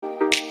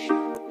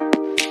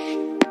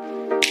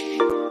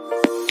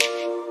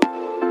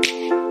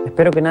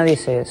espero que nadie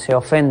se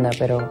ofenda,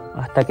 pero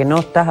hasta que no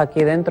estás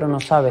aquí dentro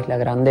no sabes la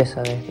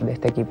grandeza de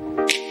este equipo.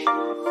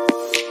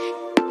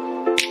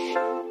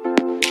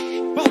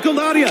 Balcão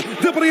da área,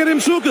 de Pereira em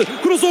choque,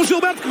 cruzou o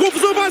Gilberto, que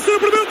confusão, vai ser o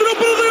primeiro, tirou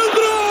para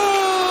dentro!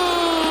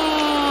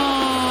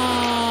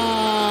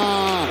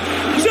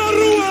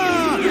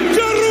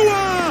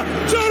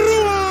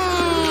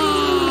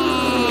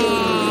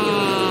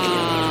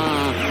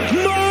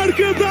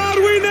 Marca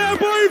Darwin, é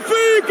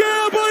Benfica,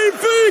 é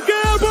Benfica,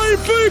 é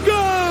Benfica!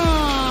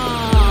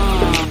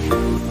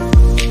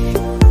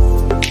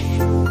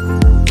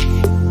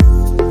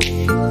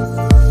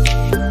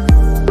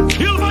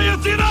 Ele vai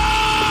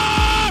atirar!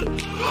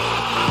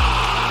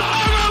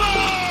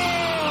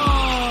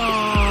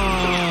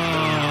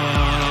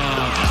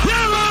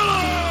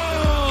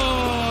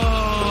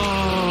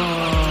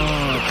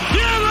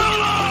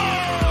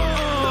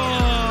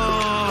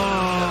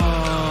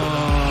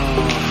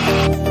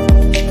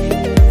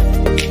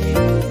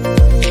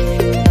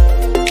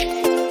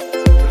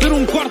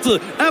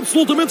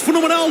 Absolutamente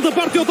fenomenal da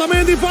parte de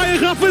Otamendi, vai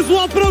errar, fez o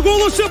alto para o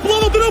golo,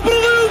 chapelou, tirou para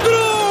dentro!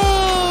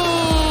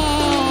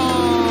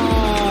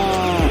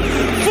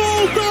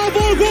 Voltava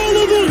o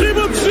golo do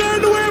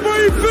Ribatejano, é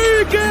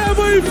Benfica, é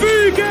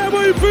Benfica, é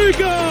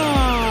Benfica!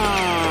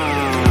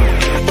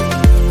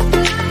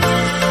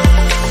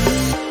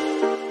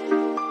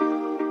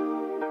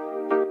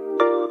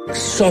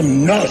 Só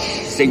nós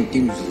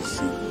sentimos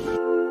isso.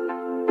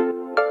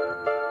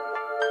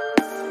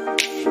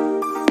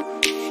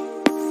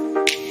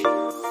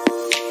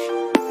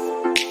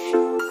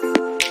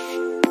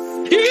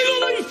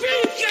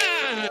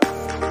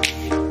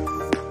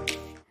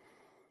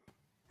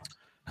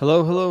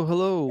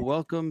 Hello.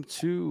 Welcome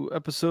to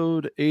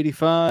episode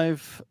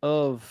 85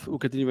 of O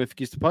Cantinho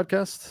Benfiquista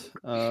podcast.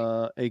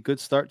 A good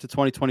start to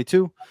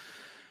 2022.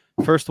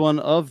 First one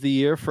of the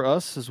year for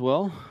us as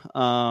well.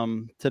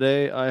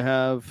 Today I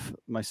have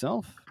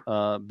myself,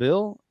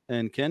 Bill,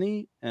 and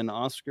Kenny, and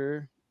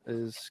Oscar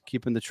is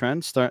keeping the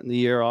trend, starting the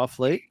year off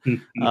late.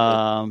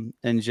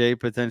 And Jay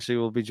potentially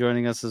will be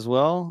joining us as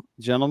well.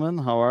 Gentlemen,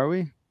 how are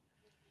we?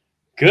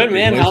 Good,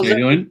 man. How's it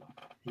going?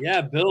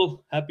 Yeah,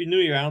 Bill, Happy New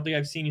Year. I don't think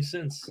I've seen you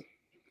since.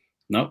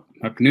 Nope.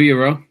 Happy New Year,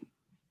 bro.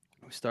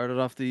 We started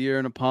off the year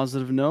on a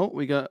positive note.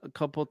 We got a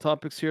couple of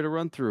topics here to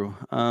run through.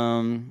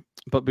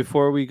 But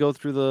before we go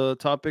through the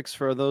topics,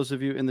 for those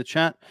of you in the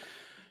chat,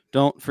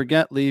 don't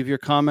forget, leave your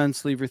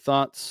comments, leave your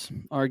thoughts,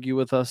 argue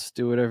with us,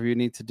 do whatever you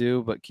need to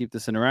do, but keep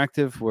this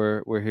interactive.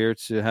 We're here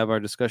to have our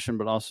discussion,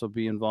 but also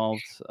be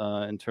involved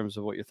in terms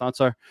of what your thoughts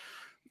are.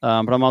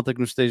 Para a malta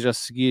que nos esteja a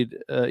seguir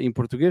em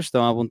português,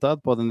 estão à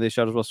vontade, podem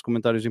deixar os vossos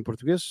comentários em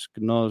português,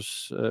 que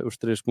nós os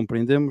três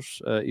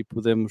compreendemos e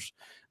podemos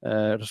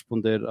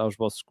responder aos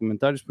vossos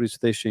comentários, por isso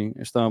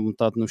estão à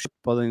vontade no chat,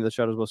 podem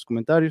deixar os vossos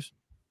comentários.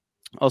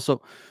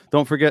 Also,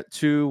 don't forget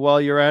to, while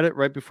you're at it,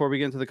 right before we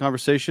get into the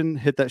conversation,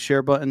 hit that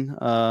share button,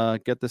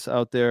 get this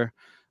out there,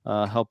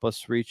 help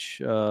us reach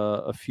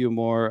a few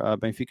more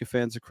Benfica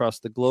fans across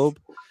the globe.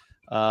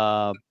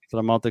 Para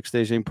a malta que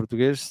esteja em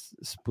português,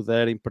 se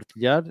puderem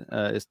partilhar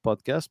este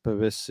podcast para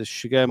ver se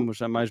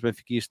chegamos a mais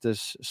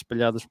benfiquistas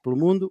espalhados pelo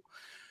mundo.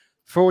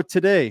 For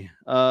today,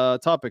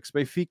 topics,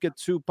 Benfica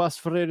 2, Paços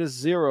Ferreira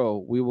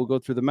 0. We will go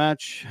through the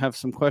match, have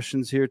some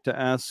questions here to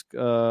ask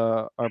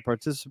our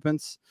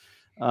participants.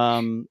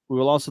 We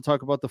will also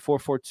talk about the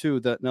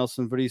 4-4-2 that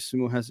Nelson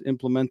Veríssimo has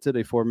implemented,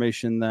 a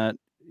formation that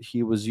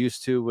he was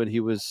used to when he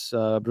was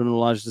Bruno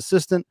Lage's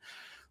assistant.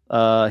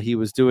 He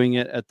was doing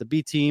it at the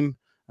B team.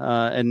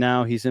 And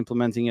now he's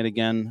implementing it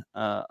again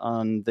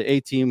on the A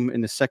team in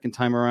the second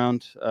time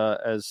around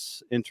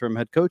as interim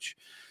head coach.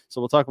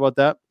 So we'll talk about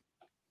that.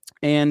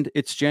 And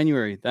it's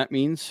January. That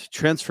means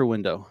transfer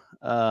window.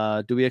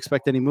 Do we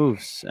expect any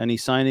moves, any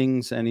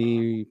signings,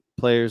 any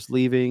players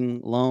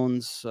leaving,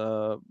 loans?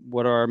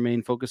 What are our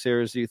main focus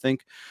areas, do you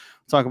think?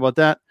 We'll talk about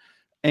that.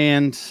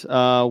 And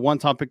one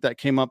topic that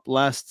came up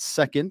last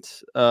second,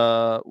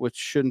 which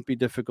shouldn't be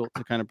difficult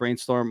to kind of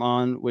brainstorm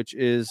on, which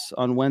is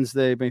on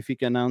Wednesday,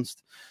 Benfica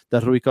announced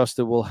that Rui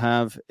Costa will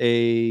have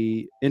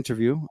a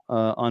interview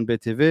on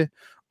BTV,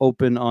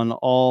 open on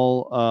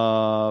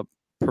all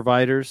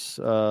providers,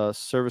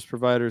 service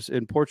providers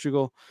in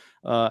Portugal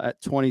at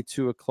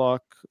 22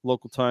 o'clock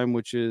local time,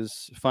 which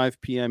is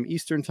 5 p.m.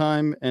 Eastern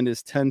time and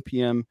is 10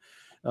 p.m.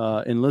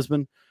 In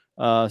Lisbon.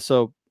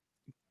 So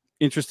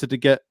interested to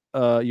get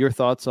your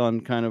thoughts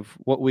on kind of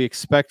what we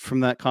expect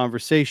from that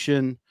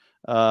conversation,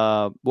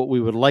 what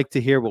we would like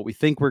to hear, what we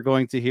think we're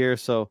going to hear.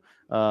 So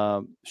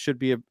should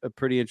be a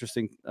pretty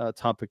interesting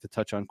topic to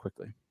touch on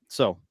quickly.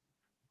 So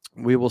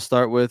we will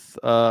start with,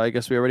 I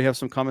guess we already have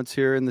some comments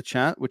here in the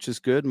chat, which is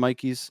good.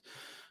 Mikey's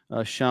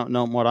shouting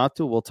out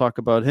Morato. We'll talk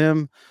about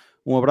him.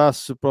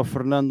 Abraço para o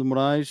Fernando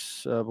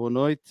Moraes. Boa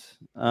noite.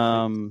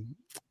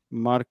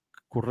 Marco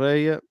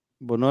Correia.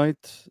 Boa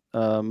noite.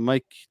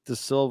 Mike De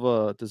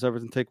Silva, does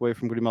Everton take away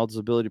from Grimaldo's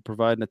ability to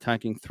provide an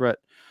attacking threat?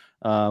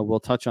 We'll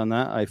touch on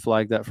that. I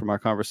flagged that from our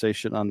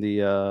conversation on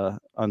the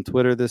on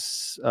Twitter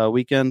this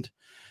weekend.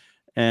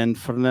 And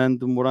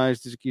Fernando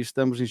Moraes diz aqui: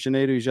 estamos em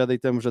janeiro e já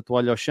deitamos a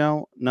toalha ao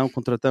chão, não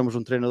contratamos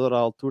um treinador à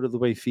altura do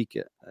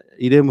Benfica.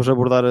 Iremos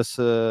abordar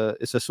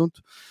esse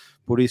assunto,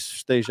 por isso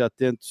esteja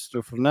atento,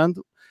 Sr.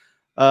 Fernando.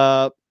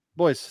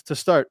 Boys, to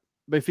start,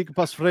 Benfica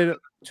Paços Ferreira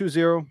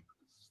 2-0.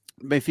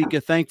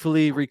 Benfica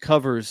thankfully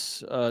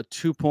recovers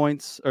 3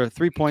 points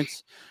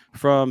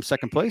from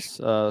second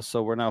place.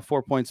 So we're now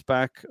 4 points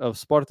back of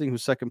Sporting,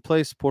 who's second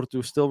place.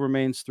 Porto still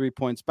remains 3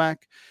 points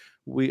back.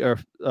 We are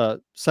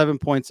 7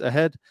 points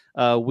ahead.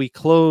 We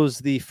close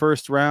the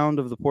first round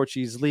of the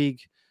Portuguese League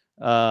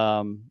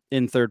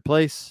in third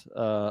place,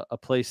 a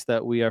place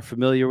that we are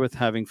familiar with,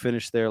 having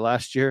finished there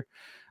last year.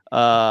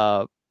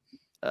 I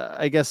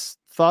guess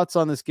thoughts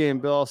on this game,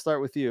 Bill. I'll start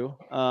with you.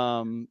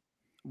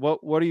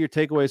 What are your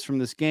takeaways from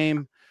this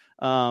game?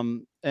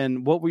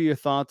 And what were your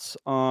thoughts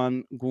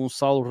on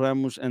Gonçalo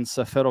Ramos and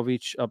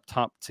Seferovic up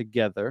top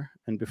together?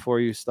 And before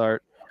you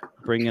start,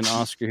 bring in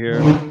Oscar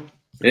here.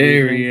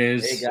 There he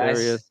is. Hey, guys.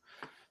 There he is.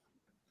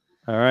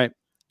 All right,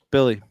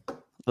 Billy,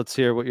 let's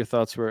hear what your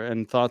thoughts were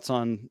and thoughts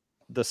on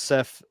the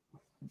Sef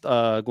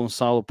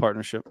Gonçalo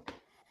partnership.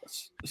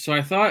 So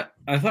I thought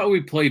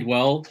we played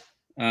well.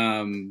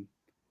 I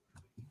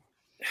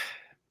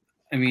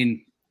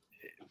mean,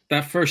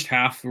 that first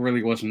half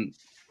really wasn't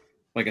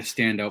like a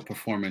standout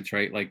performance,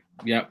 right? Like,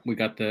 yeah, we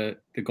got the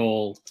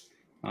goal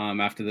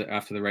after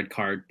the red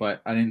card,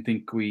 but I didn't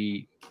think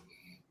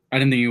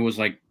it was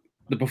like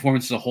the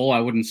performance as a whole. I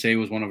wouldn't say it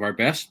was one of our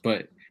best,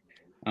 but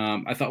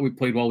I thought we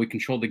played well. We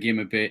controlled the game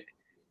a bit.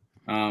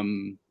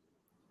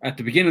 At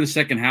the beginning of the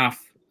second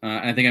half,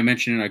 I think I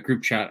mentioned in our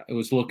group chat, it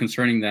was a little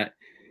concerning that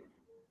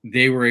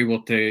they were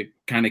able to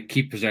kind of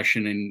keep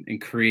possession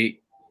and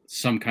create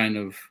some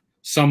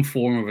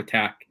form of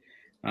attack.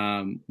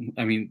 I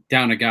mean,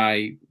 down a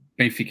guy,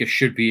 Benfica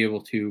should be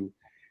able to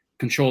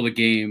control the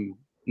game,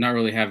 not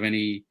really have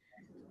any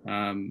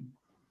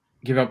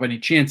give up any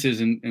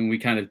chances, and we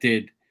kind of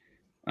did.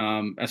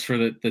 As for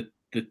the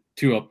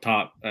two up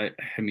top, I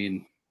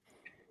mean,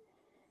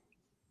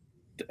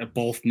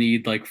 both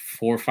need like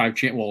 4 or 5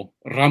 chances. Well,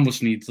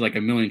 Ramos needs like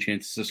 1 million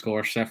chances to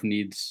score. Sef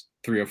needs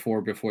 3 or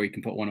 4 before he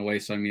can put one away.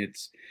 So I mean,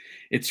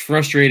 it's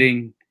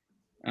frustrating.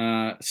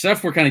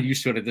 Sef, we're kind of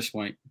used to it at this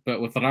point,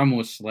 but with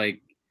Ramos,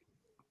 like,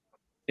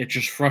 it's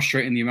just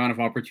frustrating the amount of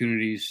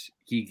opportunities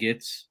he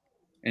gets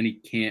and he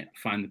can't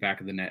find the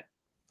back of the net.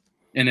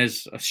 And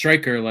as a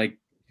striker, like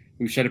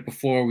we've said it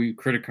before, we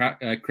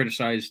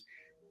criticized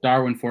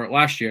Darwin for it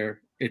last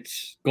year.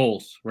 It's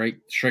goals, right?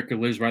 The striker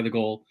lives by the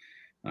goal.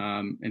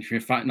 And if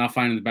you're not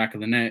finding the back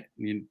of the net,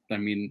 I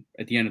mean,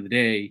 at the end of the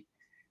day,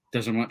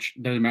 doesn't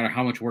matter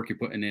how much work you're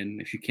putting in.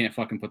 If you can't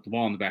fucking put the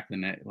ball in the back of the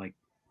net, like,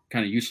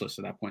 kind of useless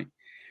at that point.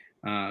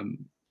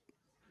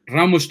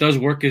 Ramos does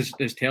work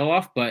his tail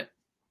off, but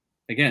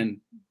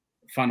again,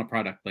 final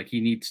product, like,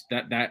 he needs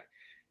that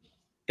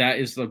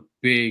is the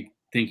big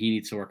thing he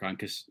needs to work on,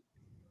 because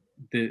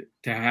to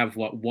have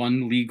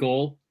one league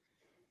goal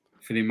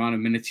for the amount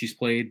of minutes he's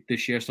played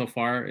this year so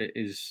far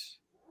is.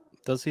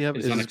 Does he have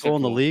his goal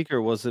in the league,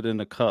 or was it in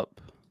a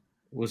cup?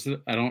 Was it?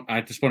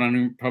 At this point, I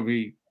don't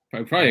probably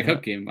a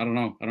cup game. I don't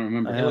know. I don't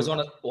remember. It was one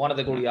of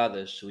the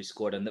goleadas we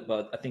scored in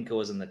but I think it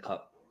was in the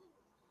cup.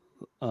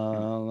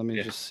 Let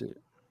me just see.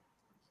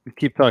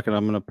 Keep talking.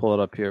 I'm going to pull it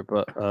up here,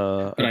 but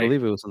I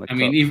believe it was in the cup. I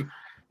mean,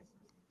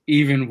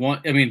 even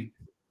one. I mean,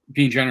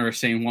 being generous,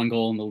 saying 1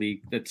 goal in the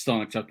league, that's still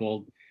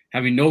unacceptable.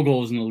 Having no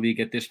goals in the league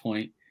at this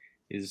point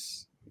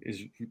is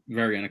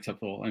very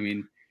unacceptable. I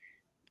mean,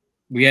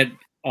 we had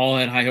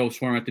high hopes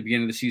for him at the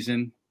beginning of the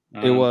season.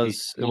 It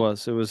was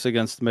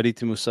against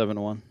Marítimo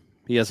 7-1.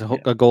 He has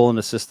a goal and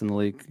assist in the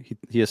league.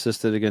 He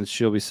assisted against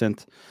Gil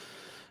Vicente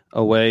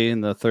away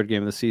in the third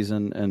game of the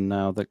season, and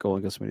now that goal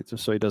against Marítimo.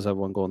 So he does have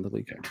 1 goal in the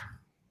league. Yeah.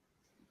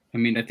 I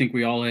mean, I think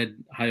we all had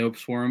high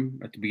hopes for him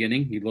at the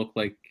beginning. He looked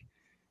like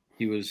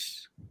he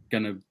was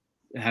gonna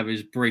have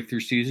his breakthrough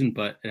season,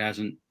 but it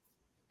hasn't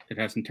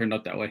turned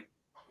out that way.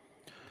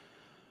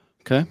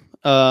 Okay,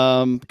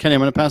 Kenny, I'm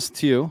going to pass it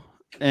to you,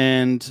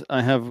 and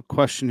I have a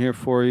question here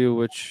for you,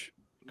 which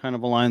kind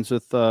of aligns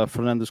with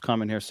Fernando's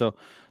comment here. So,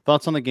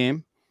 thoughts on the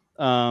game?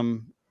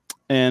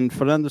 And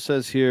Fernando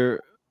says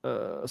here,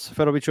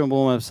 Seferovic é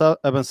bom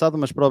avançado,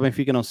 mas para o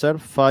Benfica não serve.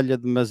 Falha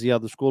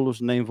demasiados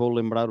golos, nem vou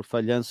lembrar o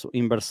falhanço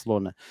em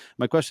Barcelona.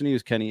 My question to you,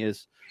 Kenny,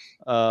 is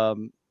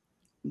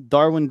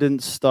Darwin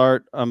didn't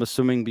start, I'm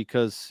assuming,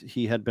 because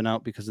he had been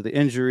out because of the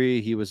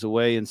injury. He was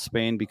away in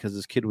Spain because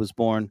his kid was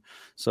born,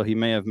 so he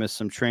may have missed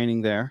some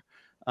training there.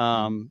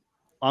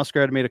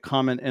 Oscar had made a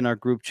comment in our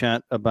group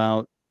chat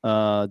about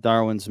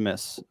Darwin's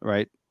miss,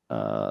 right?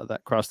 That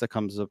cross that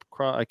comes up.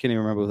 I can't even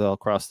remember who the hell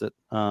crossed it.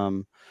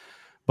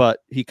 But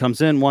he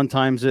comes in, one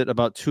times it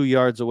about 2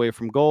 yards away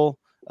from goal,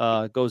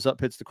 goes up,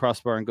 hits the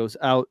crossbar, and goes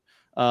out.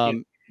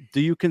 Do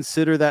you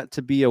consider that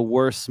to be a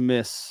worse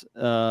miss?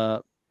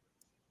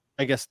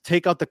 I guess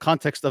take out the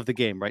context of the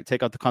game, right?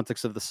 Take out the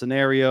context of the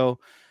scenario,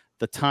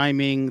 the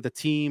timing, the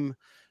team.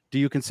 Do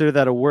you consider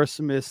that a worse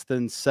miss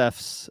than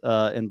Sef's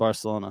in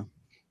Barcelona?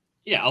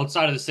 Yeah,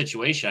 outside of the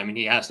situation, I mean,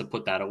 he has to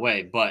put that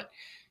away, but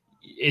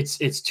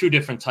it's 2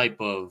 different type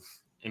of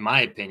in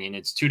my opinion,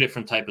 it's two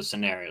different type of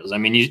scenarios. I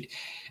mean,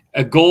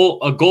 a goal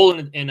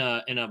in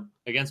a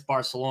against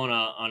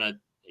Barcelona on a,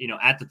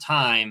 at the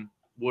time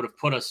would have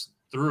put us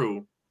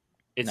through.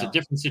 It's a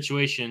different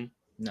situation.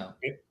 No,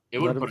 it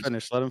would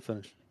Let him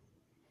finish.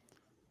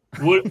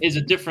 Is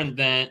a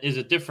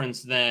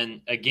difference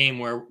than a game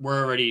where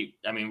we're already.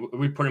 I mean,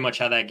 we pretty much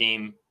had that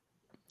game.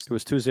 It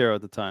was 2-0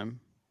 at the time.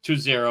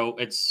 2-0.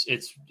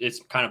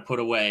 It's kind of put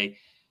away.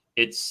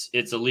 It's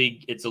a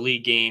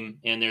league game,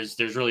 and there's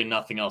really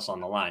nothing else on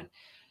the line.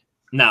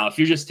 Now, if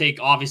you just take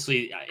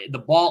obviously the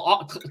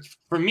ball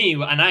for me,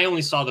 and I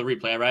only saw the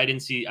replay, right? I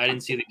didn't see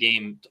the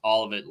game,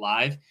 all of it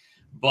live,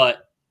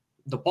 but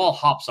the ball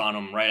hops on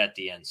him right at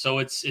the end. So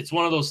it's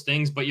one of those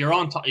things, but you're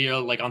on top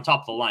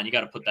of the line. You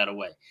got to put that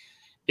away.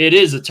 It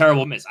is a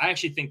terrible miss. I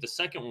actually think the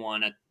second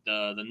one at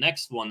the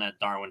next one that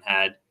Darwin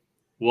had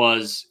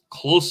was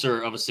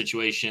closer of a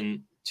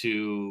situation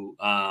to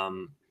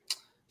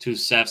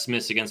Seth's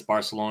miss against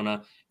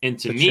Barcelona. And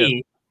to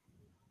me,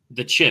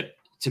 the chip,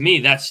 to me,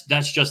 that's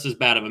just as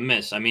bad of a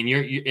miss. I mean,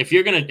 if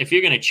you're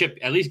gonna chip,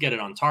 at least get it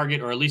on target,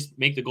 or at least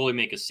make the goalie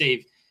make a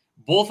save.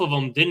 Both of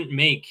them didn't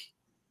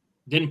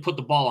put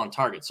the ball on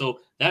target. So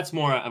that's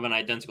more of an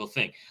identical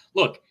thing.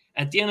 Look,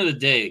 at the end of the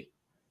day,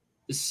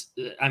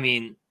 I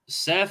mean,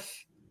 Seth,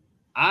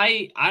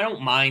 I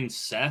don't mind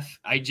Seth.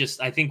 I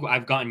think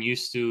I've gotten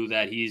used to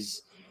that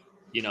he's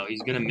going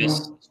to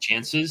miss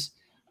chances.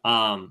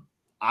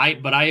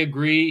 But I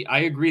agree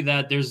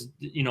that there's,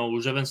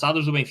 os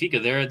avançados do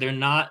Benfica, they're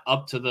not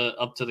up to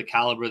the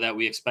caliber that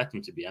we expect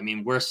them to be. I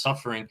mean, we're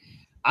suffering.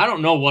 I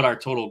don't know what our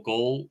total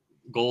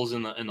goals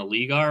in the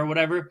league are or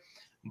whatever,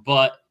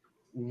 but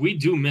we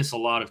do miss a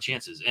lot of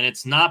chances, and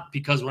it's not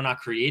because we're not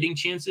creating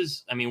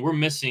chances. I mean, we're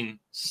missing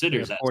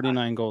sitters.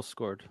 49 goals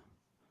scored.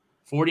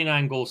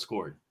 49 goals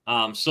scored.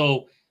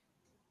 So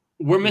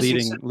we're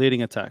missing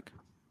leading attack.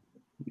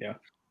 Yeah.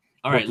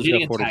 All right,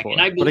 leading attack.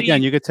 And I believe, but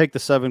again, you could take the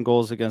 7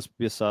 goals against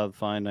Bielsa,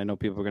 fine. I know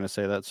people are going to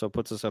say that, so it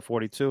puts us at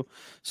 42.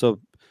 So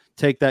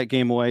take that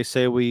game away.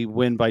 Say we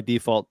win by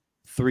default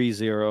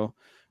 3-0.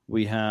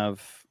 We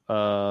have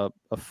a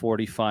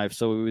 45,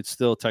 so we would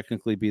still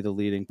technically be the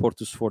leading.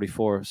 Porto's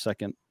 44,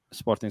 second.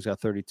 Sporting's got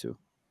 32.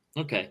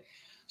 Okay,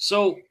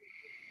 so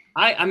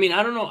I mean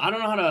I don't know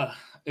how to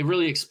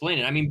really explain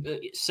it. I mean,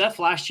 Seth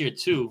last year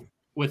too,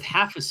 with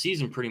half a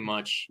season pretty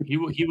much, he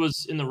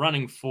was in the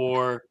running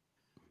for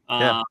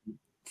leading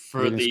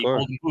the scorer.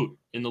 Golden Boot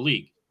in the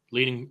league,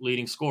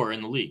 leading scorer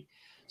in the league.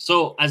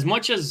 So as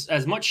much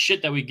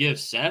shit that we give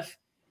Seth,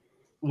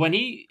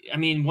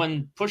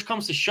 when push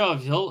comes to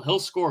shove, he'll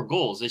score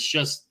goals. It's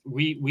just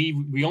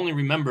we only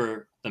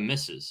remember the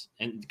misses,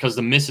 and because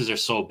the misses are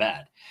so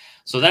bad.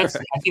 So I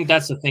think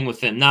that's the thing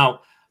with him. Now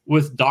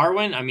with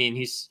Darwin, I mean,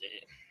 he's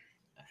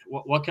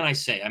what can I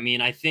say? I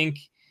mean, I think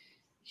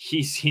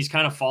he's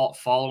kind of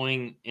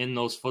following in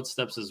those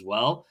footsteps as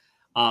well.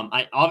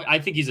 I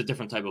think he's a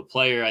different type of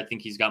player. I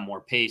think he's got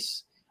more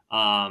pace.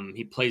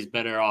 He plays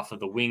better off of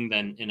the wing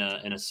than in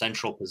a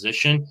central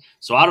position.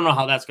 So I don't know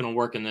how that's going to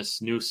work in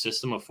this new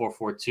system of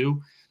 4-4-2.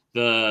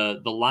 The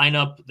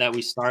lineup that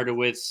we started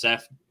with,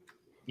 Seth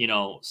and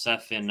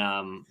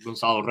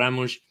Gonçalo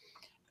Ramos,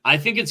 I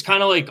think it's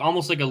kind of like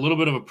almost like a little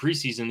bit of a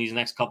preseason these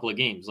next couple of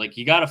games. Like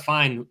you got to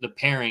find the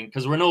pairing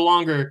because we're no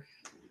longer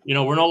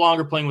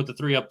playing with the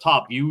 3 up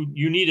top. You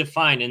need to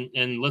find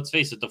and let's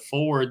face it, the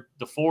forward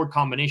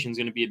combination is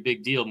going to be a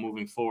big deal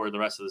moving forward the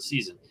rest of the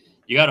season.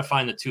 You got to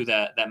find the two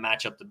that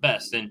match up the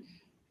best. And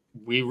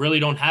we really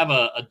don't have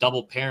a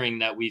double pairing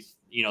that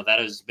that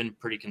has been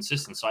pretty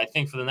consistent. So I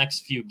think for the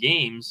next few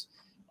games,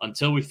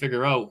 until we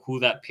figure out who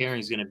that pairing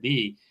is going to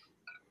be,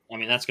 I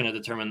mean, that's going to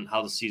determine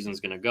how the season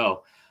is going to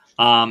go.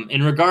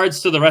 In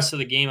regards to the rest of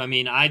the game, I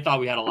mean, I thought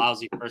we had a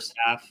lousy first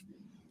half.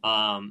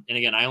 And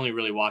again, I only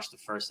really watched the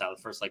first half,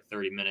 the first like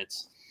 30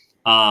 minutes.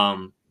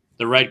 The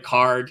red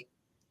card,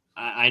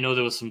 I know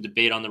there was some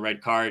debate on the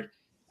red card.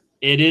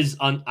 It is,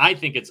 I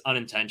think it's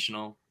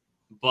unintentional,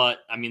 but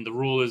I mean, the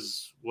rule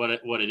is what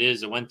it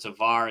is. It went to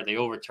VAR. They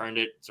overturned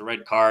it. It's a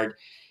red card.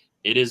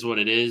 It is what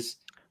it is.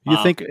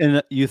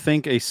 You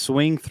think a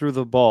swing through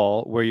the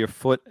ball where your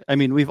foot, I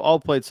mean, we've all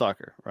played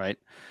soccer, right?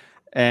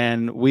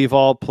 And we've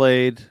all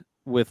played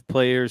with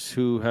players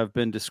who have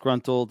been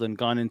disgruntled and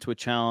gone into a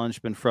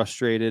challenge, been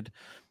frustrated.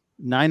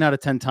 9 out of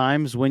 10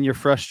 times when you're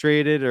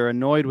frustrated or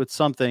annoyed with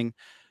something,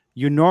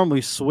 you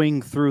normally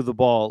swing through the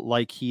ball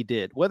like he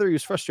did. Whether he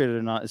was frustrated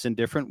or not is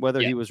indifferent.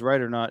 Whether he was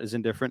right or not is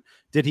indifferent.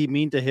 Did he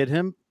mean to hit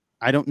him?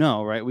 I don't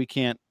know, right?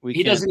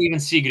 He doesn't even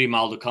see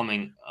Grimaldo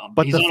coming.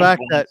 But the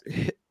fact that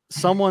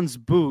someone's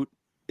boot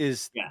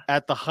is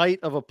at the height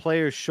of a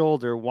player's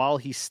shoulder while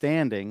he's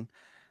standing,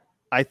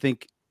 I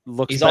think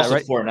looks he's also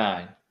right.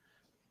 4'9".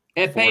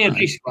 É pé em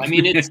risco. I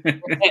mean, it's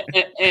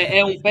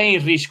pé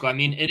em risco. I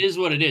mean, it is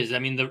what it is. I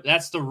mean,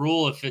 that's the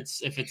rule. If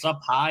it's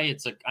up high, I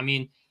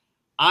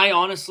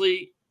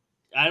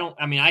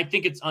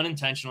think it's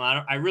unintentional.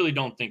 I really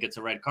don't think it's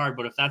a red card,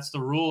 but if that's the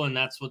rule and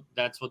that's what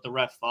the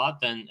ref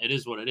thought, then it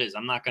is what it is.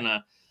 I'm not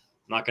gonna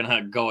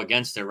go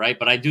against it, right?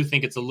 But I do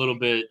think it's a little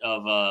bit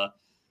of a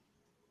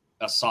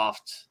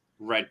soft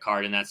red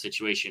card in that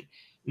situation.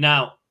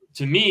 Now,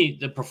 to me,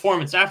 the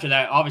performance after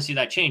that, obviously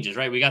that changes,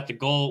 right? We got the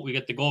goal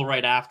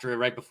right after,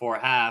 right before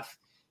half.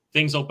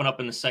 Things open up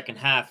in the second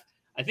half.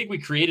 I think we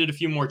created a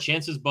few more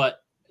chances, but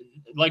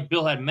like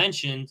Bill had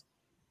mentioned,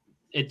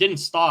 it didn't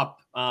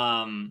stop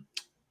from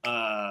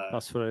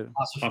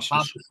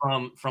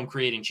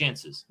creating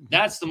chances.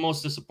 That's the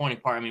most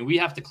disappointing part. I mean, we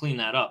have to clean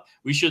that up.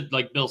 We should,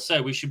 like Bill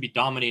said, we should be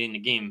dominating the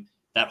game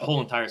that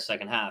whole entire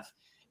second half,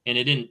 and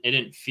it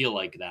didn't feel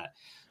like that.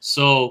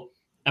 So,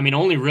 I mean,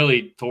 only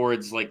really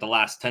towards like the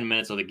last 10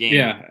 minutes of the game.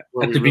 Yeah,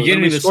 at the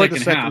beginning of the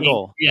second half.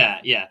 Goal.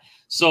 Yeah.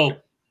 So,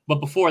 but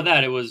before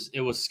that, it was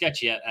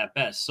sketchy at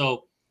best.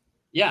 So,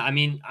 yeah, I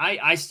mean,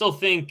 I still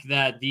think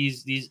that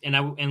these and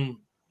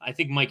I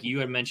think, Mikey, you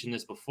had mentioned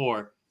this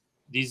before.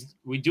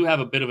 We do have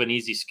a bit of an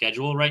easy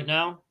schedule right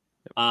now.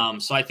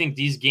 So I think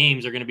these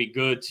games are going to be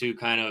good to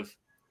kind of,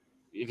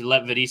 if you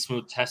let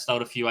Verismo test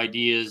out a few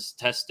ideas,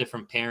 test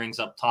different pairings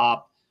up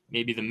top,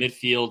 maybe the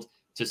midfield,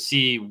 to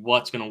see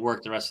what's going to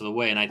work the rest of the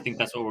way. And I think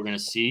that's what we're going to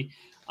see,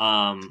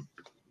 in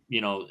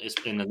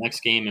the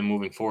next game and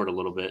moving forward a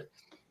little bit.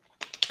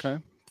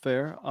 Okay,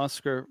 fair.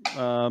 Oscar,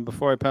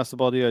 before I pass the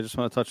ball to you, I just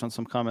want to touch on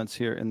some comments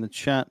here in the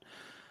chat.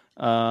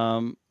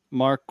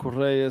 Mark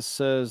Correa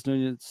says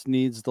Nunez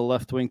needs the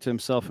left wing to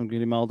himself and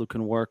Grimaldo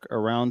can work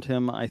around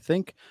him, I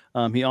think.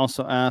 He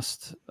also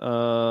asked, where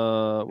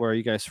are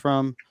you guys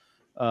from?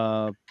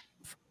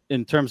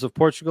 In terms of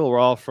Portugal, we're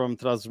all from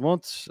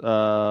Trás-os-Montes,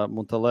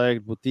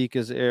 Montalegre,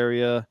 Boticas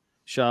area,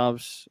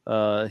 Chaves,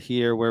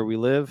 here where we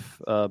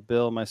live.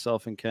 Bill,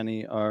 myself, and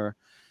Kenny are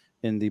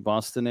in the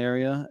Boston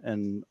area,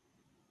 and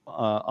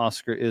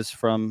Oscar is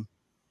from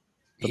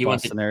the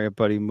Boston area,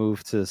 but he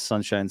moved to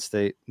Sunshine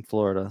State in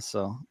Florida,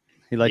 so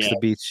he likes the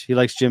beach. He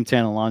likes gym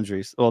tan and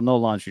laundry. Well, no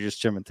laundry,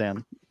 just gym and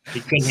tan.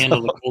 He couldn't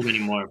handle the cold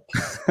anymore.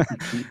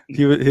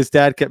 His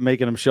dad kept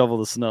making him shovel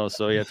the snow,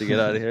 so he had to get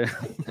out of here.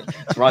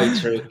 That's right,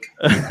 true.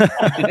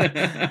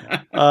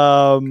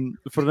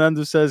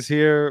 Fernando says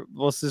here,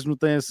 vocês não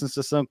têm a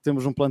sensação que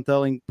temos um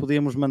plantel em que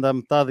podíamos mandar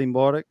metade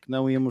embora, que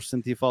não íamos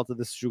sentir falta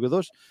desses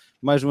jogadores?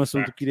 Mais um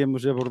assunto que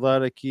iríamos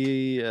abordar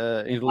aqui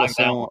em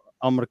relação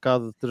ao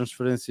mercado de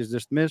transferências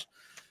deste mês.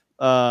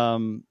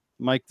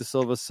 Mike De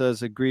Silva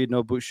says, agreed,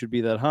 no boot should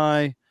be that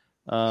high.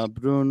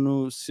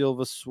 Bruno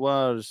Silva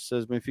Soares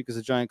says, Benfica's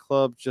a giant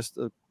club. Just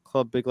a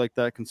club big like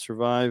that can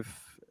survive.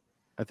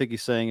 I think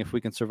he's saying if we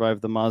can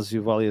survive the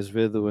Mazio,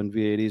 Valias-Vido, and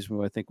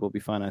Vierismo, I think we'll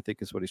be fine, I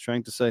think is what he's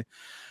trying to say.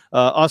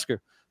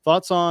 Oscar,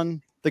 thoughts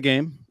on the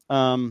game?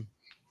 And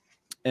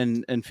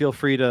feel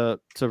free to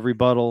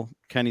rebuttal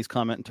Kenny's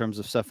comment in terms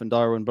of Seth and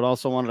Darwin, but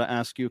also wanted to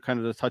ask you kind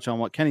of to touch on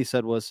what Kenny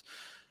said was,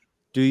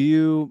 do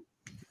you...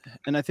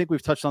 And I think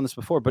we've touched on this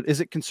before, but is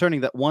it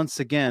concerning that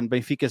once again,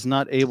 Benfica is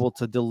not able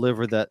to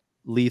deliver that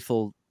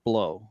lethal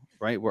blow,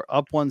 right? We're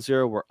up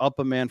 1-0, we're up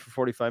a man for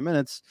 45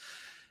 minutes,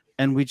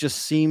 and we just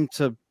seem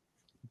to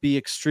be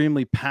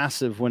extremely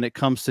passive when it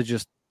comes to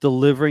just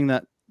delivering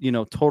that,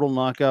 total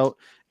knockout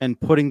and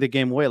putting the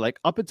game away. Like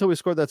up until we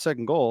scored that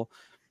second goal,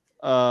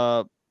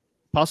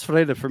 Paços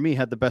Ferreira, for me,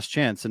 had the best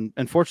chance. And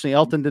unfortunately,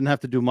 Elton didn't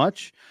have to do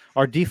much.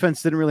 Our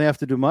defense didn't really have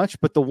to do much,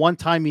 but the one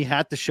time he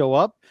had to show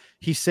up,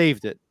 he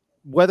saved it.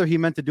 Whether he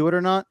meant to do it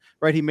or not,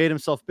 right? He made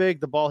himself big.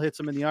 The ball hits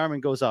him in the arm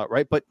and goes out,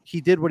 right? But he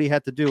did what he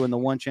had to do in the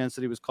one chance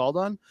that he was called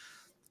on.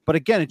 But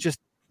again,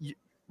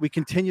 we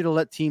continue to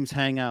let teams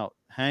hang out.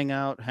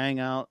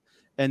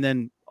 And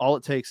then all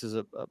it takes is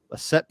a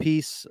set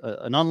piece,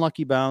 an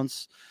unlucky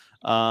bounce.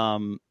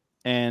 And,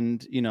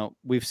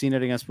 we've seen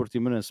it against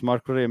Portimonense.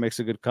 Mark Correa makes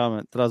a good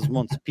comment.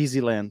 Trás-os-Montes,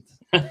 peasy land.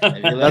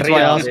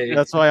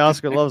 That's why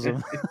Oscar loves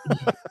him.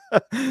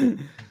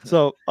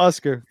 So,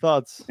 Oscar,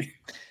 thoughts?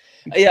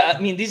 Yeah, I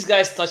mean, these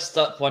guys touched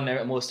up on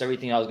most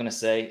everything I was gonna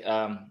say.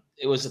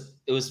 It was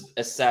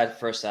a sad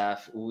first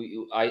half.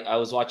 I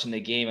was watching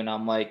the game and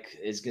I'm like,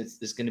 it's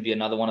gonna be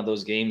another one of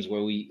those games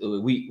where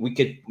we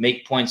could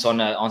make points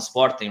on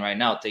Sporting right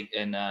now,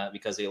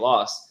 because they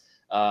lost.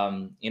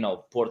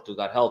 Porto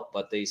got help,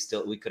 but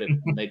we could have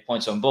made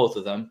points on both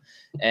of them.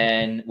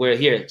 And we're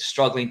here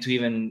struggling to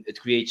even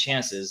create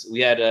chances.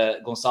 We had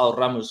Gonçalo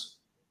Ramos.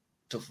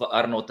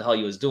 I don't know what the hell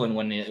he was doing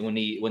when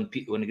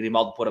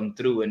Grimaldo put him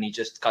through, and he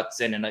just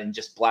cuts in and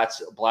just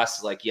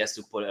blasts like he has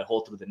to put a hole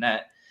through the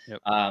net.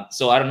 Yep.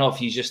 So I don't know if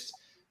he just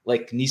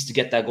needs to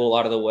get that goal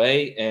out of the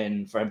way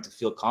and for him to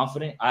feel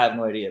confident. I have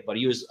no idea, but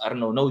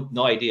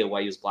no idea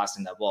why he was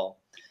blasting that ball.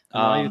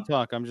 While you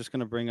talk, I'm just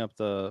going to bring up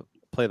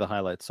play the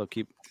highlights. So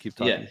keep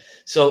talking. Yeah.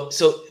 So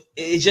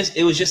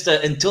it was just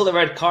until the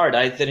red card,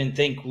 I didn't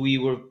think we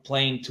were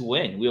playing to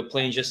win. We were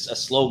playing just a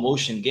slow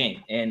motion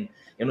game, and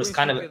it was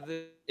kind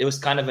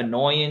of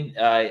annoying.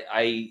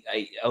 I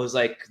was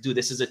like, dude,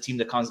 this is a team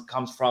that comes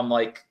from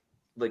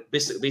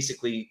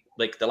basically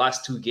the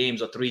last 2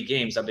 games or 3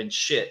 games have been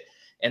shit,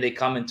 and they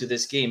come into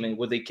this game and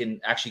where they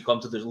can actually come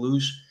to the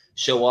luge,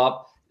 show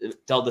up,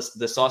 tell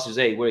the Saucers,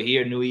 hey, we're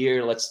here, New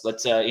Year, let's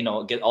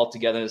get all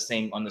together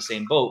on the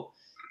same boat,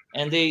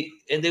 and they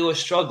were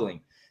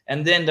struggling.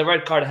 And then the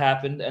red card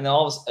happened, and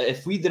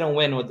if we didn't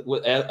win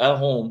with at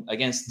home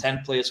against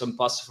 10 players from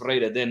Paços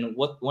Ferreira, then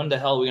when the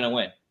hell are we gonna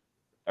win?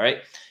 All right.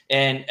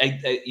 And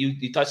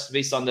you touched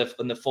base on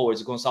the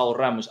forwards, Gonçalo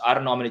Ramos. I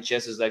don't know how many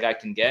chances that guy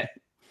can get.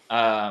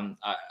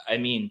 I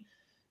mean,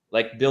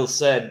 like Bill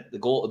said,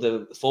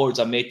 the forwards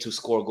are made to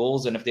score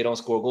goals, and if they don't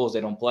score goals, they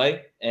don't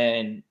play.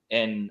 And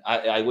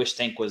I wish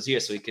Tank was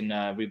here so he can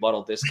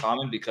rebuttal this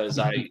comment, because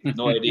I have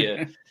no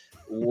idea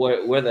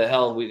where the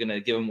hell we're gonna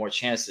give him more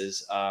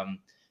chances.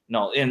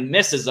 No, and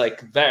misses,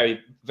 like very,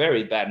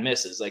 very bad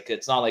misses. Like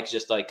it's not like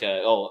just like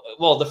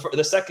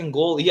the second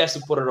goal he has to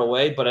put it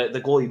away, but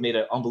the goal he made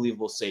an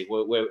unbelievable save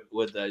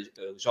with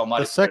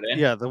Jean-Marie.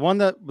 The one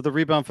that the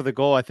rebound for the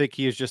goal, I think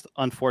he is just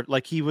unfortunate.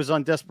 Like he was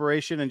on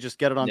desperation and just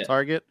get it on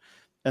target,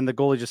 and the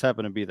goalie just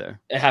happened to be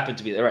there. It happened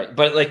to be there, right?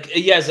 But like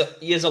he has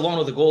alone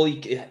with the goal.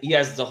 He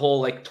has the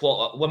whole like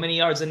 12. What many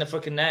yards in the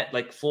freaking net?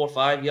 Like 4 or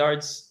 5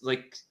 yards.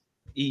 Like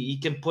he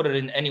can put it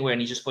in anywhere,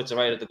 and he just puts it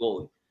right at the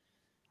goalie.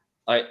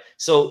 All right,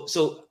 so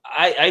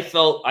I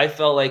felt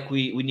like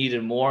we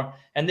needed more,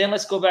 and then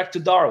let's go back to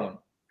Darwin.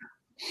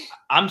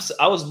 I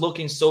was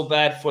looking so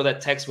bad for that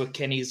text where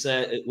Kenny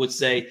would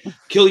say,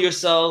 "Kill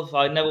yourself.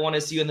 I never want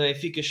to see you in the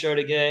Benfica shirt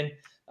again,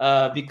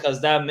 because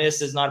that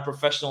miss is not a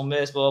professional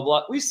miss." Blah blah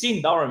blah. We've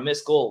seen Darwin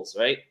miss goals,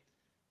 right?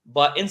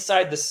 But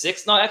inside the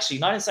 6, not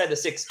inside the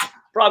 6,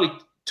 probably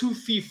 2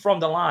 feet from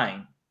the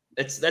line.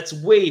 That's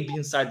way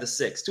inside the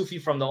 6, 2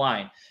 feet from the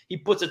line. He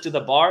puts it to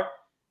the bar.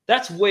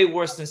 That's way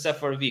worse than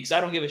Seferovic. So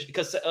I don't give a shit,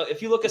 because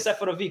if you look at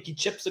Seferovic, he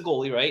chips the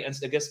goalie, right, and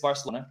against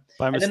Barcelona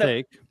by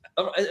mistake.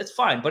 It's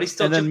fine, but he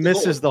still and then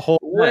misses the whole.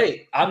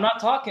 Wait, I'm not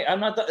talking. I'm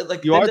not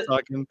like you are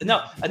talking.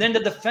 No, and then the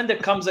defender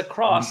comes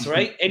across,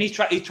 right, and he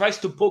tries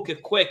to poke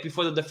it quick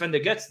before the defender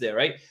gets there,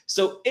 right.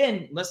 So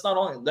let's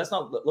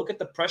not look at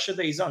the pressure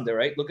that he's under,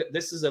 right. Look at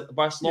this is a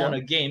Barcelona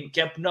game,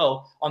 Camp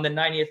Nou, on the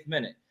 90th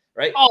minute.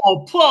 Right?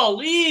 Oh,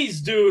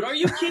 please, dude! Are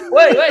you kidding me?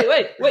 Wait!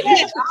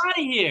 Get out of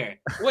here!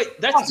 Wait,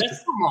 that's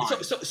come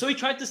on. So he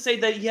tried to say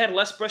that he had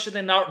less pressure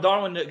than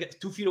Darwin to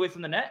get 2 feet away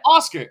from the net.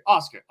 Oscar,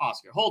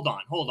 hold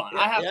on.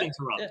 I have to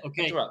interrupt.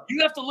 Okay, interrupt.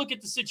 You have to look at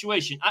the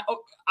situation.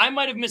 I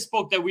might have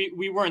misspoke that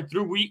we weren't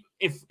through.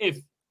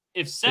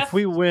 If Seth,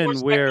 we win,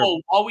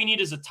 all we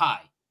need is a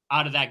tie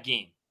out of that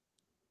game.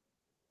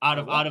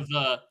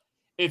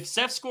 If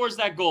Seth scores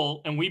that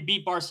goal and we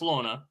beat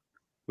Barcelona.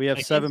 We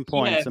have 7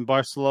 points, and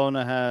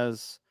Barcelona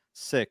has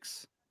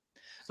 6.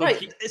 So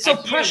right. So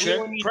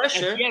pressure.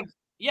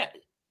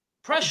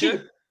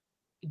 Pressure.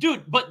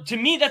 Dude, but to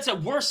me, that's a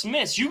worse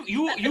miss.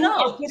 You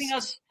are putting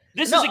us.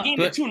 This is a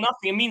game of 2-0.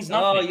 It means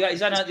nothing.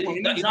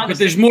 But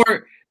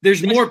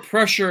there's more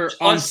pressure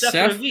on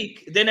Seth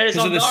than there is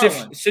on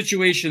Darwin.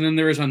 Situation than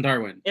there is on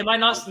Darwin. Am I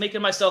not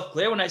making myself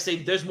clear when I say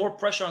there's more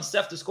pressure on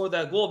Seth to score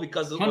that goal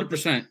because of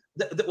 100%.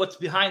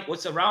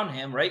 What's around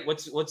him, right?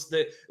 What's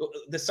the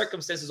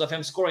circumstances of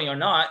him scoring or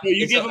not? So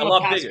you give him a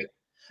lot bigger.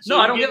 So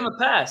no, I don't give him a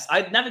pass.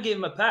 I never gave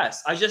him a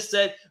pass. I just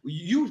said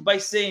by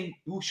saying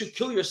you should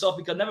kill yourself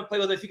because never play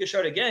with a Benfica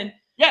shirt again.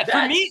 Yeah,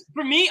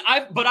 for me,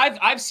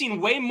 I've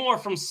seen way more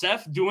from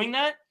Seth doing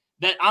that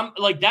I'm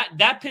like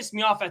that pissed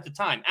me off at the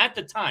time.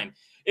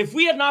 If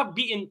we had not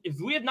beaten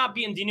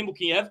Dinamo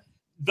Kiev,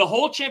 the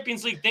whole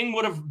Champions League thing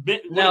would have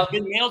been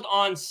nailed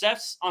on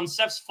Seth's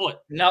foot.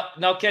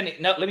 Now, Kenny.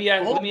 Now, let me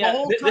ask.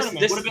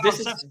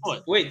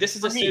 This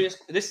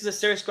is a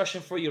serious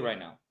question for you right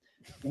now.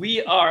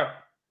 We are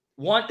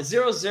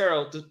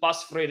 1-0 to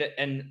Paços Ferreira,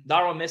 and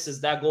Darwin misses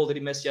that goal that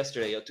he missed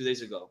yesterday or 2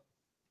 days ago.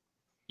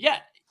 Yeah,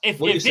 if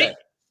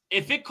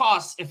it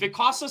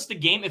costs us the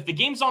game, if the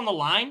game's on the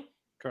line,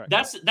 correct.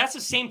 That's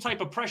the same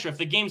type of pressure if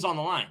the game's on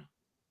the line.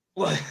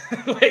 Wait,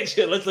 let's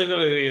wait a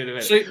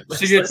minute. So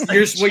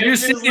what you're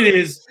saying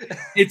is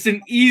it's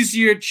an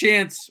easier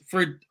chance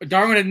for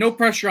Darwin had no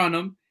pressure on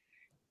him,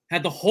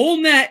 had the whole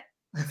net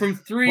from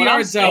 3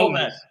 yards out.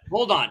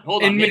 Hold on.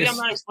 Maybe I'm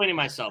not explaining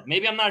myself.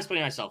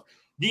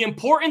 The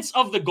importance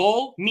of the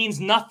goal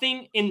means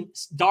nothing in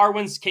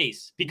Darwin's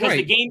case because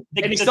the game.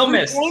 And he still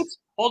missed.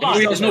 Hold on.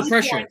 There's no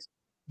pressure.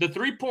 The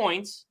 3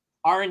 points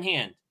are in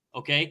hand.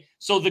 Okay,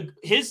 so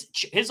his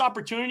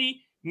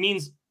opportunity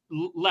means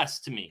less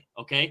to me.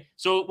 Okay,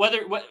 so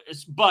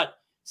but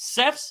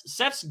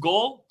Seth's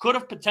goal could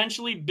have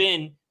potentially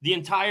been the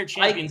entire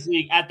Champions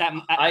League at that.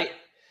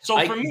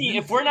 For me,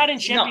 if we're not in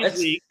Champions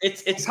League,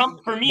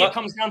 it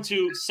comes down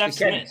to Seth's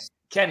miss.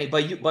 Kenny,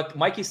 but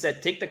Mikey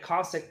said take the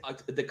context,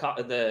 the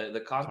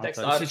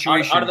context out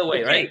of the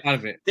way, right? Out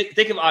of it.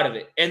 Take him out of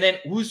it, and then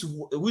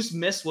whose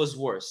miss was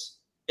worse?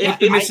 If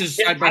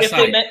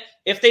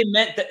they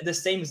meant the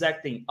same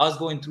exact thing, us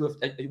going to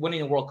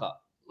winning a World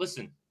Cup.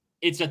 Listen,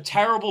 it's a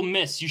terrible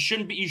miss. You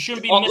shouldn't be missing.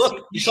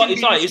 Look, you saw that.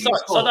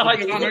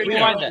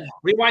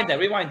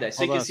 Rewind that,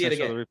 so you can see it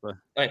again.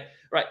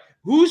 Right.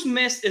 Whose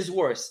miss is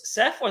worse,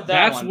 Seth or that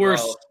That's one?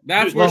 Worse. Bro?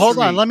 That's worse. Hold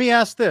on. Let me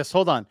ask this.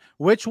 Hold on.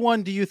 Which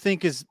one do you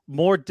think is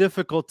more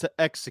difficult to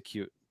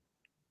execute?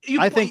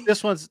 I think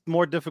this one's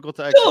more difficult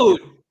to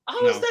execute. Dude,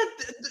 How is that?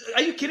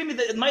 Are you kidding me?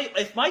 That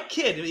if my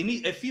kid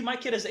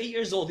is 8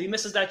 years old, he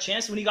misses that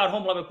chance when he got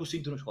home.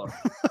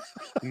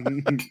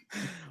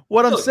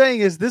 What I'm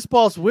saying is this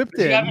ball's whipped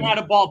in. You haven't had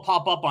a ball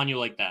pop up on you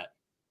like that.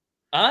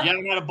 Huh? You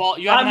haven't had a ball.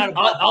 You haven't had a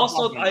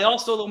ball. I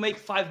also don't make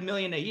 $5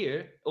 million a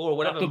year or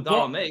whatever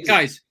Darwin makes.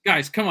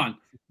 Guys, come on.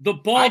 The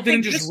ball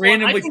didn't just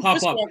randomly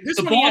pop up.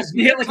 The ball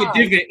hit like a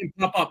divot and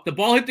pop up. The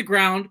ball hit the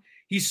ground.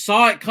 He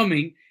saw it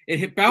coming.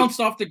 It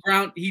bounced off the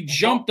ground. He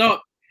jumped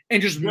up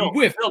and just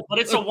whiffed. But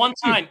it's a one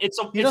time. He hits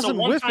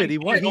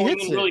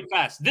it really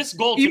fast. This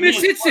goal. He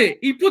mishits it.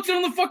 He puts it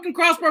on the fucking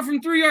crossbar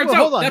from 3 yards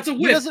out. That's a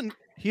whiff.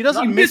 He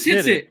doesn't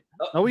mishits it.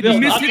 No, he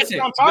doesn't. He gets it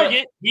on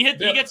target. He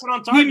gets it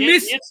on target. He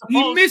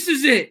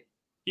misses it.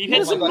 He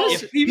hits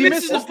it. He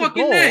misses the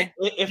fucking net.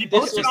 He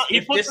puts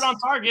it on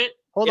target.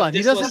 Hold on.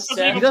 He doesn't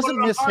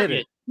mishit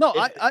it. No,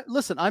 I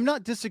listen. I'm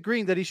not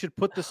disagreeing that he should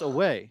put this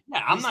away.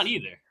 Yeah, I'm not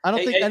either. I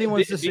don't think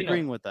anyone's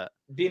disagreeing with that.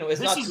 Bino,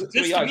 it's not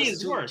 3 yards.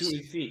 It's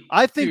 2 feet.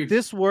 I think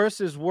this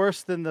is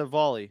worse than the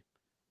volley.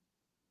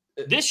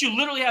 This you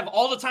literally have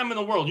all the time in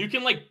the world. You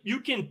can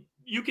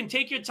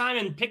take your time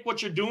and pick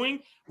what you're doing.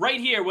 Right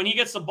here, when he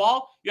gets the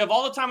ball, you have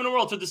all the time in the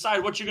world to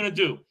decide what you're going to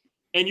do.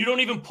 And you don't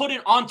even put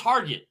it on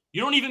target.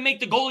 You don't even make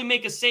the goalie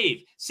make a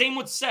save. Same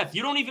with Seth.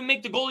 You don't even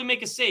make the goalie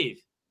make a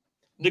save.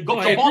 The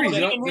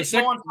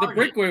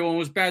breakaway one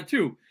was bad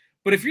too.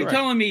 But if you're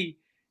telling me,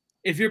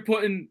 if you're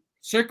putting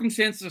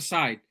circumstances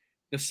aside,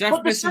 the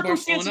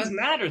circumstances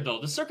matter, though.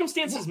 The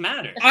circumstances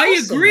matter.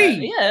 I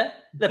agree. Yeah.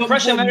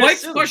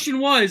 Mike's question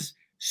was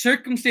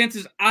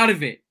circumstances out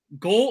of it.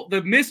 Goal,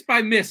 the miss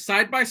by miss,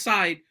 side by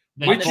side.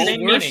 Which is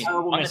worse? And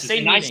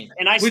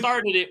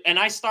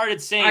I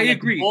started saying I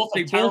agree.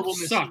 They both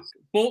suck.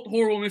 Both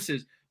horrible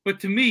misses. But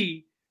to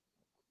me,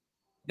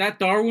 that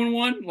Darwin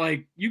one,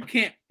 like you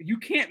can't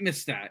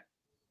miss that.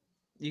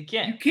 You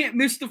can't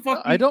miss the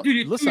fucking. I don't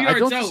dude, listen. I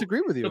don't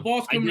disagree with you. The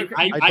ball's coming.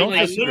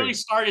 I literally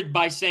started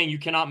by saying you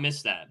cannot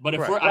miss that. But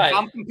if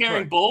I'm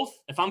comparing both,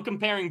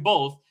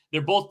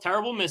 they're both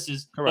terrible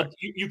misses. Correct. But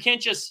you can't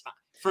just.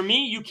 For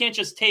me, you can't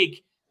just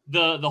take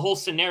the whole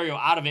scenario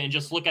out of it and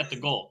just look at the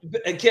goal.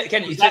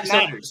 Can you? That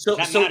matters.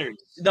 Matters.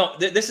 No,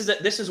 this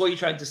is what you're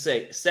trying to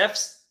say.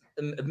 Seth's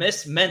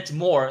miss meant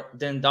more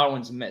than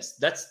Darwin's miss.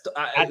 That's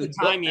at the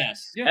time,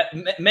 yes.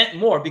 Meant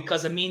more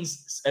because it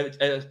means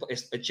a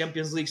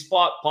Champions League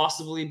spot,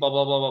 possibly, blah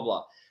blah blah blah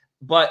blah.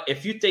 But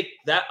if you take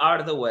that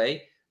out of the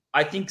way,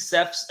 I think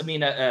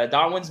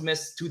Darwin's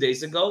miss 2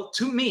 days ago.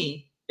 To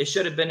me, it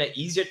should have been an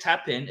easier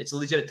tap in. It's a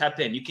legit tap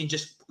in. You can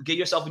just get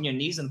yourself on your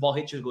knees and the ball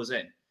hits you, goes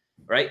in,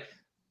 right?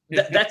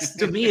 That's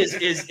to me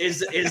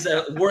is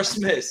a worse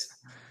miss.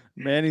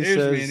 Manny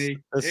says,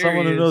 as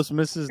someone who knows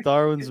Mrs.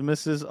 Darwin's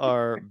misses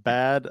are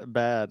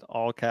bad,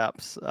 all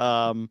caps.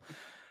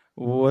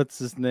 What's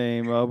his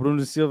name?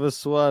 Bruno Silva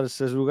Soares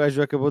says, o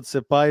gajo acabou de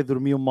ser pai,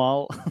 dormiu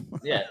mal.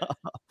 Yeah.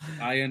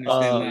 I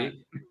understand that.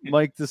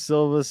 Mike De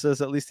Silva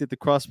says, at least at the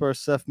crossbar,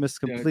 Seth missed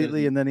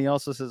completely. And then he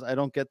also says, I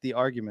don't get the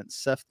argument.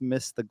 Seth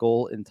missed the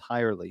goal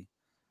entirely.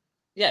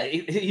 Yeah,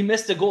 he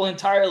missed the goal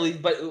entirely,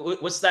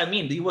 but what's that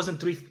mean? He wasn't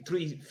three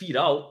feet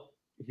out.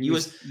 He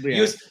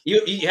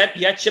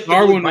had chipped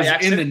Darwin by was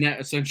accident. in the net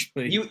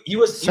essentially.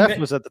 Seth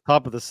was at the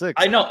top of the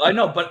sixth. I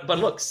know, but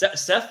look,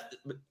 Seth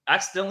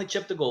accidentally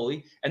chipped the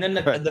goalie, and then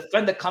the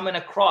defender coming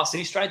across, and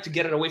he's trying to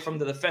get it away from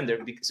the defender.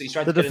 So he's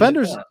trying to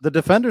the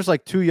defender's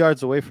like 2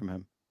 yards away from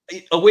him.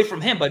 Away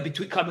from him, but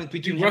between him and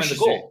the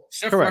goal.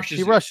 Correct.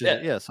 He rushes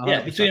it. Yes. 100%.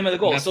 Yeah, between him and the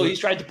goal. So he's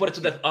trying to put it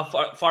to the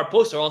far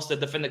post, or else the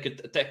defender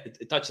could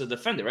touch the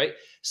defender, right?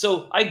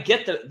 So I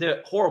get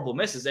the horrible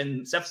misses,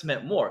 and Seth's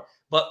meant more.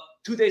 But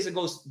 2 days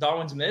ago,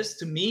 Darwin's miss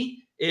to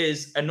me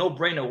is a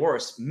no-brainer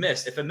worse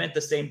miss if it meant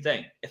the same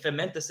thing.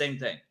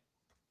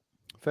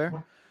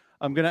 Fair.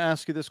 I'm going to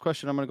ask you this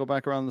question. I'm going to go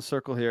back around the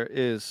circle here.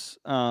 Is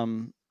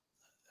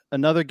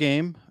another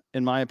game,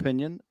 in my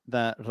opinion,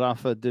 that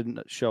Rafa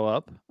didn't show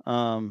up.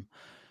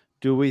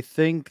 Do we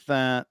think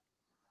that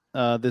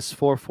this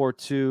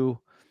 4-4-2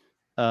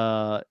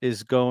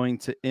 is going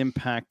to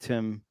impact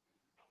him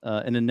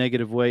in a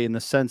negative way, in the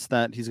sense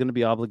that he's going to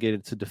be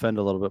obligated to defend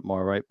a little bit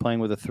more, right? Playing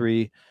with a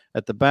 3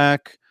 at the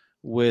back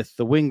with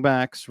the wing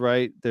backs,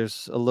 right?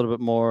 There's a little bit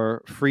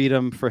more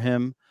freedom for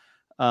him.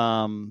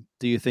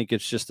 Do you think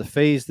it's just a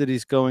phase that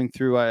he's going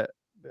through? I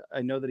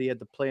know that he had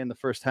to play in the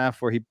first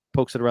half where he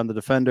pokes it around the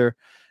defender,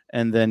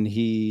 and then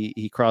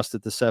he crossed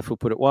it to Seth, who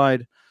put it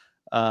wide.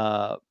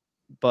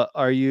 But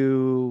are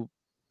you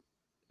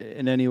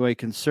in any way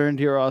concerned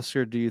here,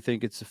 Oscar? Do you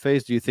think it's a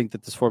phase? Do you think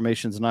that this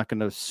formation is not going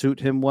to suit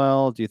him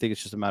well? Do you think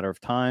it's just a matter of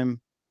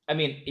time? I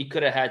mean, he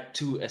could have had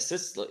 2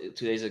 assists 2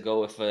 days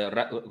ago if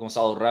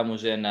Gonçalo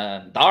Ramos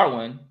and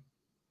Darwin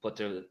put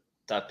their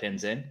top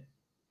pins in.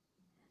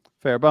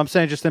 Fair, but I'm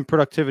saying just in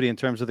productivity in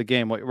terms of the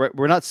game.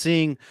 We're not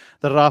seeing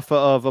the Rafa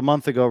of a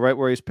month ago, right,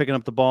 where he's picking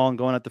up the ball and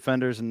going at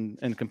defenders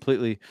and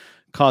completely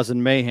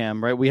causing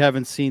mayhem, right? We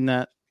haven't seen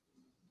that.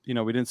 We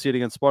didn't see it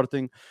against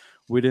Sporting.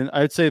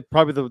 I'd say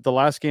probably the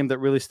last game that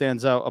really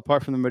stands out,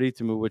 apart from the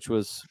Marítimo, which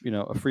was,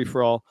 a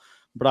free-for-all,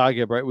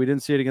 Braga, right? We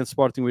didn't see it against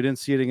Sporting. We didn't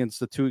see it against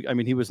the two. I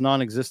mean, he was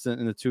non-existent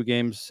in the 2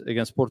 games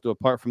against Porto,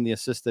 apart from the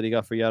assist that he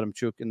got for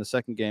Yaremchuk in the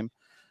second game.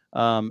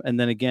 And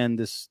then again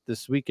this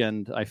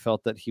weekend, I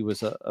felt that he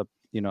was a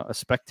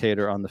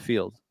spectator on the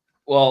field.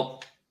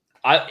 Well,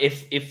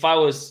 if I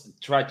was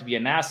trying to be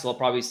an asshole, I'll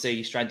probably say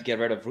he's trying to get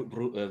rid of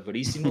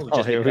Verissimo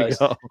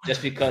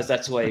just because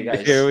that's the way you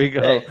guys. Here we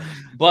go.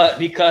 But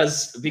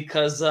because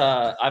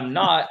I'm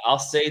not, I'll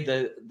say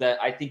that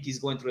I think he's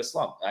going through a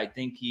slump. I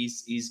think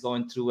he's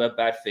going through a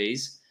bad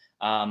phase.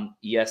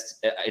 Yes,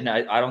 and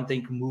I don't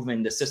think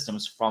moving the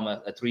systems from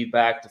a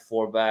 3-back to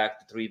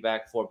 4-back to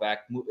 3-back, 4-back,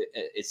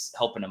 it's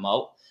helping him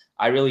out.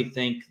 I really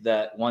think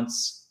that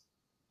once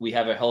we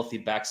have a healthy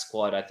back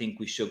squad, I think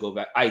we should go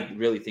back. I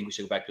really think we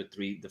should go back to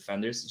 3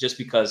 defenders, just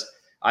because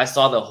I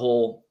saw the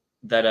hole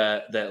that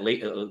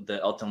the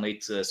Elton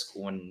late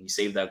when he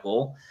saved that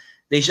goal.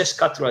 They just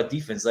cut through our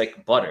defense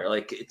like butter.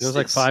 Like there's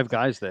like 5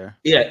 guys there.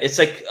 Yeah, it's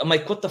like I'm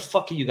like, what the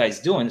fuck are you guys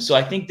doing? So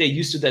I think they're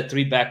used to that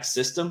 3-back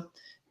system,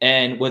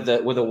 and with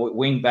the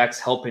wing backs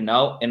helping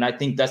out, and I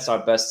think that's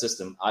our best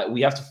system.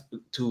 We have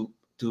to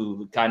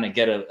kind of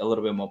get a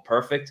little bit more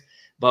perfect,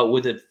 but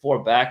with the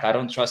 4-back, I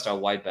don't trust our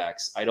wide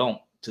backs. I don't.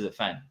 To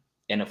defend,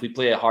 and if we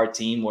play a hard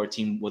team or a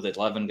team with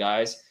 11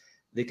 guys,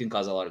 they can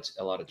cause a lot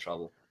of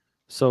trouble.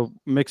 So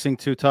mixing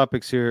 2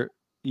 topics here,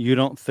 you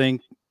don't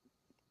think?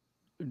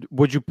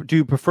 Do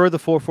you prefer the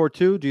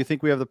 4-4-2? Do you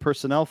think we have the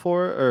personnel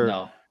for it, or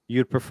no?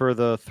 You'd prefer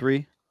the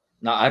 3?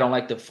 No, I don't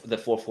like the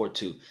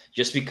 4-4-2.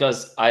 Just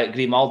because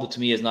Grimaldo to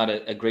me is not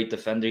a great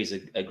defender. He's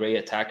a great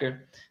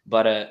attacker,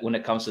 but when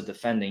it comes to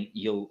defending,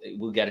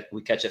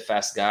 we catch a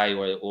fast guy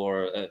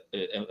or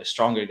a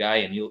stronger guy,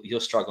 and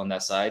you'll struggle on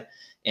that side.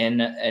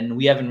 And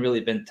we haven't really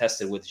been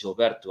tested with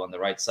Gilberto on the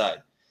right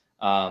side.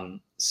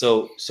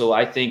 So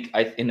I think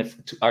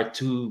our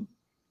 2.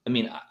 I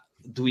mean,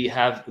 do we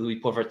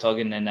put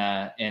Vertonghen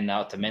and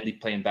Otamendi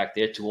playing back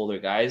there, 2 older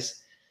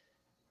guys?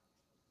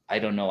 I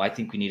don't know. I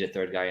think we need a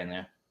 3rd guy in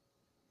there.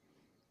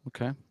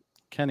 Okay,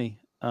 Kenny,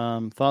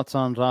 thoughts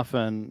on Rafa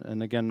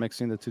and again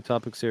mixing the 2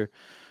 topics here.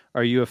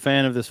 Are you a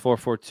fan of this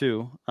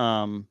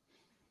 4-4-2?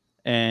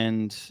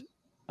 And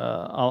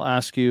I'll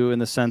ask you in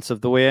the sense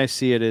of the way I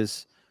see it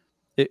is.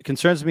 It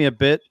concerns me a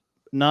bit,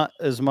 not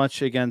as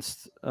much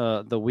against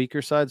the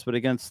weaker sides, but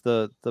against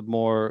the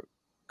more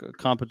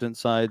competent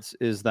sides,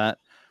 is that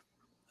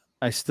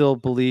I still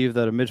believe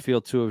that a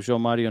midfield 2 of João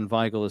Mario and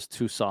Weigl is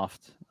too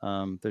soft.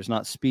 There's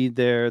not speed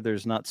there.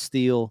 There's not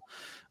steel.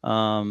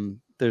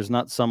 There's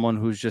not someone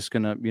who's just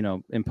going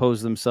to,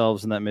 impose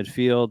themselves in that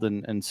midfield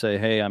and say,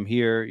 hey, I'm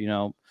here.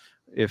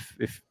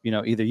 If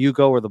either you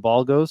go or the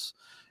ball goes.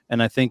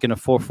 And I think in a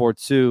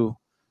 4-4-2,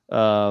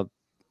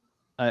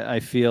 I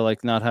feel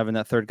like not having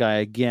that 3rd guy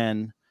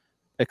again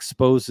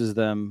exposes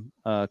them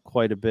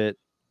quite a bit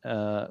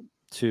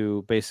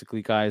to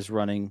basically guys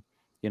running,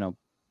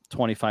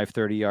 25,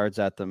 30 yards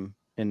at them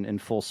in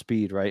full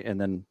speed, right?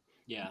 And then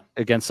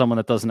against someone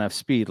that doesn't have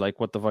speed, like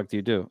what the fuck do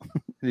you do?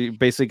 You're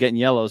basically getting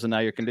yellows, and now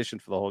you're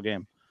conditioned for the whole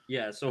game.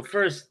 Yeah. So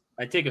first,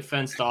 I take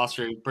offense to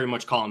Oscar pretty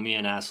much calling me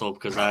an asshole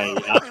because I'm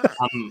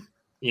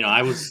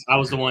I was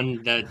the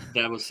one that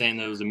was saying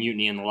there was a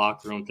mutiny in the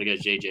locker room to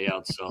get JJ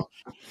out. So.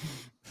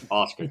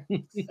 Oscar.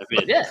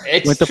 Yeah,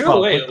 it's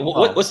true. Wait,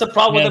 what's the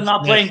problem with him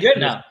not playing good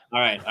now? All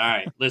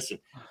right. Listen.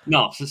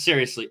 No, so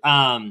seriously.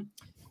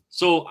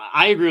 So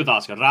I agree with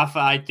Oscar. Rafa,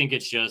 I think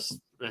it's a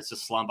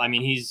slump. I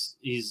mean,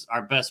 he's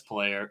our best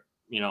player,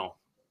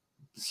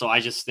 So I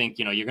just think,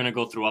 you're going to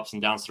go through ups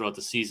and downs throughout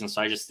the season.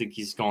 So I just think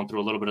he's going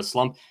through a little bit of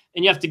slump.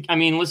 And you have to,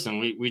 listen,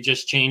 we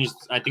just changed,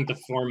 I think, the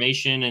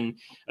formation and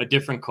a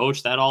different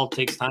coach. That all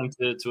takes time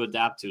to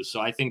adapt to.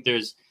 So I think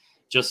there's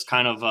just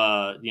kind of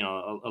a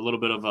little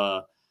bit of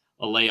a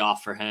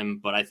layoff for him,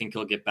 but I think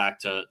he'll get back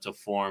to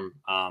form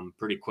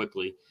pretty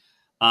quickly.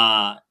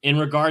 In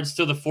regards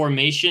to the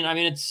formation,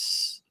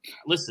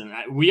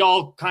 we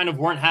all kind of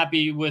weren't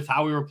happy with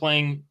how we were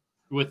playing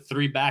with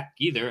 3-back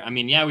either.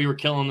 We were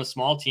killing the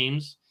small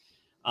teams,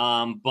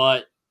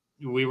 but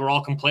we were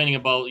all complaining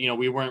about,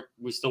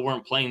 we still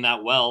weren't playing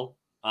that well.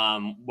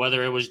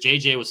 Whether it was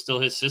JJ, it was still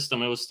his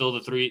system. It was still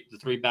the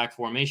 3-back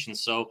formation.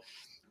 So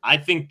I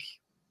think,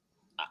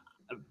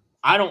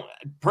 I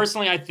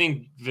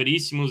think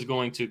Verissimo is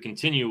going to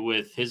continue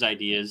with his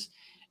ideas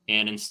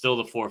and instill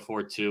the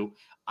 4-4-2.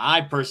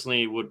 I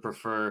personally would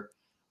prefer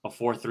a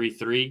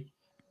 4-3-3.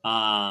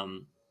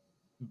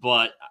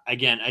 But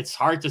again, it's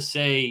hard to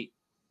say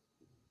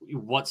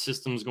what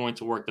system is going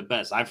to work the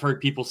best. I've heard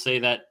people say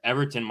that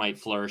Everton might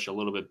flourish a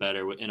little bit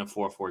better in a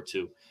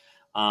 4-4-2.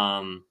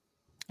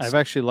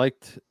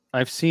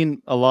 I've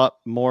seen a lot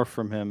more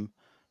from him.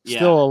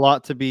 Still a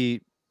lot to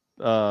be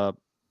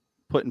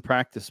put in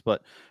practice.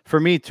 But for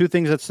me, 2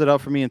 things that stood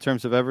out for me in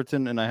terms of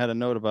Everton, and I had a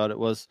note about it,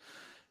 was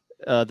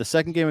the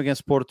second game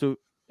against Porto.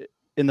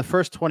 In the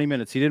first 20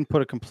 minutes, he didn't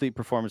put a complete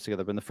performance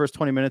together, but in the first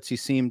 20 minutes, he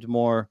seemed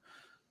more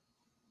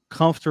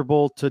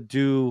comfortable to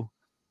do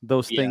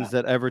those things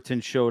that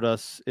Everton showed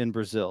us in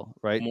Brazil,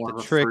 right?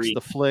 The tricks,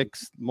 the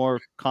flicks, more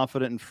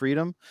confident in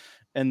freedom.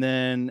 And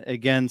then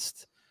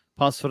against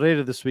Paços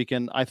Ferreira this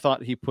weekend, I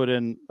thought he put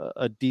in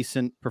a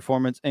decent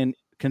performance and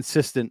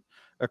consistent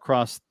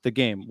across the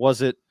game.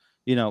 Was it,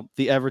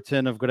 the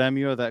Everton of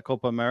Grêmio, that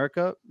Copa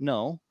America?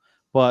 No,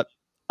 but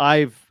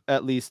I've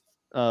at least,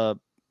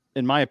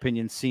 in my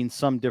opinion, seen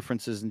some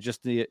differences in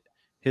just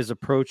his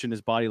approach and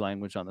his body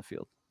language on the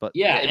field. But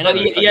he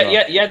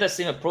had the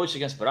same approach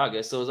against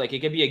Braga, so it's like it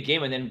could be a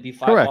game and then be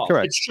 5 off.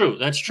 Correct. It's true.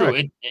 That's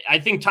true. I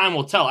think time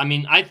will tell. I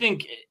mean, I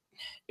think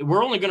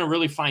we're only going to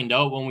really find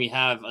out when we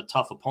have a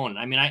tough opponent.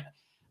 I mean,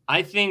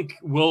 I think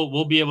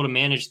we'll be able to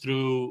manage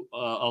through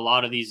a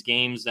lot of these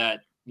games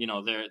that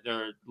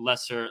they're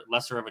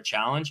lesser of a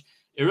challenge.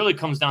 It really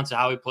comes down to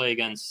how we play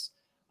against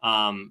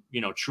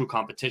true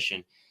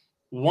competition.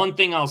 One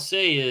thing I'll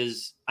say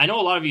is I know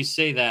a lot of you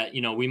say that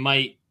we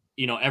might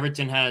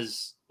Everton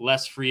has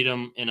less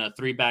freedom in a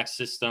 3-back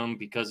system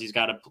because he's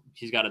got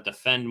to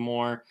defend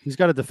more. He's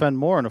got to defend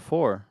more in a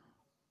 4.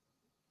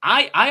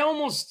 I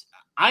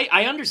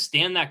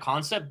understand that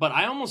concept, but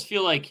I almost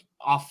feel like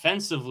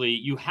offensively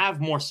you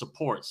have more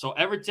support. So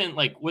Everton,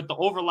 like with the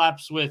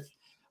overlaps with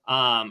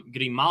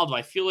Grimaldo,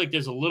 I feel like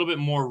there's a little bit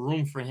more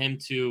room for him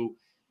to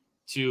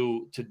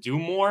do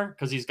more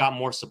because he's got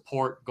more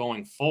support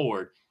going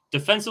forward.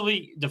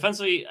 Defensively,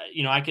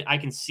 I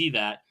can see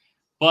that.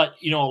 But,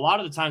 a lot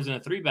of the times in a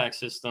 3-back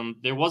system,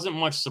 there wasn't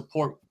much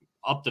support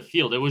up the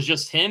field. It was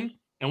just him.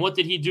 And what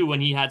did he do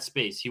when he had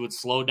space? He would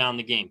slow down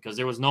the game because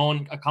there was no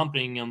one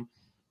accompanying him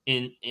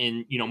in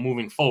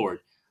moving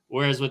forward.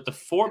 Whereas with the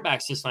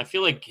 4-back system, I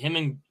feel like him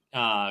and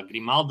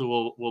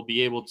Grimaldo will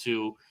be able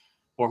to,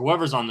 or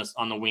whoever's on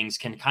the wings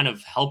can kind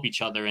of help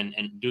each other and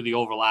do the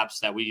overlaps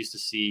that we used to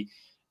see,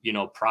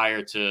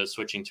 prior to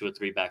switching to a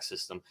 3-back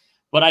system.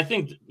 But I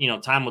think,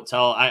 time will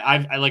tell.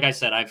 I like I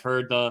said, I've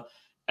heard the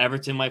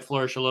Everton might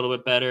flourish a little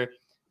bit better.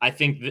 I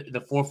think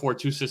the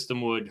 4-4-2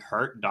 system would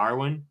hurt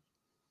Darwin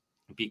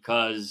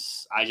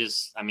because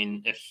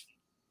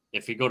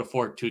if you go to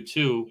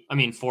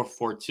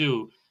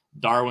 4-4-2,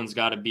 Darwin's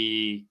got to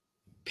be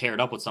paired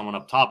up with someone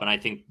up top. And I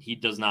think he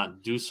does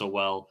not do so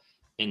well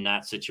in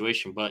that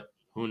situation, but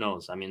who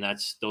knows? I mean,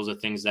 those are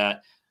things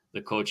that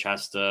the coach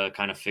has to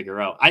kind of figure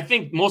out. I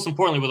think most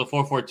importantly with a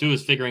 4-4-2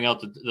 is figuring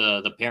out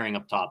the pairing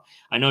up top.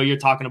 I know you're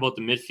talking about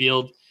the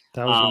midfield.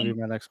 That was going to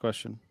be my next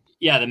question.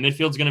 Yeah, the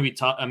midfield's going to be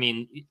tough. I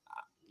mean,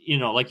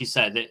 like you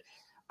said,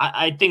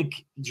 I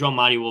think João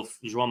Mario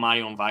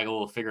and Weigl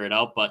will figure it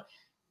out. But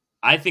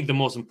I think the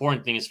most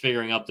important thing is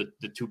figuring out the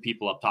 2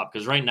 people up top.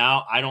 Because right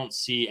now, I don't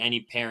see any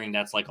pairing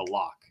that's like a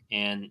lock.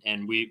 And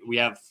we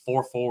have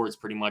 4 forwards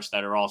pretty much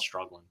that are all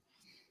struggling.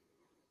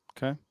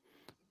 Okay.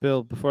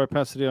 Bill, before I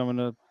pass it to you, I'm going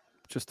to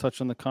just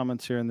touch on the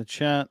comments here in the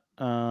chat.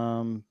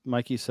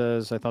 Mikey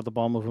says, I thought the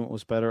ball movement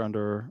was better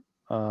under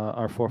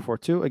our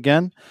 4-4-2.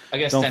 Again, I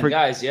guess 10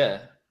 guys, yeah.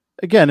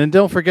 Again, and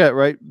don't forget,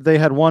 right? They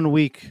had 1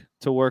 week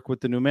to work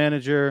with the new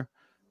manager,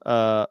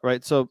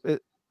 right? So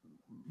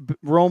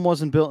Rome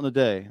wasn't built in a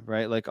day,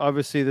 right? Like,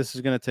 obviously, this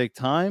is going to take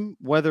time.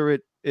 Whether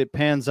it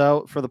pans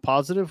out for the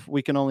positive,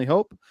 we can only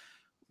hope,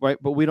 right?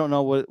 But we don't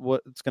know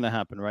what's going to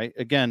happen, right?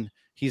 Again,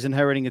 he's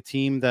inheriting a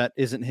team that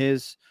isn't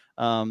his,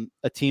 a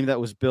team that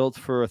was built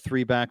for a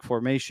 3-back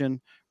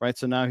formation, right?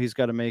 So now he's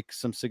got to make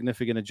some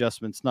significant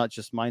adjustments, not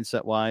just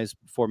mindset-wise,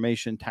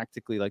 formation,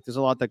 tactically. Like, there's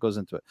a lot that goes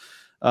into it.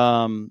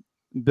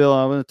 Bill,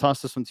 I'm going to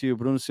toss this one to you.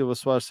 Bruno Silva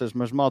Soares says,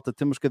 mas malta,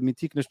 temos que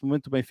admitir que neste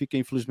momento o Benfica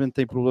infelizmente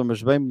tem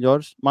problemas bem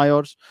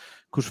maiores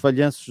que os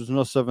falhanços dos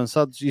nossos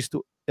avançados.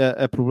 Isto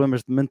é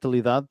problemas de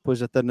mentalidade,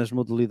 pois até nas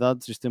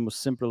modalidades estamos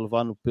sempre a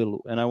levar no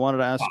pelo. And I wanted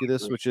to ask you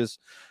this, which is,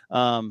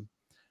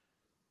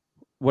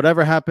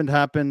 whatever happened.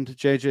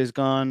 JJ's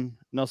gone.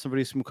 Nelson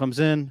Verissimo comes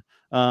in.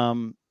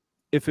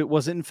 If it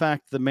was in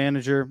fact the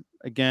manager,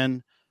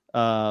 again,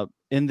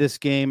 in this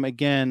game,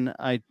 again,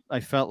 I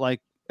felt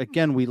like,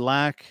 again, we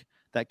lack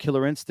that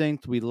killer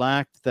instinct. We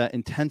lacked that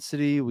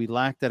intensity. We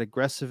lacked that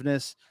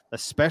aggressiveness,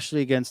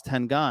 especially against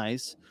 10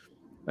 guys.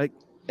 Like,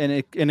 and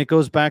it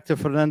goes back to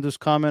Fernando's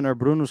comment or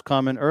Bruno's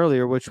comment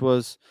earlier, which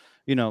was,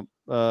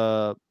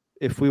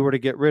 if we were to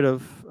get rid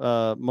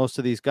of most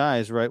of these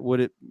guys, right,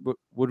 would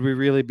we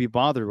really be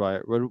bothered by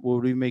it?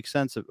 Would we make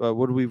sense of?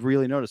 Would we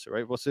really notice it?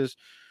 Right?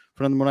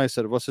 Fernando Moraes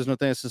said, vocês não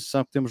têm a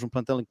sensação que temos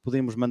plantel em que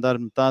podemos mandar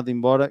metade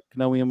embora, que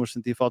não íamos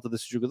sentir falta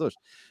desses jogadores?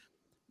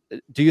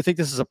 Do you think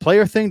this is a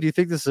player thing? Do you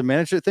think this is a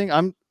manager thing?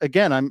 I'm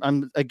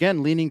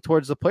again leaning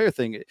towards the player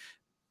thing.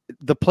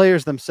 The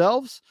players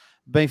themselves,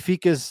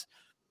 Benfica's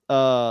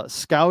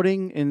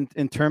scouting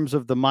in terms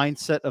of the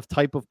mindset of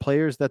type of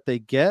players that they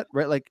get,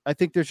 right? Like, I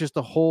think there's just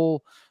a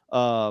whole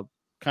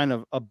kind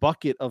of a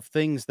bucket of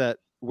things that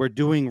we're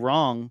doing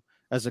wrong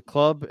as a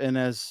club and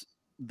as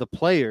the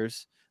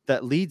players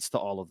that leads to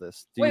all of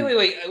this.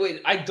 Wait.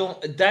 I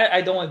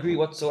don't agree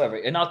whatsoever.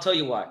 And I'll tell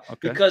you why.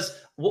 Okay. Because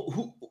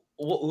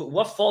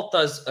what fault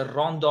does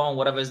Rondon,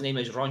 whatever his name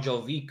is,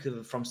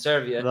 Ronjovic from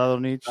Serbia,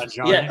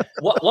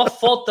 what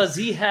fault does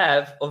he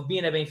have of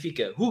being at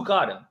Benfica? Who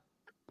got him?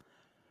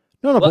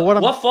 No, but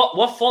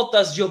what fault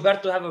does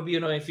Gilberto have of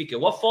being on Benfica?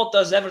 What fault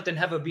does Everton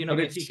have of being on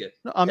Benfica?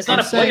 No, it's not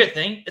a player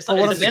thing. It's not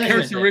what a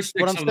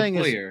characteristics What I'm of saying the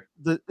is player.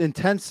 the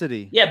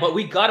intensity. Yeah, but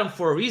we got them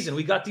for a reason.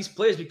 We got these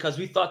players because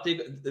we thought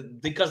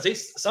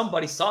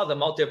somebody saw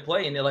them out there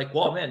playing. And they're like,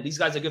 "Whoa, man, these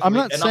guys are good." I'm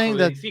not saying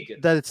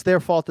that it's their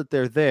fault that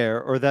they're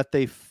there or that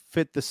they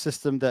fit the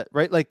system that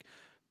right. Like,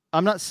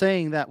 I'm not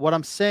saying that. What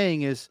I'm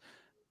saying is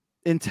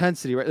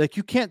intensity, right? Like,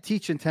 you can't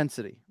teach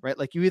intensity, right?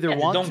 Like, you either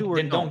want to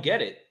or don't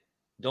get it.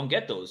 Don't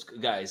get those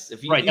guys.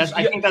 If you, right,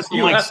 I think that's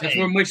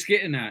what Mike's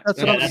getting at. That's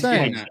what I'm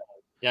saying.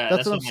 Yeah,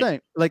 that's what I'm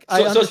saying. Like,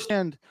 I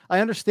understand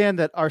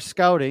that our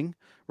scouting,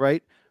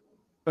 right?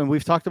 And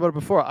we've talked about it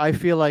before. I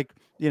feel like,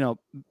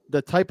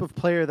 the type of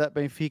player that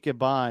Benfica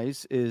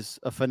buys is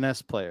a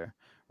finesse player,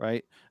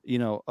 right?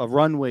 A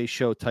runway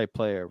show type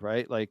player,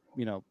 right? Like,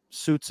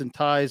 suits and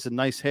ties and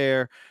nice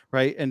hair,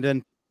 right? And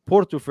then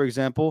Porto, for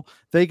example,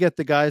 they get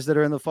the guys that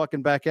are in the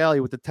fucking back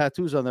alley with the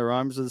tattoos on their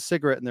arms and the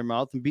cigarette in their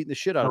mouth and beating the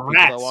shit out of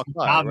people that walk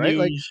by, right?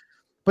 Like,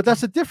 but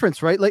that's a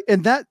difference, right? Like,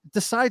 and that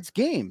decides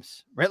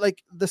games, right?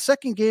 Like, the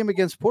second game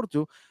against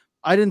Porto,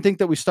 I didn't think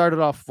that we started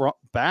off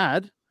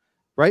bad,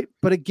 right?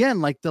 But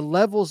again, like, the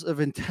levels of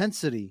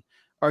intensity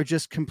are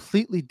just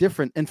completely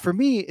different. And for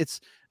me,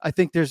 I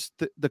think there's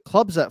the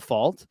club's at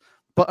fault,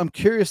 but I'm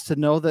curious to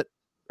know that,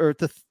 or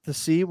to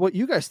see what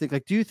you guys think.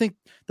 Like, do you think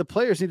the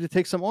players need to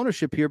take some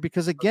ownership here?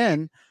 Because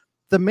again,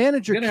 the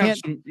manager can't,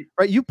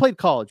 right? You played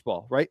college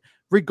ball, right?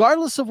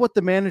 Regardless of what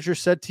the manager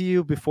said to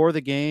you before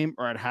the game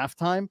or at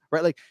halftime,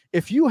 right? Like,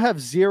 if you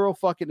have zero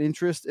fucking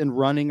interest in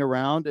running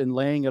around and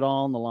laying it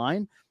all on the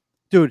line,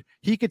 dude,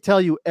 he could tell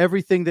you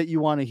everything that you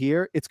want to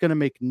hear. It's going to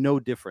make no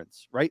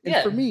difference, right?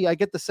 And for me, I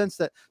get the sense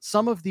that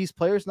some of these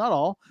players, not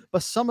all,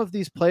 but some of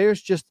these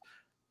players just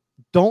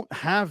don't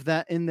have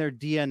that in their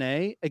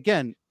DNA.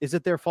 Again, is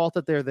it their fault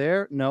that they're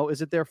there? No.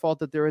 Is it their fault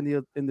that they're in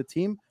the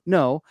team?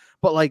 No.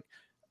 But like,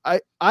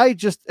 I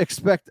just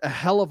expect a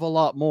hell of a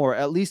lot more,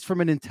 at least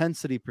from an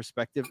intensity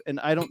perspective, and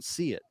I don't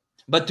see it.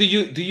 But do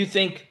you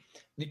think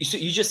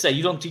you just say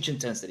you don't teach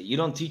intensity, you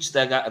don't teach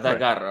that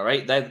garra,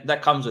 right?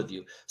 That comes with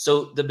you.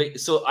 So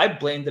I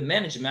blame the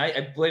management,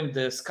 I blame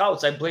the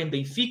scouts, I blame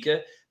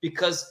Benfica,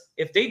 because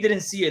if they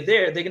didn't see it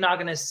there, they're not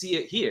gonna see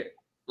it here.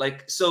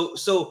 Like,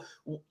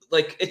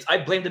 I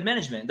blame the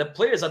management. The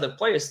players are the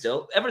players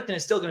still. Everton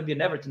is still going to be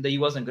an Everton that he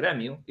wasn't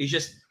Grêmio. He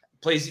just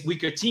plays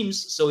weaker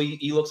teams, so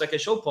he looks like a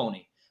show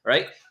pony,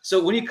 right?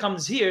 So when he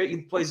comes here, he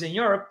plays in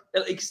Europe.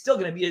 He's still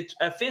going to be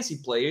a fancy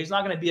player. He's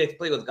not going to be a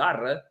player with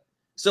garra.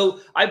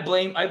 So I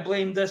blame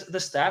the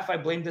staff. I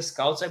blame the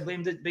scouts. I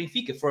blame the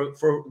Benfica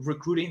for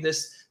recruiting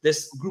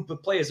this group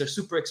of players. They're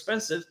super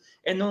expensive,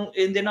 and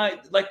then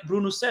like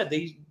Bruno said,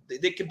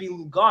 they could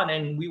be gone,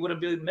 and we wouldn't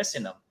be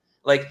missing them.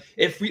 Like,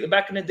 if we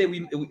back in the day,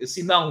 we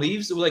Simão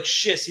leaves, we're like,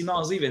 shit,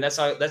 Simão's leaving. That's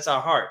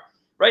our heart.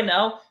 Right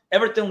now,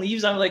 Everton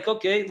leaves. I'm like,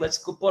 okay, let's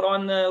go put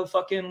on the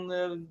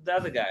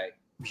other guy.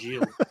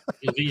 Gil.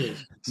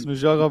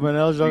 Joga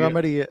Manel, Joga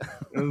Maria.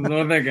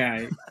 Another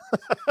guy.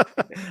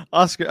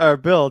 Oscar or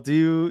Bill,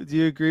 do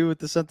you agree with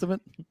the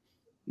sentiment?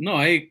 No,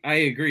 I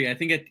agree. I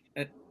think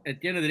at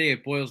the end of the day,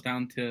 it boils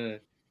down to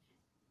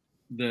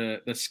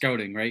the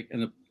scouting, right?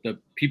 And the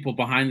people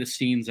behind the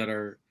scenes that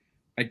are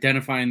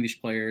identifying these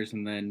players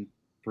and then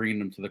bringing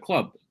them to the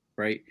club,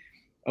 right?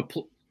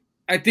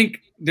 I think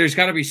there's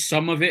got to be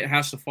some of it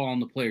has to fall on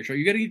the players, right?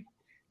 You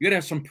got to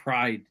have some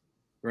pride,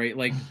 right?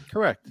 Like,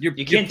 correct. You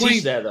can't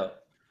teach that though.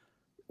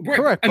 Right.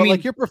 Correct. But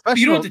like, you're professional.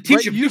 You don't have to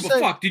teach them. You Give a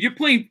fuck, dude. You're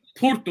playing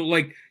Porto.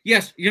 Like,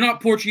 yes, you're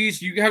not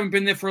Portuguese. You haven't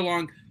been there for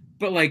long,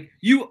 but like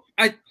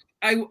I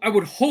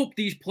would hope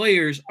these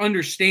players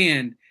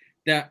understand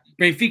that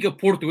Benfica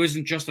Porto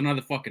isn't just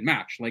another fucking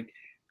match. Like,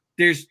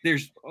 there's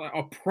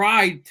a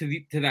pride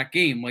to that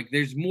game. Like,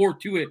 there's more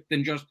to it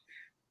than just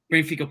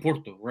Benfica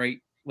Porto, right?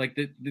 Like,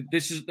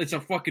 it's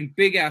a fucking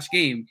big ass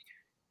game,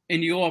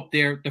 and you go up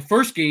there. The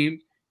first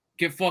game,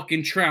 get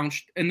fucking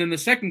trounced, and then the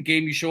second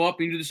game you show up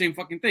and you do the same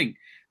fucking thing.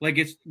 Like,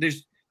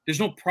 there's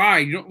no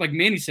pride. You don't, like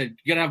Manny said,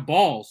 you gotta have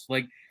balls.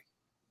 Like,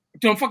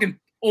 dude, I'm fucking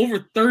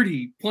over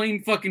 30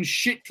 playing fucking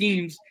shit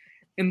teams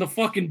in the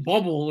fucking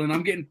bubble, and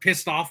I'm getting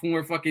pissed off when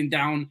we're fucking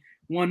down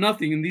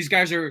 1-0, and these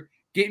guys are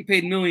getting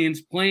paid millions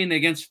playing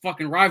against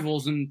fucking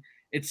rivals, and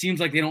it seems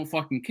like they don't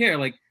fucking care.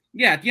 Like,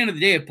 yeah, at the end of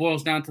the day, it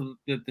boils down to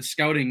the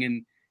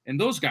scouting and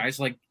those guys.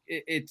 Like,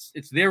 it's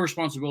their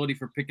responsibility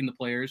for picking the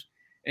players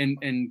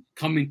and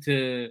coming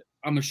to.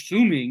 I'm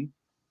assuming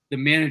the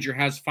manager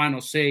has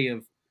final say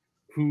of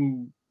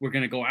who we're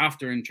going to go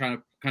after and try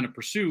to kind of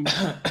pursue,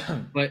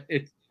 but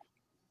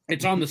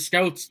it's on the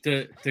scouts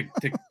to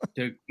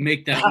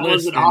make that list.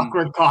 Was an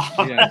awkward cough.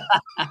 Yeah.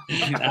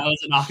 That was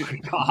an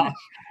awkward cough.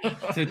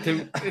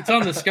 It's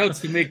on the scouts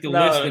to make the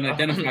list and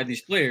identify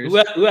these players.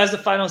 Who has the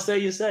final say?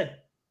 You said.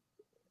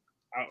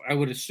 I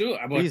would assume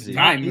about Easy. the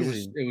time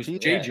Easy. it was Yeah,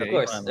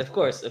 JJ. of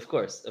course.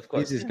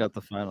 Easy's got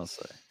the final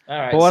say. All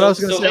right. But what I was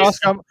going to say,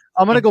 Oscar,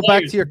 I'm going to go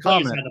back to your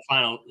comment.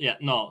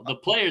 The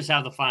players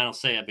have the final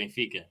say at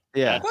Benfica.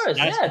 Yeah, of course.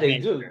 Yeah, they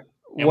do.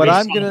 And What we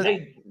I'm saw gonna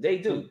They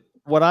do.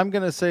 what I'm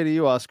going to say to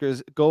you, Oscar,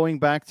 is going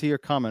back to your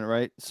comment,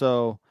 right?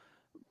 So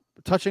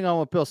touching on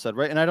what Bill said,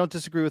 right? And I don't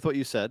disagree with what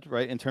you said,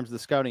 right? In terms of the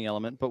scouting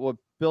element, but what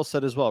Bill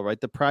said as well, right?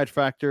 The pride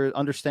factor,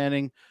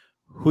 understanding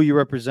who you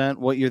represent,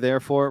 what you're there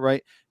for,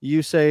 right?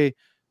 You say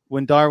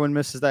when Darwin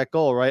misses that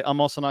goal, right?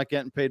 I'm also not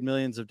getting paid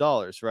millions of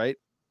dollars, right?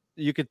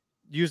 You could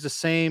use the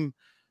same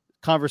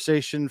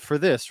conversation for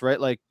this,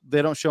 right? Like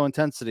they don't show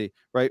intensity,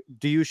 right?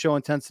 Do you show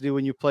intensity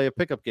when you play a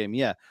pickup game?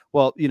 Yeah.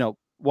 Well,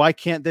 why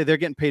can't they? They're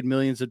getting paid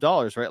millions of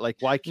dollars, right? Like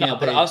why can't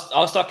but they? I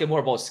was talking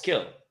more about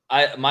skill.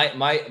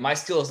 My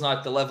skill is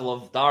not the level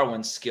of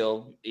Darwin's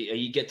skill.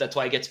 That's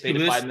why he gets paid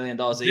 $5 million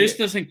a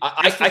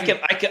year.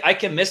 I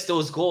can miss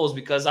those goals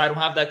because I don't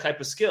have that type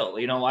of skill.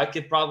 I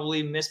could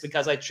probably miss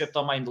because I tripped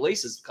on my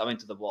laces coming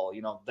to the ball.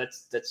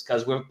 That's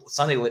because we're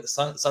Sunday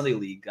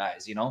league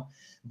guys.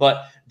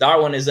 But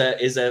Darwin is a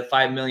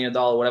 $5 million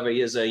whatever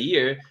he is a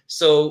year.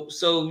 So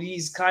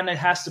he's kind of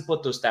has to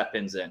put those tap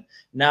ins in.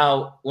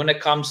 Now, when it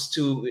comes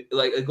to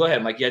go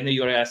ahead, Mike. Yeah, I knew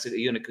you were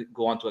going to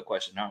go on to a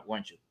question,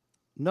 weren't you?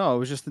 No, it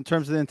was just in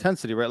terms of the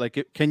intensity, right?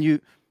 Like,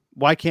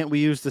 why can't we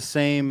use the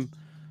same,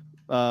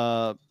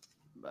 I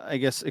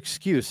guess,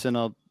 excuse, and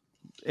I'll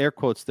air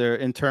quotes there,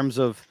 in terms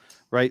of,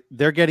 right,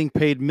 they're getting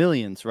paid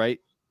millions, right?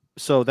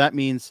 So that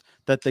means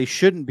that they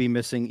shouldn't be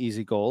missing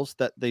easy goals,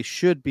 that they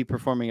should be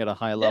performing at a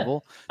high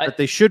level, that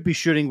they should be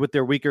shooting with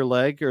their weaker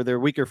leg or their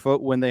weaker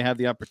foot when they have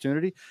the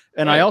opportunity.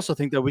 And I also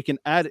think that we can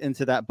add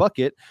into that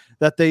bucket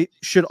that they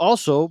should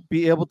also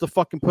be able to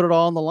fucking put it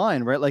all on the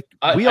line, right? Like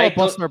we all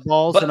bust our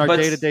balls in our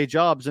day-to-day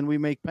jobs and we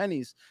make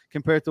pennies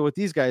compared to what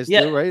these guys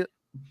do, right?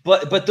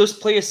 But those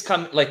players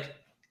come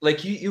we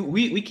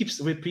keep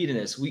repeating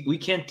this. We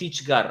can't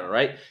teach Garra,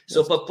 right? So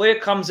if a player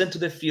comes into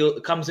the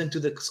field, comes into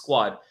the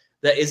squad,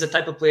 that is a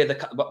type of player that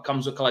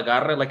comes with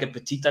Calagarra, like a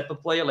Petit type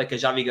of player, like a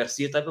Javi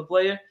Garcia type of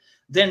player,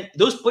 then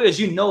those players,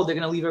 they're going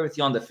to leave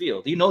everything on the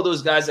field.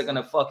 Those guys are going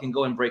to fucking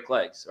go and break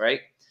legs, right?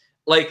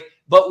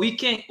 But we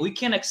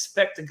can't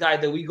expect a guy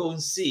that we go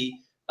and see,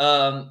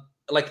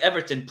 like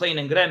Everton playing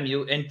in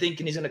Grêmio and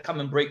thinking he's going to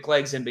come and break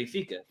legs in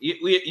Benfica.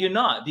 You're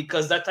not,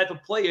 because that type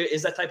of player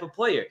is that type of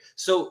player.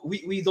 So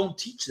we don't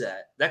teach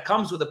that. That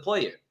comes with a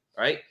player,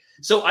 right?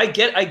 So I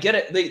get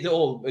it.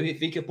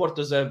 Benfica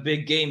Porto's a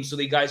big game, so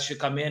the guys should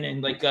come in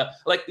and like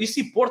you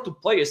see Porto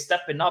players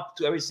stepping up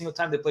to every single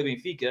time they play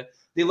Benfica.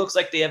 They looks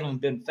like they haven't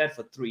been fed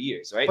for 3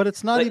 years, right? But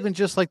it's not even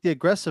just like the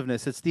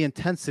aggressiveness; it's the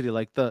intensity,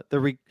 like the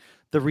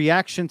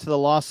reaction to the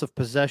loss of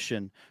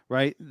possession,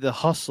 right? The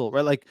hustle,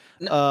 right? Like,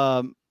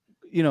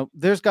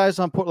 there's guys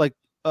on Port like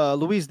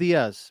Luis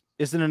Diaz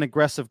isn't an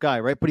aggressive guy,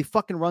 right? But he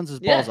fucking runs his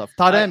balls off.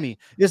 Taremi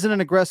isn't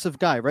an aggressive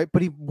guy, right?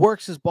 But he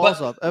works his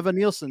balls off. Evan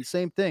Nielsen,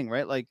 same thing,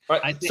 right? Like,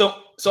 so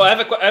I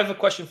have a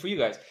question for you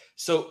guys.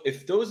 So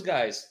if those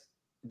guys,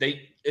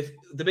 if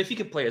the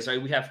Benfica players,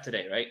 right, we have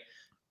today, right,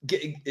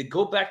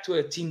 go back to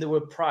a team that were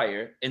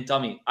prior and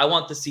tell me, I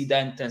want to see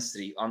that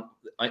intensity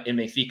in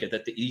Benfica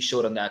that he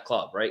showed on that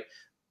club, right?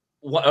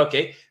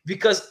 Okay,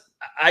 because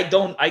I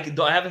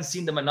haven't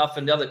seen them enough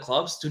in the other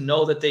clubs to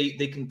know that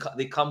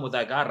they come with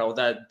that garra or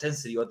that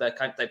intensity or that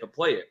kind of type of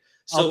player.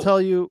 So I'll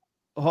tell you,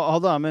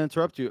 hold on, I'm going to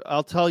interrupt you.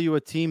 I'll tell you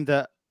a team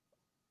that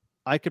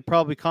I could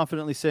probably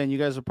confidently say, and you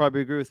guys will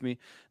probably agree with me,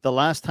 the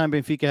last time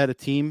Benfica had a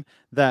team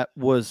that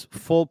was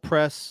full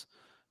press,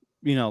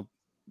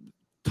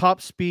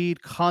 top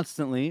speed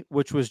constantly,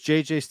 which was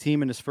JJ's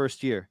team in his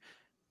first year.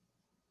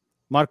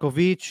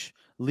 Markovic,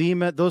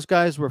 Lima, those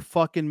guys were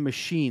fucking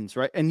machines,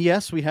 right? And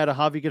yes, we had a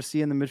Javi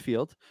Garcia in the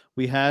midfield.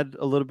 We had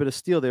a little bit of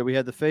steel there. We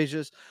had the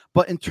Fejas.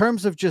 But in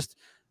terms of just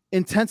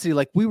intensity,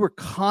 like we were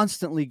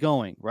constantly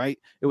going, right?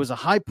 It was a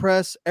high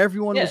press.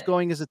 Everyone was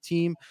going as a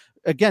team.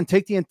 Again,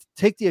 take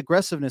the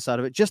aggressiveness out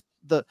of it. Just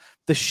the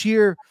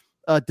sheer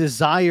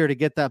desire to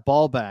get that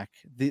ball back,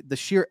 the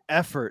sheer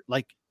effort.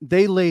 Like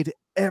they laid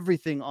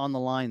everything on the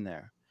line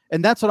there.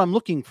 And that's what I'm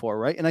looking for,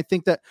 right? And I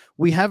think that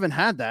we haven't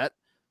had that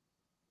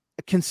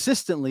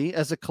consistently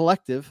as a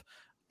collective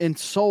in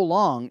so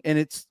long, and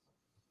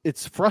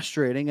it's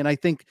frustrating. And I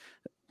think,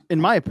 in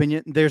my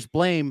opinion, there's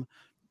blame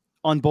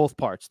on both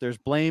parts. There's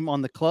blame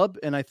on the club,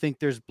 and I think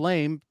there's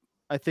blame.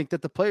 I think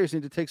that the players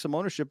need to take some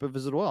ownership of it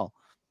as well.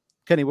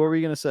 Kenny, what were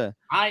you going to say?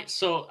 I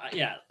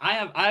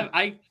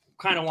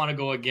kind of want to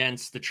go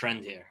against the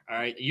trend here. All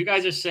right, you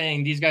guys are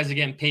saying these guys are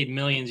getting paid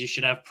millions. You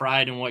should have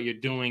pride in what you're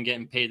doing,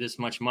 getting paid this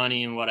much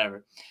money and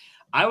whatever.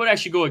 I would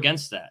actually go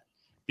against that.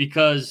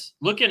 Because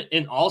look at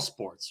in all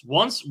sports,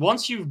 once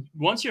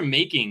you're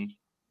making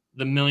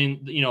the million,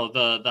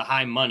 the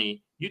high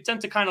money, you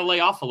tend to kind of lay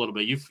off a little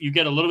bit. You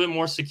get a little bit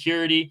more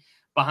security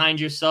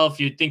behind yourself.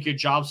 You think your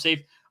job's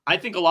safe. I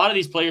think a lot of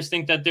these players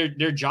think that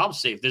their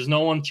job's safe. There's no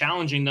one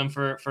challenging them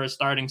for a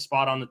starting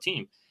spot on the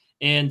team.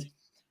 And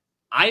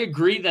I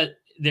agree that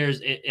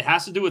it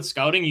has to do with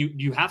scouting.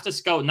 You have to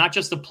scout not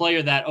just the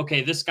player that,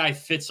 okay, this guy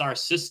fits our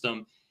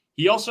system.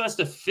 He also has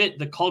to fit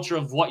the culture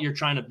of what you're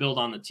trying to build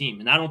on the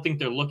team. And I don't think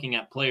they're looking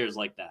at players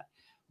like that.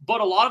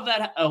 But a lot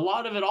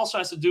of it also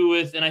has to do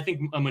with, and I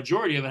think a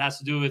majority of it has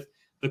to do with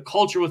the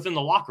culture within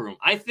the locker room.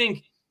 I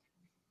think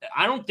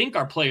I don't think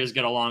our players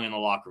get along in the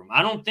locker room.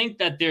 I don't think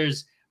that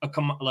there's a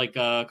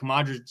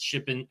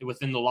camaraderie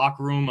within the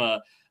locker room.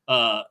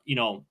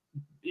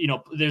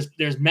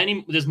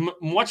 There's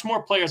much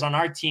more players on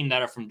our team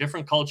that are from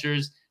different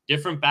cultures,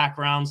 different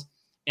backgrounds,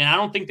 and I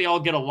don't think they all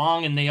get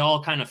along and they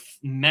all kind of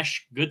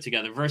mesh good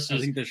together. Versus,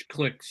 I think there's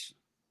cliques.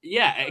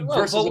 Yeah,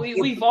 but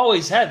we've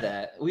always had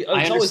that.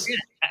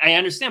 I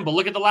understand, but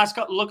look at the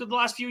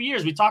last few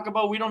years. We talk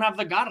about we don't have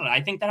the garra.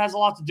 I think that has a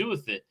lot to do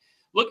with it.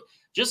 Look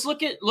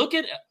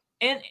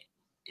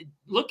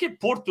at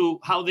Porto,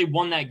 how they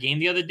won that game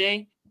the other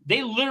day.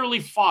 They literally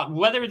fought,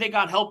 whether they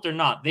got helped or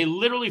not. They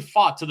literally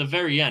fought to the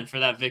very end for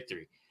that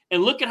victory.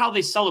 And look at how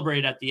they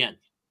celebrated at the end.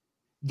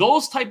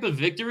 Those type of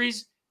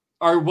victories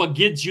are what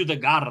gives you the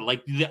garra,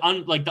 like the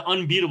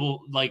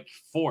unbeatable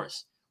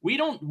force.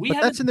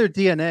 That's in their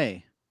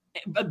DNA.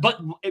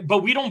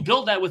 But we don't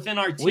build that within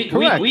our team. We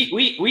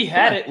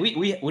had it.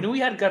 When we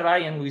had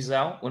Garay and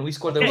Luizão, when we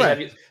scored those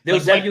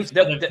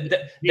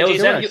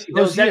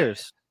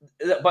years.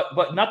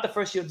 But not the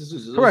first year of the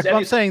Zeus. Correct.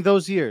 I'm saying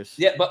those years.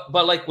 Yeah,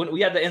 but like when we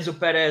had the Enzo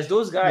Perez,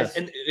 those guys,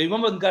 and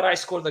remember when Garay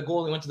scored the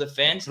goal and went to the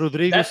fans.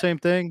 Rodrigo, same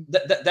thing.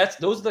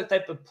 Those are the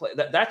type of play.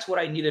 That's what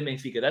I need in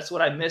Benfica. That's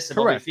what I miss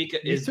about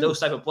Benfica is those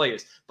type of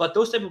players. But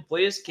those type of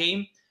players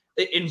came.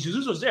 And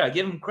Jesus was there. I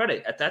give him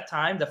credit. At that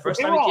time, the first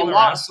time he came around, a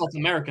lot of South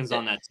Americans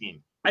on that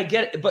team. I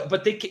get it,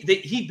 but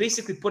he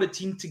basically put a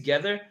team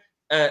together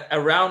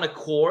around a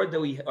core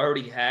that we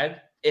already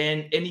had,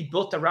 and he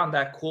built around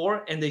that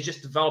core, and they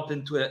just developed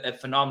into a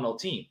phenomenal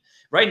team.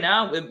 Right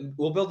now,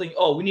 we're building.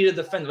 Oh, we need a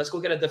defender. Let's go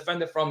get a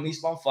defender from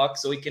East Montfort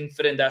so he can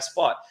fit in that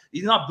spot.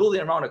 He's not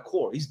building around a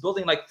core. He's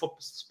building for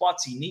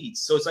spots he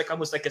needs. So it's like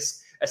almost like a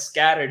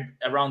scattered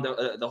around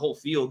the whole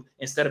field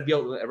instead of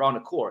building around a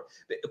core.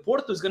 But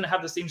Porto is going to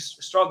have the same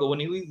struggle when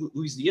he leaves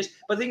Luis Diaz.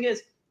 But the thing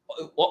is,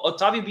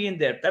 Otavio being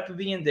there, Pepe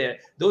being there,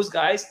 those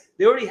guys,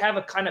 they already have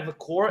a kind of a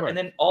core, correct, and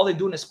then all they're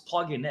doing is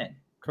plugging in.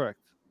 Correct.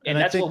 And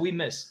that's what we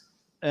miss.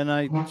 And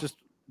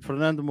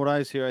Fernando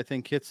Moraes here, I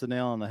think, hits the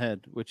nail on the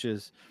head, which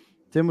is,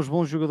 temos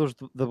bons jogadores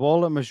de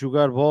bola, mas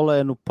jogar bola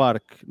é no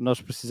parque. Nós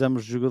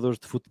precisamos de jogadores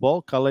de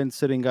futebol, que além de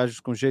serem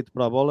gajos com jeito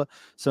para a bola,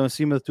 são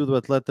acima de tudo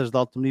atletas de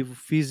alto nível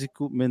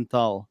físico,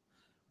 mental.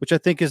 Which I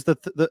think is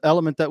the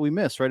element that we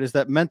miss, right? Is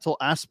that mental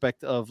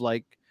aspect of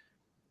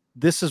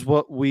this is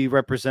what we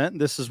represent,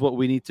 this is what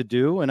we need to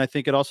do. And I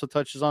think it also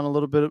touches on a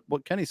little bit of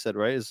what Kenny said,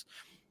 right? Is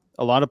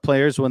a lot of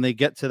players, when they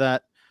get to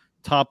that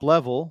top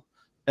level,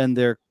 and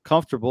they're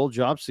comfortable,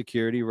 job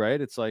security,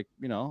 right? It's like,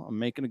 I'm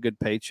making a good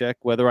paycheck.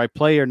 Whether I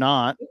play or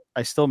not,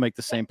 I still make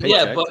the same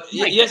paycheck.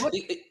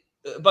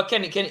 But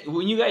Kenny,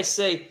 when you guys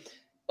say,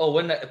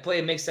 when a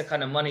player makes that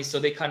kind of money, so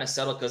they kind of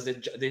settle because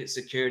the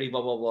security,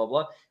 blah, blah, blah,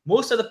 blah.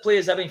 Most of the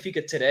players at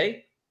Benfica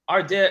today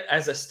are there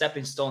as a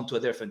stepping stone to a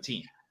different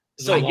team.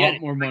 So a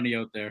lot more money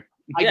out there.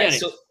 I get it.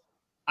 So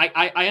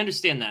I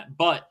understand that.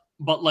 But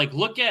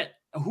look at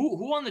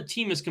who on the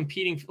team is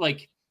competing.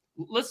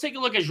 Let's take a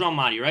look at João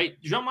Mário, right?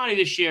 João Mário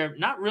this year,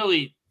 not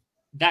really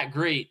that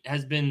great,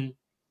 has been,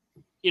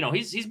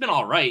 he's been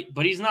all right,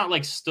 but he's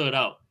not stood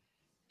out.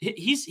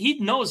 He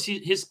knows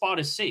his spot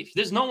is safe.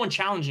 There's no one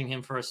challenging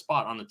him for a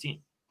spot on the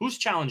team. Who's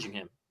challenging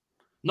him?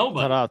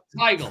 Nobody.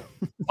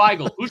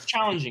 Weigl. Who's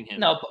challenging him?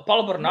 No,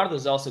 Paulo Bernardo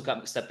is also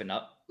stepping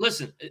up.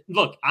 Listen,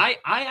 look, I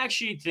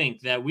actually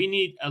think that we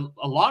need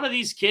a lot of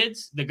these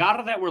kids. The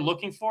garra that we're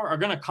looking for are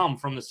going to come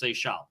from the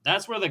Seixal.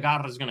 That's where the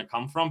garra is going to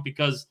come from,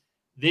 because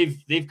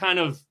they've kind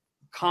of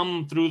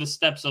come through the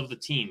steps of the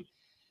team.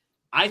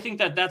 I think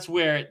that's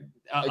where.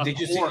 Have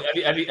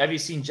you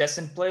seen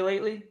Jessen play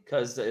lately?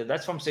 Because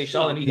that's from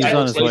Seychelles, and he's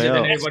on his way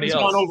out. He's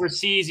gone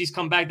overseas. He's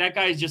come back. That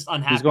guy is just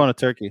unhappy. He's going to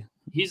Turkey.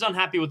 He's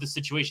unhappy with the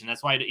situation.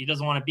 That's why he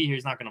doesn't want to be here.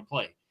 He's not going to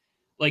play.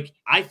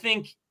 I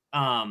think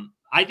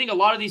a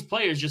lot of these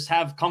players just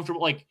have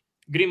comfortable.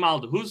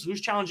 Grimaldo. Who's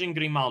challenging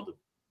Grimaldo?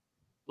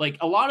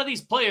 A lot of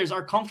these players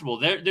are comfortable.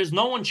 There's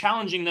no one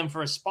challenging them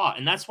for a spot,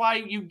 and that's why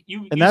you.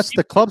 And that's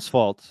the club's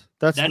fault.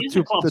 That's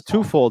the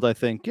twofold. I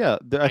think. Yeah,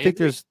 I think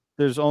there's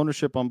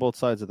ownership on both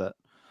sides of that.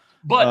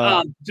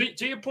 But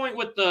to your point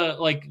with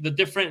the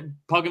different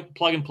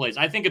plug and plays,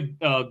 I think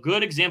a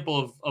good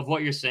example of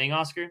what you're saying,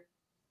 Oscar,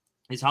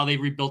 is how they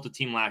rebuilt the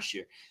team last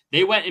year.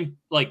 They went and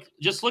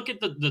just look at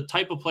the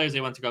type of players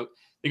they went to go.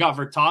 They got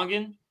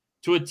Vertonghen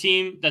to a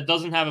team that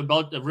doesn't have a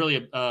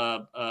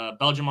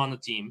Belgium on the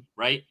team,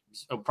 right?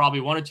 So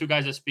probably one or two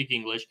guys that speak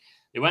English.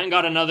 They went and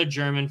got another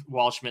German,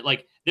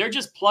 Waldschmidt. They're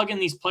just plugging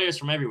these players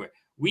from everywhere.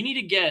 We need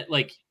to get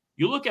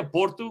you look at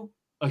Porto,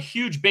 a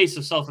huge base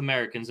of South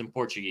Americans and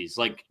Portuguese,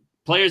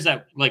 players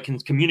that can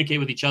communicate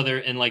with each other,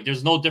 and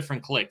there's no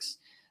different cliques.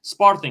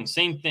 Sporting,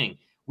 same thing.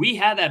 We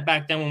had that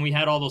back then when we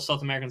had all those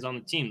South Americans on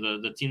the team,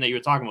 the team that you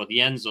were talking about, the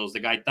Enzos,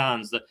 the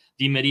Gaetans, the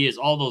Di Marias,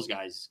 all those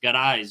guys,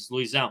 Garais,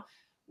 Luizão.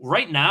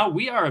 Right now,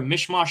 we are a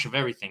mishmash of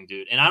everything,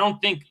 dude. And I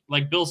don't think,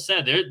 like Bill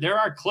said, there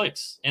are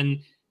cliques, and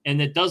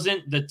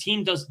the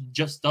team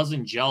just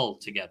doesn't gel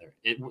together.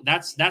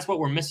 That's what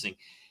we're missing.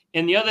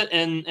 And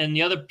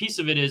the other piece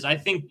of it is, I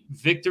think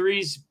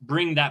victories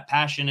bring that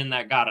passion and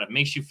that garra. It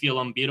makes you feel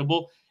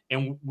unbeatable.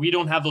 and we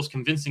don't have those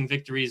convincing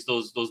victories,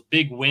 those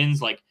big wins.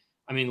 Like,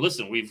 I mean,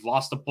 listen, we've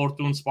lost to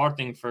Porto and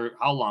Sporting for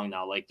how long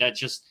now? Like, that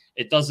just,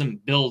 it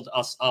doesn't build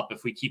us up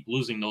if we keep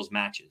losing those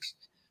matches.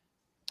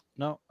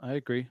 No, I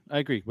agree.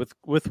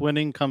 With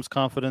winning comes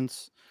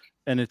confidence,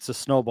 and it's a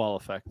snowball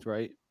effect,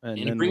 right? And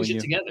it brings you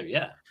together.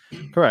 Yeah.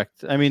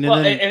 Correct. I mean,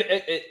 well,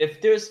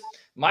 if there's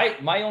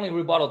my only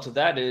rebuttal to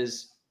that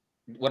is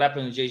what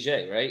happened with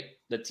JJ, right?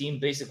 The team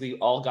basically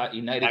all got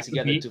united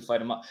together to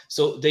fight him up.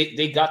 So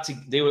they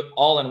were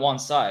all on one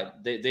side.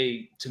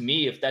 They to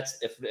me, if that's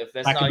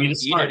not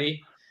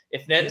unity,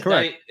 if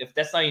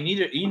that's not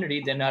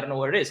unity, then I don't know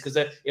what it is. Because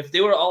if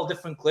they were all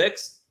different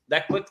cliques,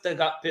 that clique that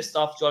got pissed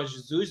off Jorge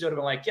Jesus, they would have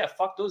been like, yeah,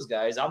 fuck those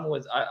guys.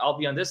 I'll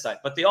be on this side.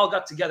 But they all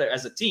got together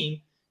as a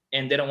team,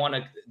 and they don't want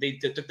to. They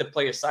took the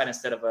player's side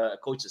instead of a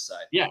coach's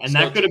side. Yeah, and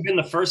that could have been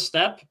the first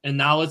step. And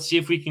now let's see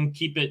if we can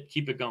keep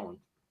it going.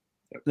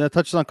 That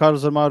touches on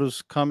Carlos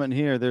Amaru's comment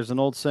here. There's an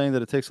old saying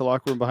that it takes a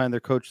locker room behind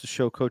their coach to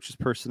show coach's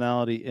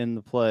personality in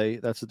the play.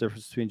 That's the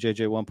difference between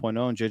JJ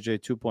 1.0 and JJ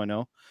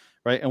 2.0,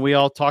 right? And we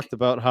all talked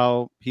about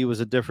how he was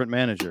a different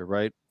manager,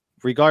 right?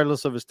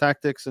 Regardless of his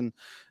tactics and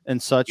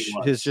such,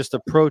 his just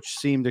approach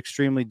seemed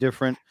extremely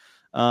different.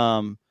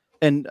 Again,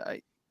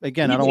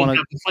 I don't want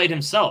to fight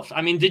himself.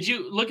 I mean, did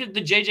you look at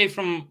the JJ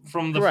from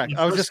the correct?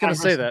 I was just going to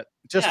say that.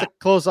 Just to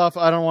close off,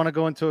 I don't want to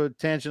go into a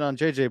tangent on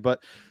JJ,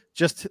 but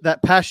just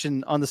that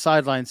passion on the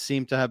sidelines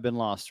seemed to have been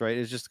lost, right?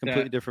 It's just a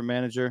completely different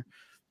manager,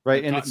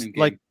 right? And it's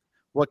like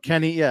what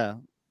Kenny,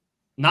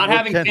 not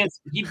having fans.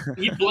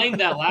 He blamed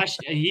that last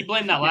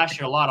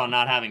year a lot on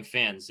not having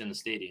fans in the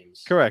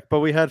stadiums. Correct, but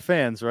we had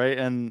fans, right?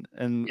 And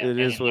it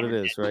is what it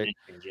is, right?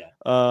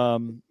 All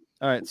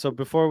right. So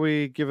before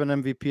we give an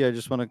MVP, I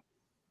just want to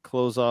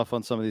close off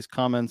on some of these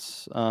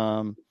comments.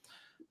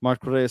 Mark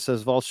Correa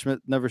says Waldschmidt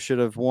never should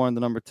have worn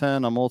the number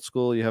 10. I'm old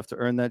school. You have to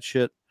earn that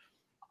shit.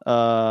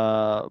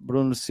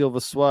 Bruno Silva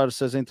Soares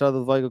says a entrada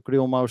do Weigl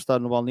criou mal-estar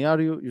no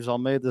balneário e os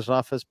Almeidas,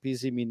 Rafas,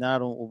 Pizzi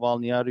minaram o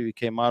balneário e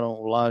queimaram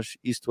o laje.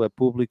 Isto é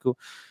público.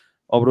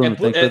 Bruno,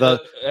 tem cuidado.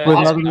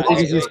 Cuidado, não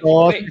digas isso ao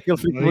Oscar, que ele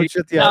fica muito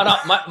chateado.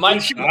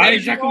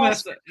 Já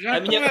começa.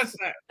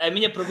 A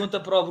minha pergunta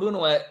para o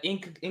Bruno é em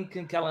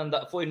que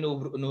calendário foi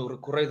no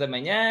Correio da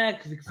Manhã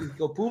que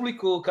ficou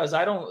público? Because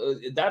I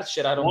don't that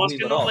shit I don't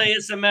believe at all. O Oscar não lê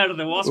essa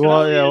merda. O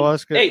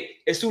Oscar. Ei,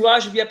 se o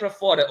Laje vier para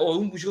fora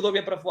ou um jogador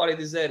vier para fora e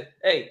dizer,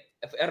 ei,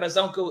 a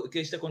razão que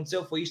isto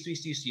aconteceu foi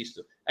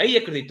isto. Aí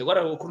acredito.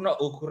 Agora o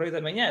Correio da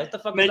Manhã, what the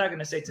fuck is that going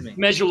to say to me?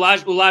 Mas o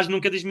Laje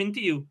nunca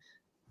desmentiu.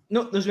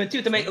 Não, nos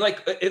mentiu também.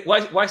 Like,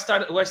 why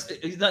start?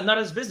 It's not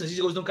his business.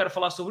 Ele não quer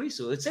falar sobre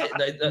isso. That's it.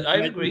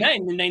 I agree.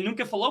 Nem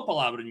nunca falou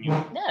palavra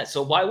nenhuma. Yeah,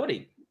 so why would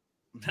he?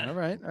 All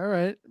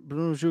right.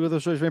 Bruno, os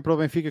jogadores hoje vêm para o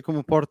Benfica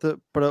como porta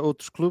para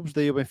outros clubes,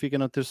 daí o Benfica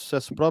não ter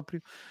sucesso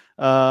próprio.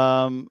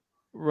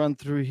 Run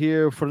through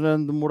here.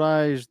 Fernando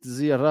Moraes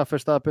dizia: Rafa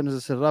está apenas a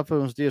ser Rafa.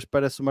 Uns dias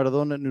parece o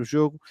Maradona no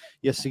jogo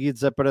e a seguir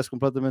desaparece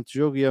completamente do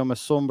jogo e é uma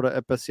sombra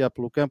a passear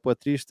pelo campo. É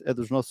triste, é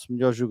dos nossos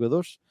melhores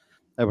jogadores.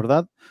 É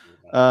verdade.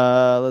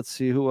 Let's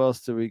see, who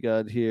else do we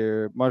got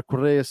here? Mark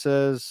Correa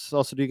says,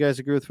 also, do you guys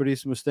agree with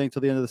Verissimo staying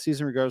till the end of the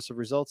season, regardless of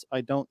results?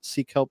 I don't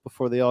seek help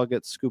before they all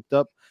get scooped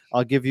up.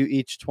 I'll give you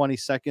each 20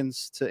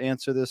 seconds to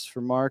answer this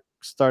for Mark,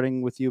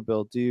 starting with you,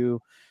 Bill. What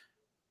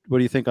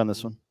do you think on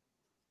this one?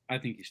 I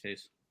think he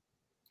stays.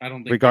 I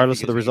don't think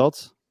regardless of the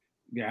results?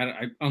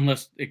 Yeah,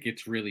 unless it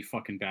gets really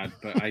fucking bad,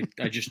 but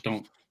I just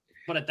don't.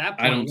 But at that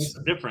point, what's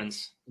the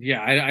difference?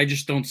 Yeah, I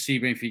just don't see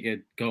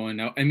Benfica going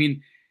out. I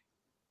mean,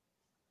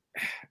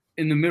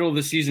 in the middle of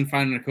the season,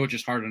 finding a coach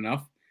is hard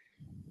enough.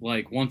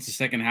 Like once the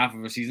second half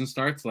of a season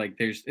starts, like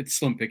it's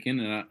slim picking,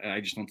 and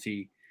I just don't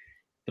see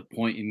the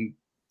point in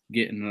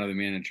getting another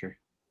manager.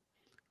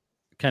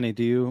 Kenny,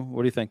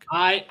 what do you think?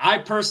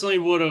 I personally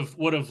would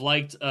have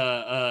liked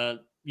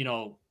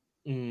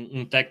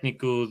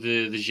técnico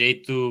de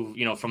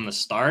jeito, from the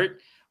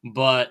start,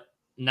 but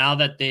now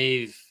that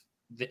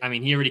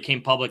he already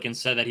came public and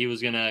said that he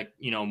was going to,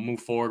 move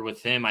forward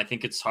with him. I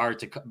think it's hard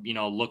to,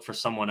 look for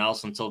someone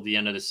else until the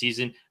end of the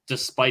season,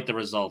 despite the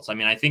results. I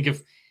mean, I think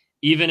if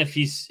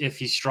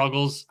he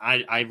struggles,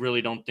 I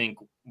really don't think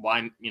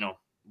why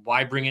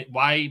bring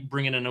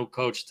in a new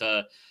coach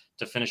to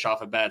finish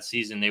off a bad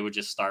season. They would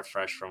just start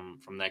fresh from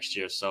next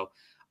year. So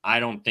I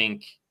don't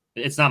think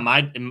it's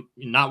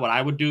not what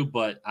I would do,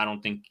 but I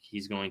don't think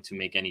he's going to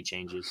make any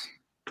changes.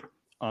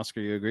 Oscar,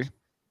 you agree?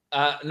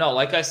 No,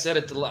 like I said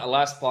at the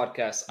last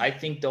podcast, I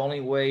think the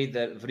only way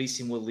that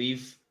Verissimo will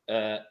leave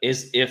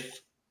is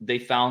if they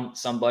found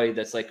somebody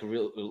that's like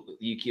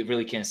you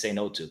really can't say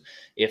no to.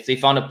 If they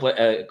found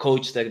a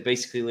coach that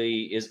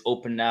basically is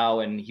open now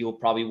and he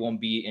probably won't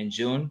be in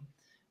June,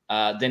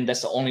 then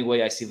that's the only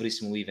way I see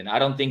Verissimo leaving. I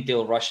don't think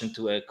they'll rush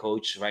into a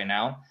coach right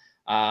now.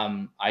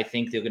 I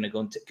think they're going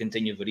to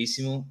continue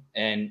Verissimo.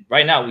 And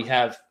right now we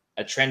have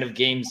a trend of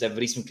games that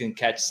Verissimo can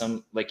catch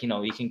some, he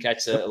can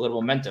catch a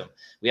little momentum.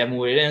 We have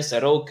Moreirense,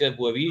 Arouca,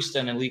 Boa Vista,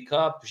 and League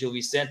Cup, Gil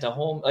Vicente at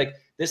home. Like,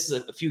 this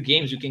is a few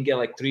games you can get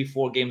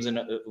 3-4 games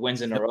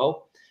wins in a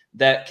row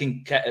that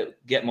can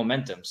get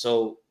momentum.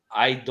 So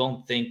I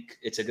don't think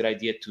it's a good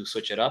idea to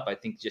switch it up. I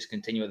think just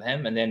continue with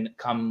him, and then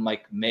come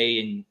like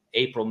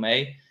April,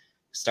 May,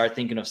 start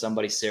thinking of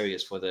somebody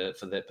serious for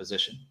the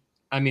position.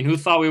 I mean, who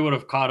thought we would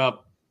have caught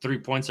up 3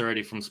 points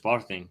already from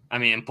Sporting? I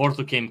mean,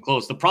 Porto came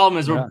close. The problem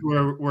is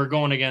we're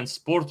going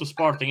against Porto,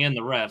 Sporting, and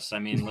the refs. I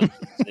mean,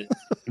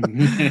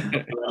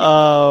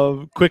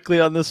 quickly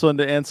on this one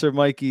to answer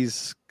Mike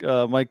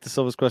De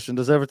Silva's question: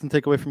 does Everton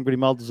take away from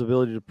Grimaldo's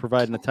ability to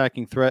provide an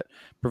attacking threat,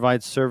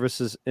 provide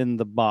services in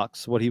the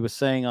box? What he was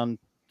saying on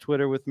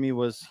Twitter with me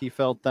was he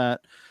felt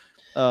that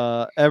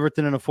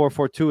Everton in a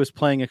 4-4-2 is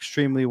playing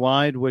extremely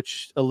wide,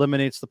 which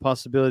eliminates the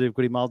possibility of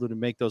Grimaldo to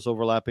make those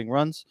overlapping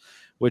runs,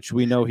 which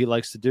we know he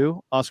likes to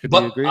do. Oscar, do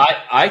you agree?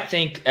 I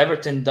think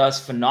Everton does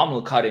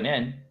phenomenal cutting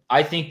in.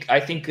 I think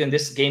in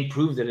this game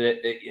proved that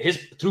his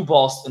through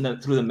balls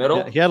through the middle.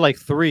 Yeah, he had like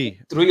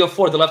 3 or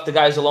 4 that left the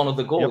guys alone with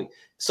the goalie.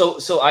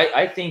 Yep. So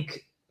I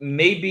think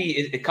maybe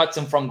it cuts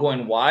him from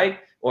going wide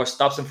or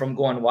stops him from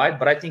going wide.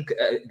 But I think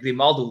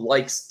Grimaldo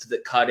likes to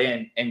cut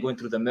in and going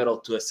through the middle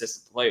to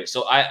assist the player.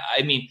 So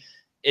I mean,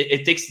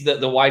 it takes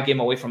the wide game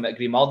away from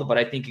Grimaldo, but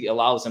I think it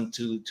allows him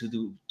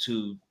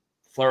to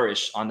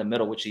flourish on the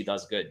middle, which he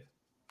does good.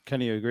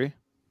 Can you agree?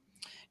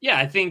 Yeah,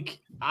 I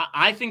think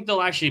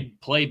they'll actually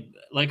play.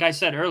 Like I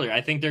said earlier, I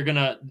think they're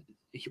gonna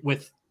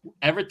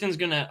Everton's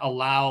gonna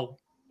allow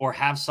or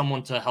have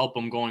someone to help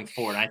them going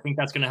forward. I think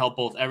that's gonna help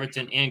both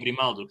Everton and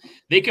Grimaldo.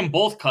 They can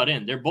both cut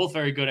in. They're both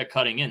very good at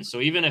cutting in. So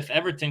even if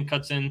Everton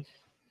cuts in,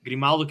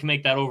 Grimaldo can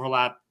make that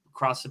overlap,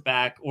 cross it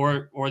back,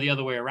 or the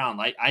other way around.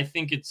 I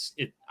think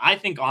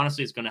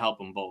honestly it's gonna help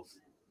them both.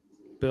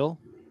 Bill,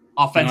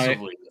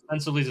 offensively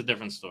is a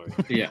different story.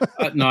 Yeah,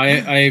 no,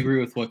 I agree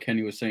with what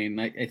Kenny was saying.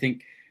 I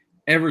think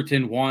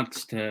Everton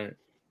wants to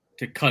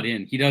cut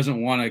in. He doesn't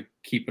want to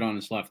keep it on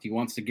his left. He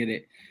wants to get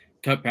it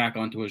cut back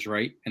onto his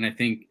right. And I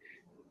think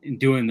in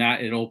doing that,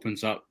 it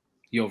opens up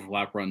the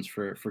overlap runs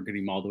for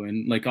Grimaldo.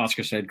 And like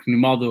Oscar said,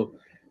 Grimaldo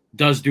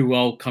does do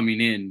well coming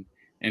in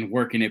and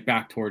working it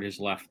back toward his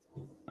left.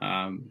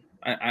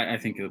 I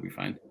think it'll be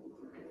fine.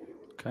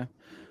 Okay.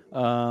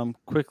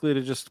 Quickly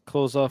to just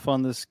close off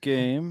on this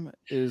game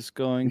is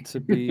going to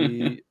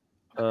be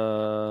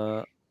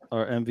our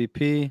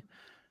MVP.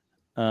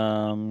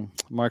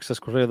 Mark says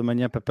Correio da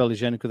Manhã, papel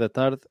higiênico da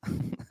tarde.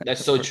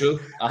 That's so true.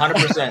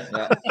 100%.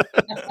 Yeah.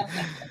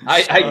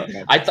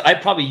 I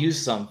probably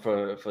use some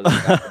for this.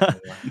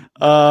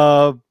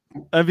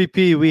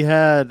 MVP, we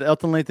had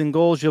Elton Leite in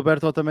goal,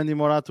 Gilberto Otamendi,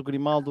 Morato,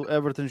 Grimaldo,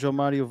 Everton, João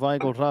Mário,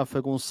 Weigl,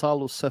 Rafa,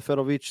 Gonçalo,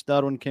 Seferovic,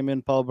 Darwin came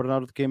in, Paulo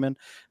Bernardo came in,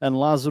 and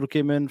Lázaro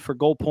came in for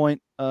goal point.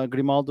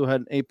 Grimaldo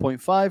had an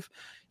 8.5.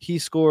 He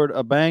scored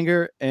a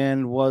banger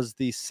and was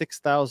the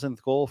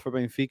 6,000th goal for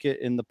Benfica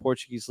in the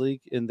Portuguese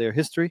league in their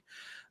history.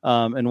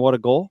 And what a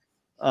goal.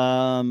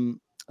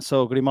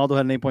 So Grimaldo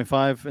had an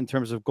 8.5 in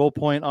terms of goal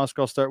point.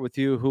 Oscar, I'll start with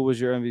you. Who was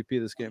your MVP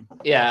this game?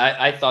 Yeah,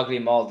 I thought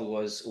Grimaldo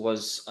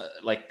was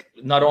like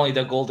not only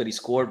the goal that he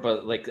scored,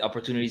 but like the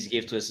opportunities he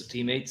gave to his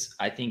teammates.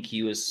 I think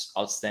he was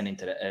outstanding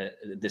to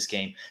this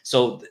game.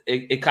 So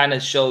it kind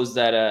of shows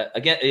that,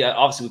 again,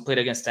 obviously we played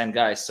against 10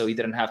 guys, so he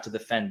didn't have to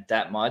defend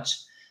that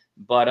much.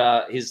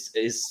 But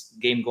his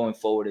game going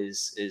forward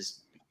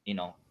is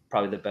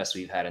probably the best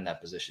we've had in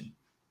that position.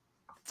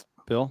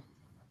 Bill?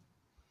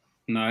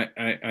 No,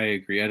 I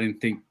agree. I don't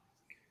think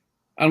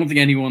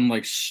anyone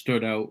like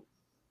stood out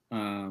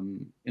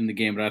in the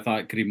game, but I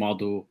thought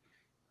Grimaldo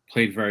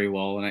played very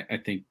well, and I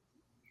think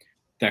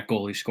that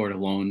goal he scored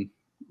alone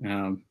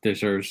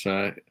deserves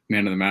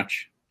man of the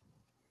match.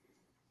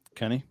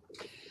 Kenny?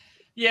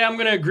 Yeah, I'm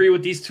gonna agree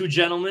with these two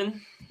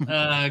gentlemen.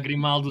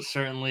 Grimaldo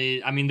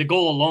certainly. I mean, the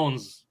goal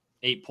alone's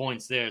 8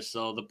 points there,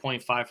 so the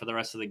 0.5 for the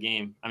rest of the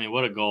game. I mean,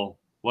 what a goal!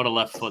 What a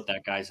left foot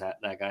that guy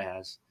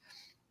has.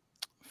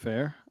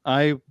 Fair.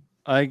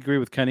 I agree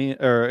with Kenny,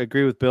 or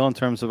agree with Bill in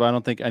terms of I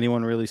don't think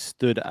anyone really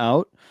stood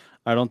out.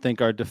 I don't think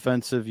our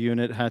defensive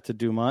unit had to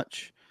do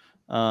much.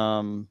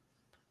 Weigl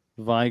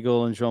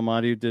and João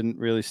Mário didn't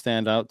really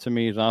stand out to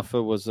me.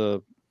 Rafa was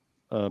a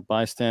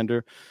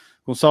bystander.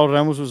 Gonçalo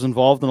Ramos was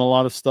involved in a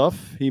lot of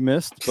stuff. He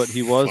missed, but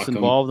he was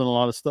involved in a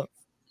lot of stuff.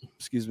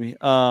 Excuse me.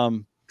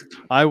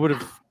 I would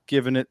have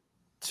given it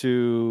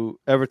to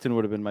Everton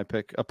would have been my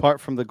pick, apart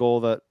from the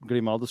goal that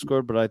Grimaldo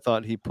scored, but I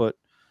thought he put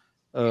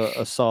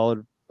a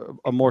solid,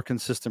 a more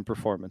consistent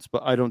performance.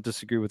 But I don't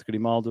disagree with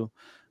Grimaldo.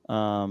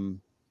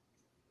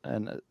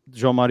 And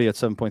João Mário at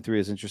 7.3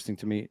 is interesting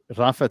to me.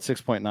 Rafa at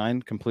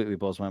 6.9 completely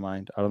blows my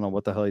mind. I don't know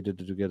what the hell he did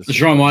to get us.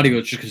 João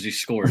Mário just because he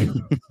scored.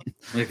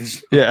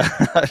 Yeah,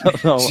 I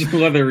don't know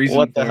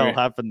what the hell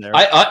happened there.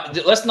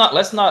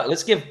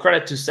 Let's give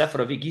credit to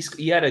Seferovic.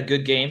 He had a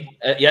good game.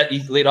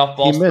 He laid off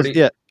balls. He missed.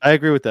 Yeah, I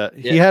agree with that.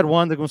 Yeah. He had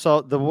one.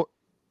 The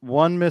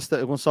one miss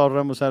that Gonçalo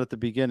Ramos had at the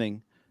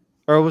beginning,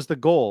 or it was the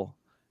goal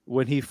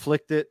when he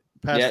flicked it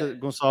past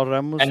Gonçalo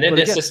Ramos, and then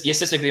the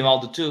assist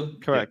Grimaldo too.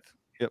 Correct.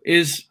 Yep.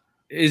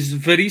 Is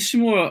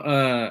Verissimo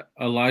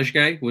a large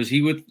guy? Was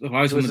he with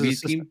the B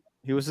team?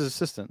 He was his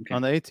assistant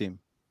on the A team.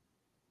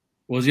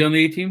 Was he on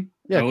the A team?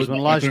 Yeah, because when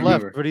Lage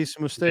left,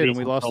 Verissimo stayed, and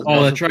we lost.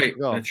 Oh, that's right.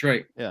 That's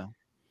right. Yeah.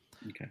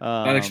 Okay.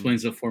 That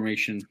explains the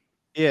formation.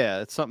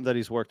 Yeah, it's something that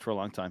he's worked for a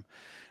long time.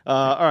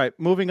 All right,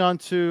 moving on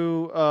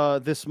to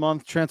this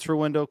month transfer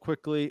window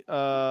quickly.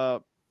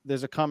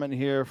 There's a comment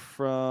here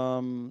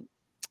from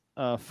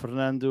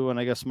Fernando and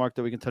I guess Mark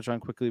that we can touch on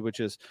quickly, which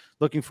is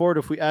looking forward.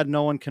 If we add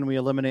no one, can we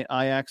eliminate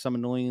Ajax? I'm a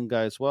New England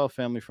guy as well.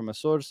 Family from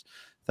Azores.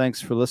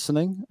 Thanks for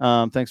listening.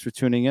 Thanks for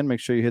tuning in. Make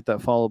sure you hit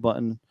that follow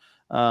button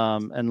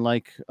and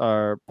like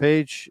our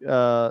page.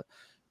 Do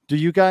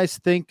you guys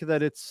think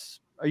that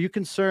are you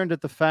concerned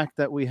at the fact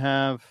that we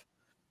have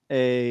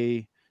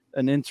an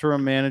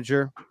interim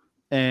manager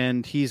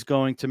and he's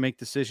going to make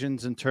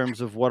decisions in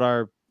terms of what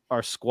our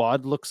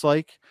squad looks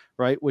like,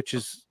 right? Which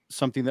is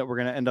something that we're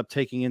going to end up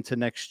taking into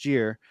next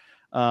year.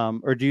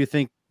 Or do you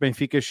think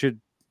Benfica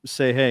should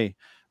say, hey,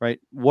 right,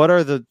 what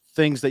are the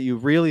things that you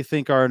really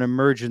think are an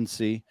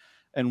emergency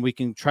and we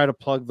can try to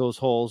plug those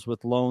holes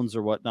with loans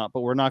or whatnot, but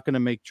we're not going to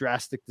make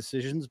drastic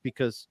decisions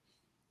because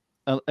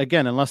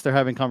again, unless they're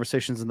having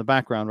conversations in the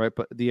background, right?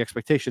 But the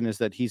expectation is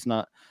that he's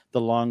not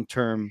the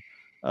long-term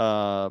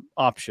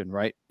option,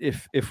 right?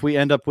 If we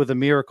end up with a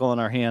miracle in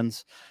our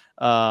hands,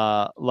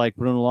 like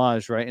Bruno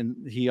Lage, right, and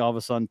he all of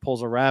a sudden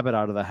pulls a rabbit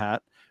out of the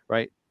hat,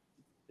 right?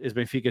 Is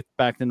Benfica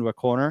backed into a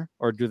corner,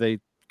 or do they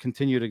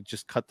continue to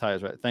just cut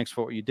ties? Right. Thanks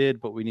for what you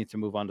did, but we need to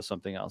move on to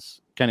something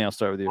else. Kenny, I'll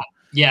start with you.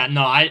 Yeah,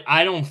 no,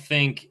 I don't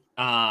think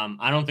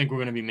we're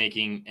going to be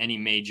making any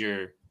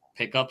major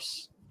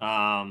pickups.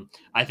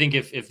 I think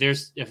if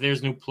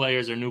there's new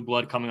players or new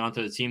blood coming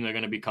onto the team, they're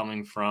going to be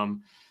coming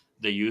from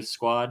the youth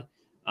squad.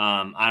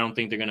 I don't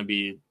think they're going to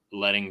be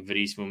letting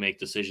Veríssimo make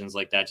decisions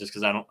like that just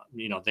because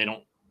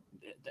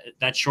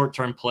that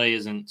short-term play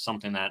isn't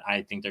something that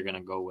I think they're going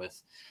to go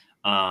with.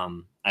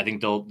 I think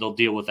they'll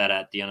deal with that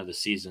at the end of the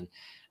season.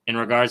 In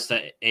regards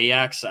to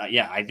Ajax,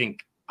 I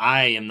think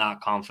I am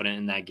not confident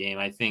in that game.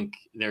 I think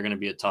they're going to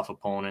be a tough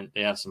opponent.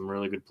 They have some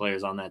really good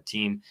players on that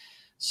team.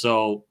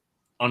 So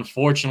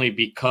unfortunately,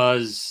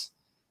 because,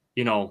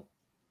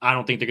 I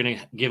don't think they're going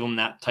to give him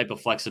that type of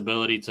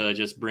flexibility to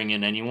just bring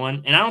in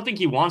anyone. And I don't think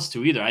he wants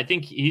to either. I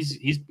think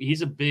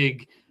he's a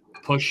big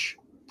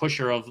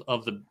pusher of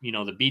the,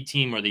 the B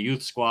team or the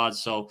youth squad.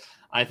 So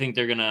I think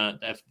they're going to,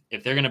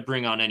 if they're going to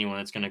bring on anyone,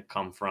 it's going to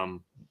come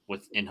from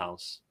with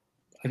in-house.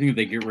 I think if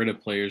they get rid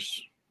of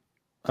players.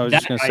 I was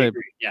just going to say,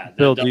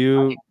 Bill, do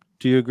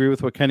you agree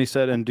with what Kenny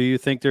said? And do you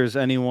think there's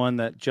anyone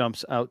that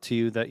jumps out to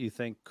you that you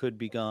think could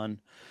be gone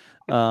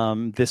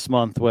this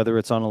month, whether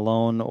it's on a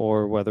loan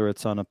or whether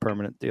it's on a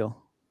permanent deal?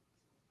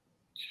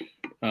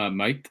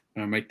 Mike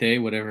Day,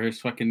 whatever his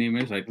fucking name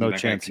is. No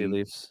chance he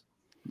leaves.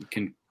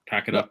 Can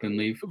pack it up and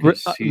leave.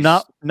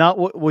 Not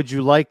what would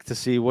you like to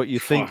see, what you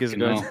think is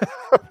going to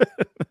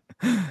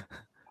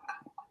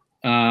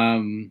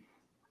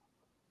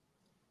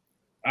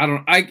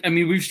I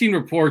mean, we've seen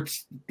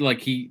reports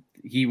like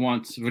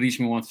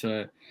Veríssimo wants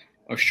a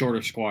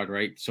shorter squad,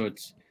 right? So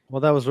it's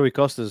that was Rui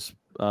Costa's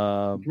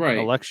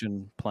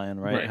election plan,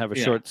 right? Have a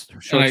short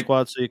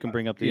squad so you can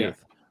bring up the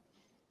youth.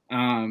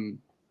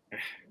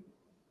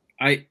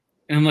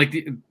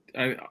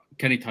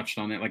 Kenny touched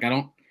on it. Like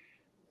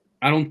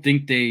I don't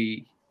think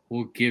they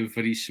will give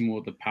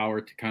Veríssimo the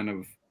power to kind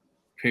of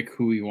pick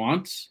who he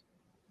wants,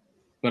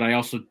 but I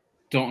also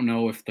don't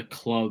know if the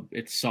club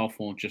itself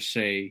won't just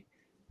say,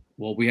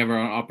 well, we have our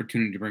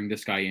opportunity to bring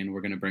this guy in.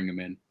 We're going to bring him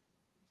in.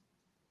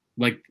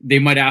 Like they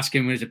might ask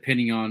him his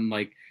opinion on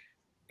like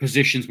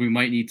positions we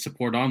might need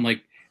support on,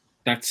 like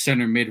that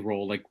center mid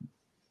role. Like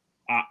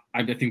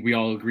I think we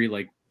all agree,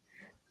 like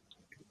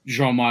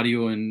João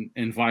Mario and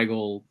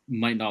Weigl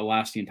might not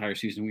last the entire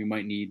season. We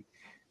might need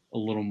a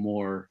little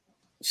more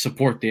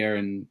support there,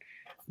 and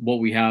what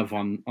we have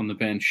on the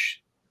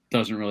bench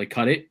doesn't really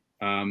cut it.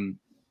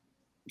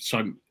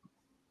 So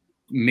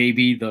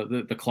maybe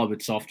the club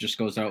itself just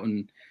goes out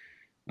and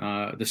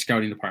the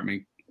scouting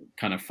department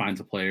kind of finds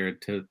a player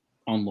to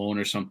on loan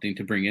or something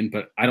to bring in,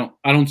 but I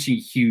don't see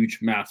huge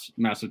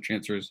massive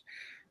transfers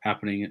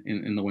happening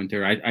in the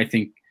winter. I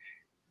think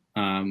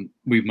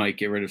we might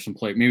get rid of some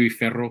players. Maybe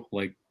Ferro,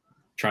 like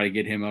try to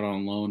get him out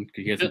on loan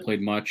because he hasn't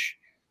played much.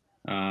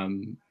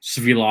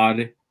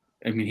 Svilar,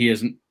 I mean, he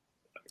hasn't.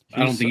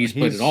 I don't think he's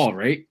played at all,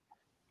 right?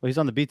 Well, he's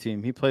on the B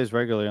team. He plays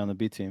regularly on the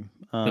B team.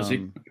 Does he?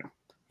 Okay.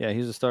 Yeah,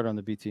 he's a starter on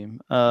the B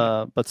team.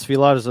 But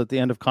Svilar is at the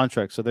end of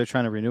contract, so they're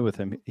trying to renew with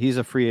him. He's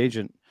a free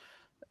agent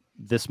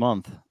this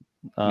month.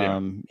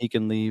 He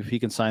can leave. He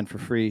can sign for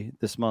free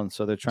this month,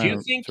 so they're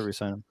trying to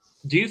re-sign him.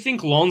 Do you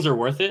think loans are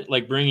worth it?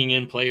 Like bringing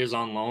in players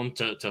on loan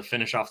to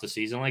finish off the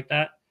season like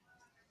that?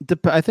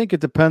 I think it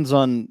depends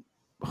on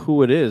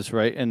who it is,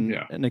 right?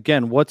 And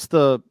again,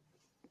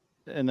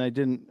 and I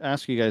didn't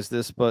ask you guys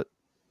this, but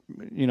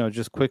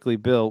just quickly,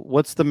 Bill,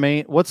 what's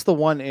the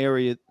one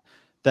area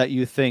that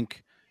you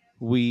think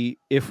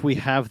if we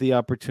have the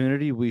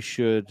opportunity, we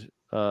should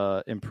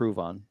improve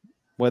on,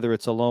 whether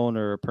it's a loan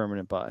or a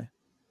permanent buy?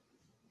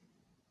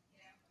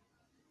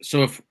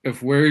 So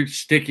if we're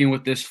sticking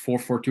with this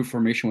 4-4-2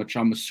 formation, which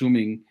I'm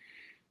assuming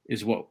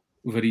is what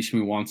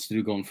Veríssimo wants to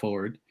do going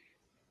forward,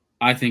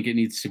 I think it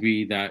needs to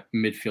be that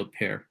midfield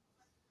pair.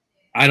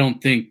 I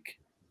don't think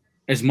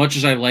as much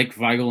as I like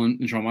Weigl and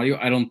João Mario,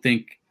 I don't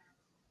think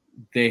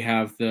they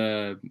have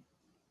I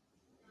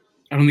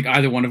don't think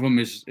either one of them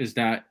is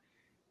that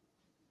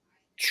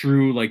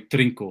true like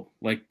Trinco,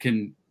 like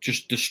can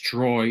just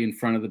destroy in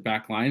front of the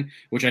back line,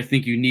 which I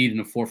think you need in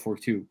a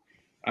 4-4-2.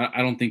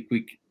 I don't think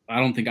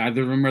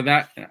either of them are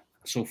that.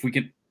 So if we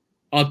can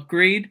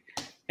upgrade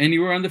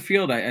anywhere on the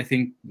field, I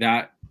think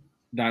that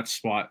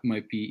spot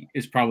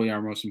is probably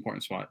our most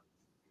important spot.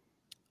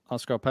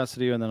 Oscar, I'll pass it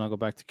to you, and then I'll go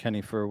back to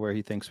Kenny for where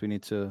he thinks we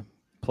need to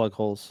plug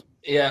holes.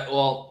 Yeah,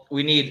 well,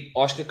 we need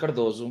Oscar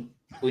Cardozo.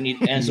 We need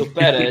Enzo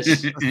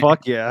Perez.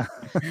 Fuck yeah.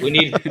 We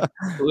need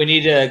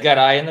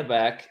Garay in the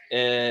back.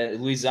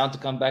 Luizão to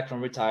come back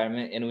from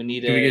retirement, and we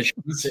need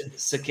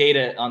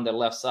Cicada on the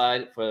left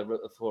side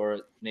for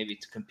maybe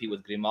to compete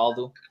with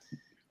Grimaldo.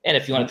 And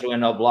if you want to throw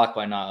in Oblak,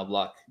 why not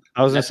Oblak?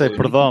 I was going to say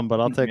Perdón, but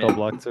I'll take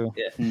Oblak too.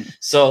 Yeah.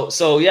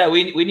 So yeah,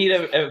 we need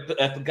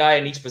a guy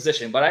in each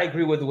position. But I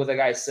agree with what the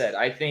guy said.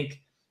 I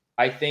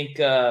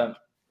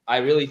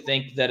really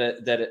think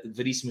that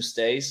Verissimo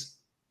stays.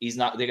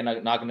 They're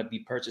not going to be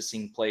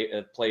purchasing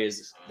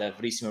players that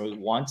Verissimo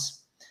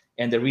wants,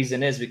 and the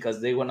reason is because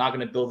they were not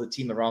going to build a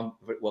team around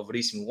what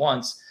Verissimo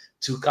wants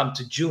to come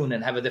to June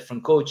and have a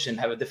different coach and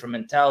have a different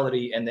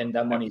mentality, and then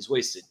that money is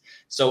wasted.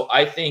 So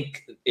I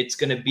think it's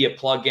going to be a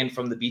plug-in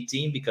from the B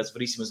team because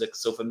Verissimo is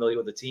so familiar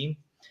with the team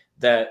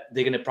that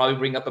they're going to probably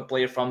bring up a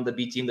player from the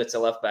B team that's a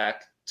left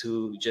back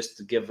to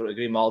give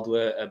Grimaldo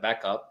a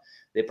backup.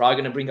 They're probably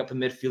going to bring up a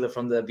midfielder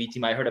from the B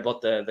team. I heard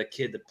about the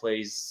kid that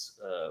plays,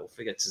 I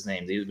forget his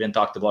name. They've been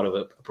talked about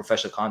a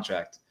professional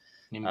contract.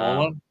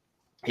 Mbola?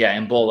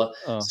 Mbola.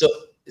 Oh.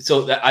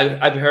 So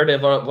I've heard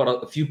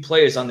about a few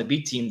players on the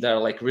B team that are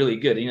like really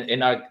good.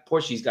 And our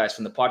Portuguese guys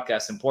from the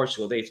podcast in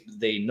Portugal,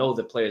 they know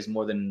the players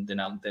more than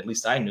at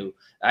least I know,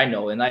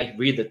 and I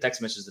read the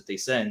text messages that they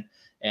send.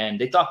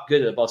 And they talk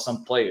good about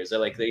some players. They're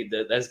like,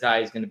 this guy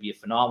is going to be a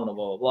phenomenal,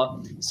 blah, blah,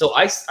 blah. So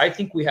I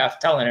think we have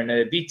talent in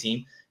a B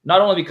team. Not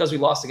only because we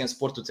lost against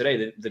Porto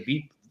today, the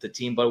beat the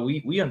team, but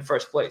we in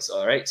first place.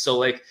 All right, so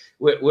like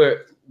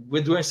we're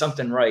doing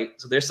something right.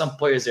 So there's some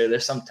players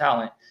there's some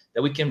talent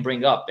that we can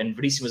bring up, and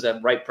Verissimo is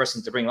that right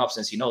person to bring up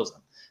since he knows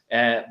them.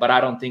 But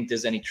I don't think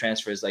there's any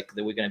transfers like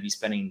that we're going to be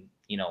spending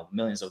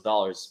millions of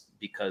dollars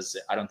because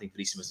I don't think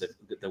Verissimo is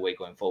the way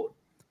going forward.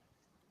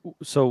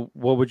 So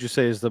what would you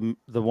say is the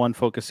one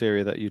focus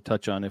area that you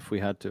touch on if we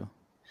had to?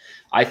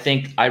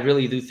 I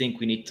really do think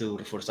we need to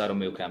reforçar o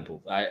meio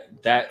campo.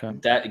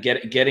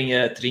 Getting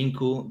a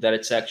Trinco that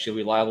it's actually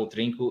reliable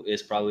Trinco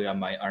is probably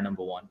our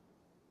number one.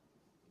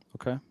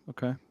 Okay.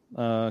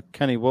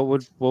 Kenny, what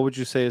would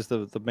you say is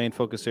the main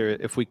focus area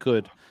if we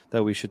could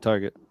that we should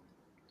target?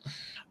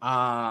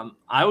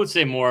 I would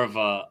say more of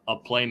a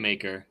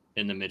playmaker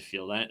in the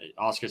midfield.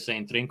 Oscar's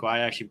saying Trinco.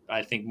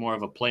 I think more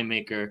of a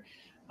playmaker.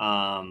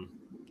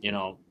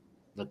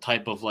 The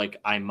type of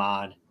like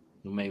Aimar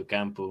no meio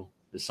campo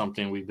is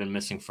something we've been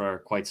missing for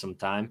quite some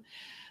time.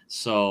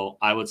 So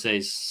I would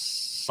say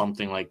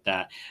something like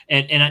that.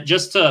 And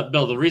just to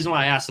Bill, the reason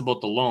why I asked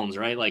about the loans,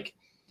 right? Like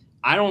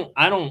I don't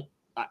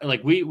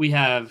like we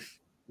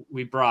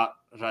brought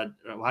how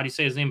do you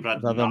say his name?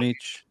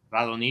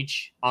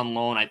 Radonjic on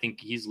loan. I think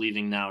he's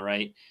leaving now,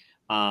 right?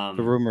 The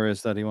rumor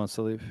is that he wants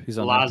to leave. He's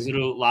on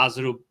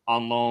Lazaro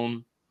on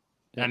loan.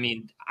 I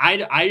mean,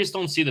 I just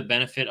don't see the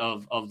benefit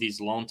of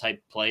these loan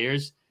type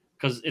players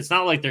because it's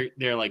not like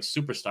they're like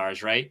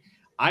superstars, right?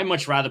 I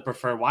much rather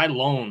prefer why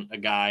loan a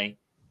guy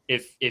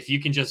if you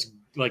can just,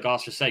 like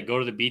Oscar said, go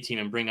to the B team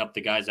and bring up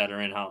the guys that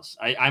are in house.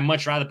 I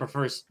much rather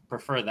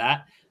prefer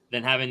that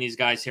than having these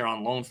guys here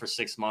on loan for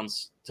 6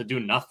 months to do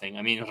nothing.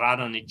 I mean,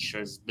 Radonjic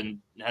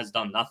has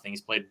done nothing.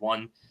 He's played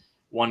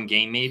one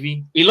game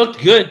maybe. He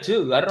looked good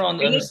too. I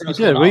don't understand.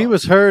 He did. Well, he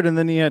was hurt and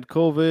then he had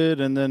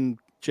COVID and then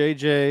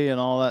JJ and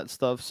all that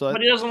stuff. So, but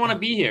he doesn't want to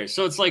be here.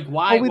 So it's like,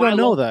 why? We don't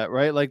know that,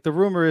 right? Like the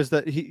rumor is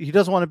that he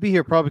doesn't want to be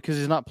here probably because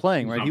he's not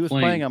playing, right? He was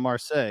playing at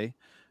Marseille,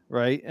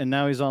 right? And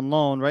now he's on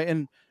loan, right?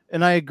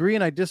 And I agree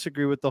and I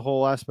disagree with the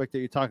whole aspect that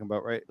you're talking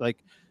about, right?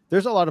 Like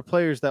there's a lot of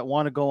players that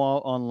want to go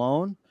out on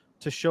loan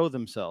to show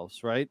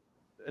themselves, right?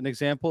 An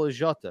example is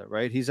Jota,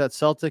 right? He's at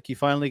Celtic. He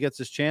finally gets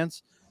his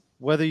chance.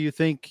 Whether you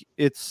think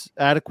it's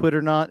adequate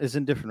or not is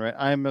indifferent, right?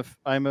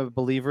 I'm a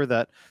believer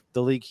that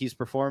the league he's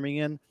performing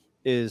in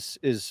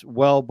is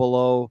well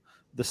below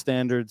the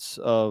standards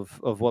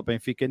of what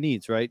Benfica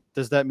needs, right?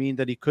 Does that mean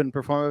that he couldn't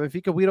perform at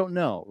Benfica? We don't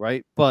know,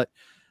 right? But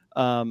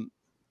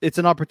it's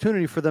an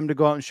opportunity for them to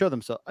go out and show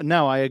themselves.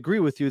 Now, I agree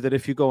with you that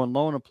if you go and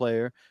loan a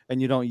player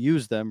and you don't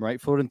use them, right?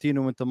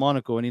 Florentino went to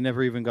Monaco and he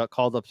never even got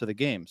called up to the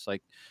games.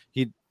 Like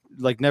he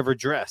never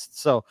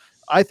dressed. So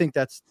I think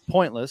that's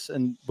pointless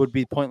and would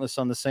be pointless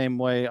on the same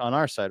way on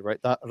our side,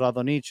 right?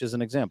 Radonjic is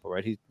an example,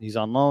 right? He's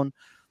on loan,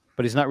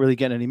 but he's not really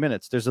getting any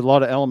minutes. There's a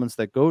lot of elements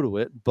that go to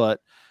it,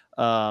 but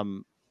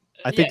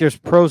I think there's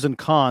pros and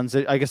cons.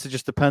 I guess it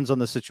just depends on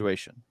the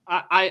situation.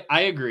 I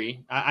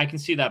agree. I can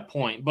see that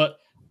point, but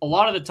a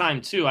lot of the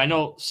time too, I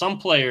know some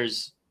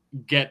players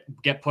get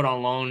put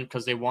on loan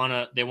because they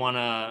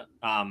wanna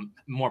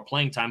more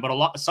playing time,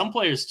 but some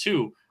players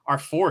too are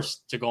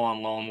forced to go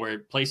on loan where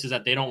places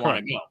that they don't want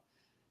to go.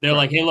 They're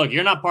like, hey, look,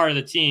 you're not part of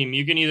the team.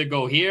 You can either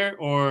go here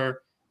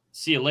or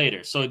see you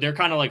later. So they're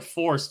kind of like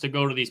forced to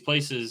go to these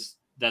places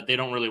that they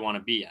don't really want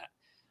to be at.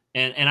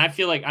 And I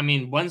feel like, I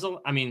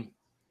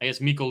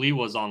guess Miko Lee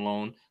was on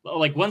loan.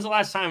 Like, when's the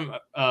last time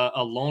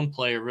a loan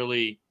player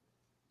really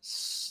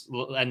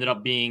ended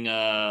up being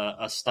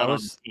a stud on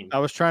the team? I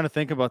was trying to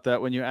think about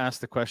that when you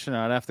asked the question.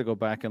 I'd have to go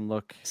back and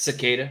look.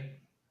 Cicada.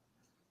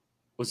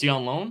 Was he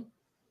on loan?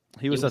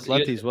 He was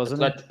Atletis,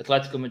 wasn't he?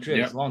 Atletico Madrid.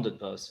 Yeah. His loan did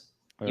post.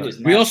 Yeah.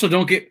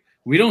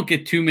 We don't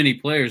get too many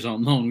players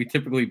on loan. We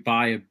typically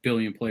buy a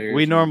billion players.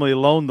 We normally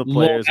loan the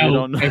players. We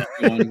don't know.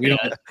 We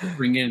don't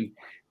bring in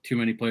too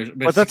many players.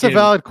 But that's a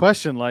valid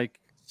question. Like,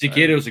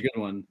 Cicada was a good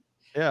one.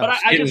 Yeah, but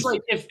I just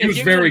like if he was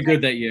very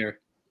good that year.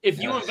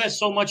 If you invest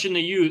so much in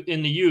the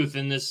youth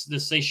in this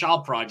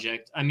Seychelles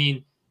project, I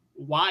mean,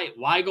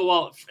 why go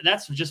out?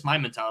 That's just my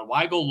mentality.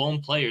 Why go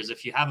loan players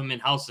if you have them in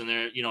house and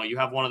they're, you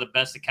have one of the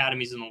best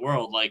academies in the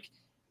world, like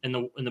in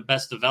the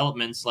best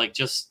developments, like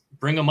just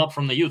bring them up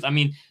from the youth. I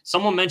mean,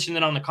 someone mentioned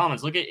it on the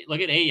comments. Look at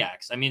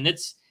Ajax. I mean,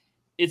 it's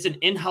an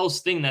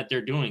in-house thing that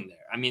they're doing there.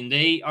 I mean,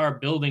 they are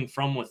building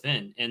from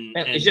within, and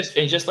it's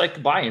just like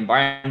Bayern.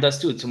 Bayern does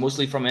too. It's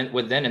mostly from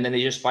within, and then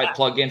they just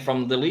plug in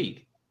from the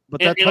league.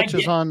 But that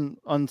touches on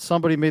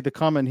somebody made the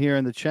comment here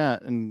in the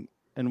chat, and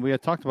we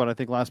had talked about it, I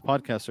think last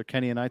podcast, or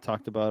Kenny and I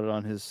talked about it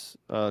on his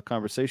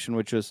conversation,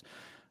 which is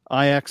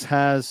Ajax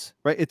has,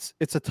 right.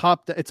 It's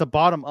a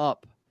bottom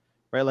up,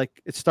 right?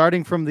 Like, it's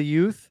starting from the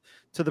youth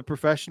to the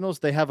professionals.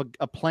 They have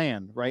a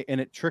plan, right?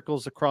 And it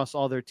trickles across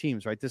all their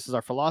teams, right? This is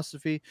our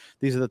philosophy.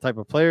 These are the type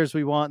of players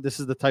we want. This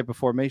is the type of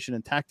formation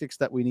and tactics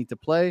that we need to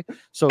play.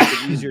 So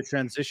it's an easier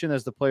transition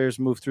as the players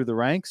move through the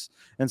ranks.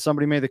 And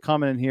somebody made the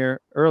comment in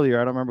here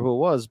earlier. I don't remember who it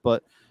was,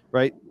 but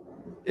right.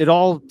 It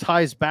all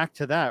ties back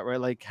to that,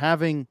 right? Like,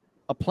 having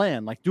a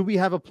plan. Like, do we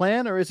have a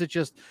plan, or is it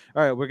just,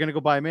 all right, we're going to go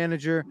buy a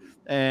manager,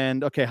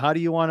 and okay, how do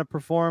you want to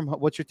perform?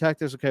 What's your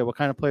tactics? Okay, what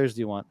kind of players do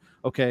you want?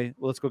 Okay,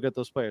 well, let's go get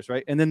those players,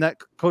 right? And then that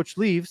coach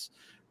leaves,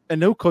 a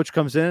new coach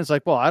comes in. It's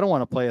like, well, I don't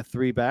want to play a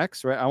 3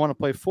 backs, right? I want to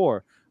play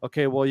 4.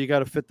 Okay, well, you got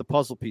to fit the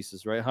puzzle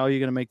pieces, right? How are you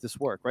going to make this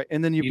work, right?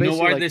 And then you know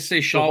why they say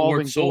Shaw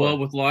worked so well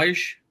with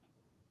Lage?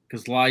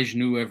 Because Lage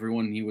knew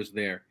everyone he was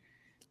there.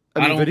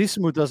 I mean,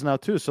 Verissimo does now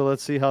too. So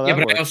let's see how that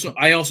works. But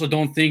I also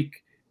don't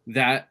think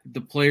that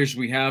the players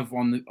we have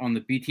on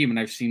the B team, and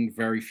I've seen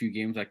very few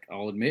games,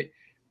 I'll admit,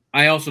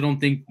 I also don't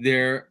think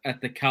they're at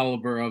the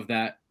caliber of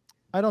that.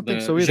 I don't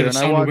think so either.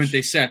 And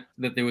they said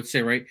that they would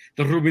say, right,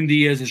 the Ruben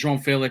Diaz, the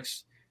João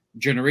Felix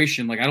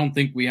generation. Like, I don't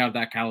think we have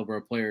that caliber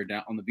of player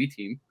down on the B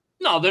team.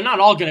 No, they're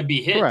not all going to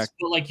be hits. Correct.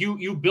 But like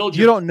you build.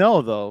 You don't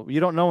know though. You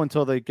don't know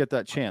until they get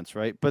that chance,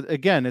 right? But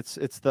again, it's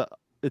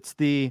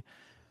the.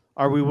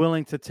 Are we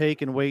willing to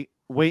take and wait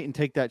and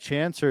take that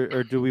chance,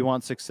 or do we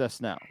want success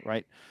now,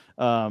 right?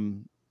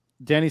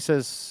 Danny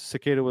says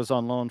Cicada was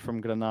on loan from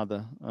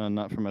Granada,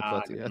 not from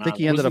Atleti. I think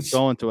he ended up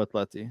going to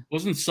Atleti.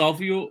 Wasn't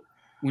Salvio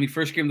when he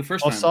first came the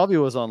first time?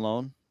 Salvio was on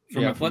loan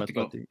from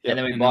Atletico. And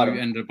then we bought him.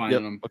 Ended up buying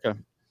him. Okay.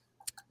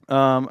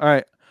 All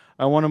right.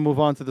 I want to move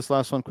on to this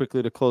last one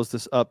quickly to close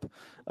this up,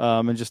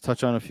 and just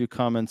touch on a few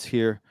comments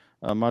here.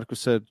 Marco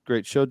said,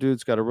 "Great show,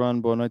 dudes. Got to run.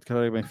 Boa noite,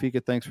 Carrega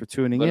Benfica. Thanks for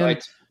tuning in."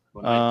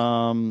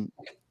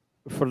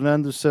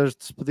 Fernando says,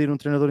 despedir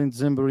treinador em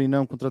dezembro e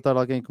não contratar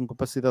alguém com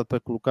capacidade para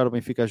colocar o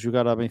Benfica a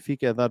jogar à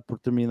Benfica é dar por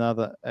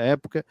terminada a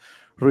época.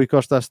 Rui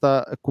Costa está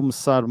a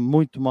começar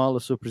muito mal a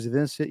sua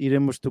presidência.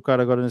 Iremos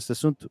tocar agora neste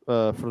assunto,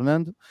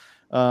 Fernando.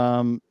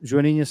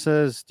 Joaninha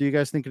says, do you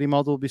guys think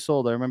Grimaldo will be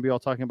sold? I remember you all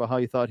talking about how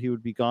you thought he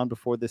would be gone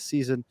before this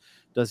season.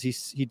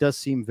 He does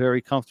seem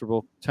very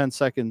comfortable. 10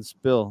 seconds,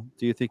 Bill.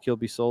 Do you think he'll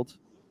be sold?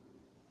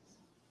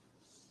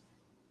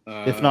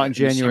 If not in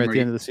January, at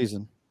the end of the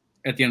season.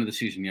 At the end of the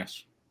season,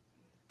 yes.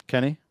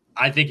 Kenny?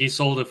 I think he's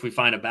sold if we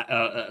find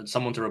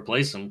someone to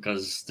replace him,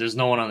 because there's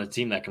no one on the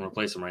team that can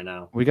replace him right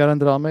now. We got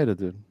Andre Almeida,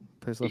 dude.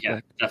 Yeah,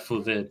 that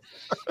fool did.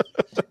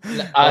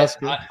 I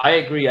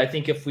agree. I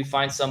think if we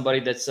find somebody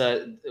that's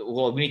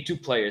we need 2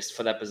 players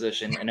for that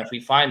position, and if we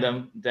find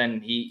them, then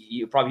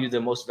he probably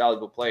the most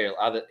valuable player.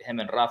 Either him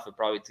and Rafa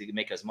probably to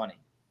make us money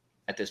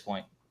at this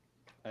point.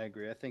 I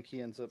agree. I think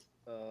he ends up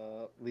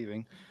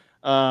leaving.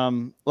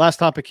 Last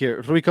topic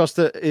here. Rui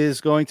Costa is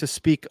going to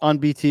speak on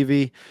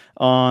BTV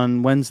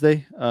on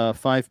Wednesday,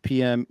 5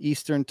 p.m.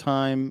 Eastern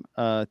time,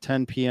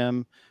 10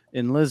 p.m.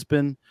 in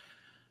Lisbon.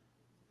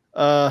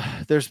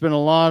 There's been a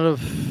lot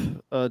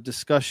of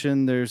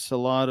discussion. There's a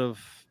lot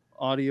of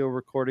audio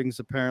recordings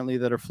apparently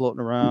that are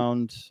floating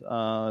around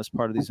as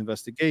part of these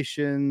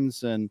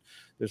investigations, and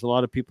there's a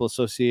lot of people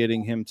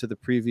associating him to the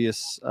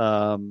previous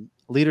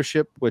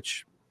leadership,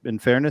 which, in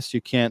fairness,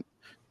 you can't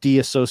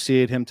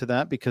de-associate him to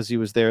that because he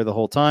was there the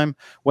whole time.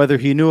 Whether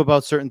he knew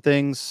about certain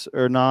things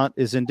or not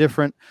is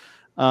indifferent.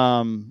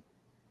 Bill,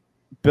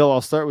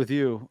 I'll start with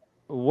you.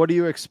 What are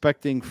you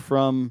expecting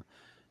from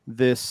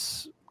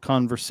this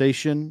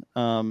conversation?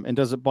 And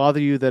does it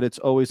bother you that it's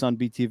always on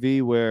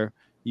BTV, where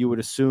you would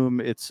assume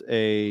it's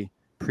a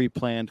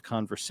pre-planned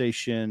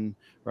conversation,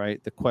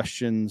 right? The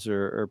questions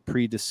are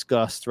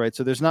pre-discussed, right?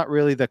 So there's not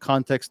really the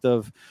context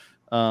of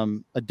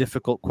a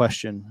difficult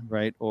question,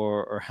 right?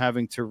 Or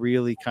having to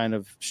really kind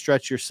of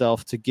stretch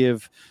yourself to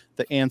give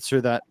the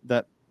answer that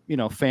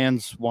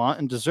fans want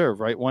and deserve,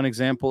 right? One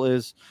example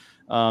is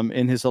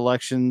in his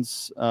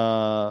elections,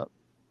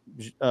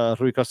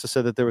 Rui Costa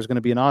said that there was going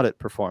to be an audit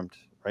performed,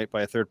 right,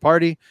 by a third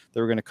party. They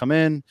were going to come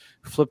in,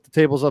 flip the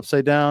tables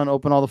upside down,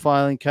 open all the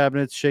filing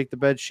cabinets, shake the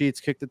bed sheets,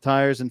 kick the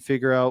tires, and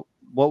figure out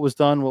what was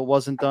done, what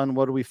wasn't done,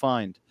 what do we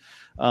find.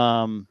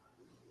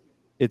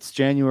 It's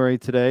January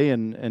today,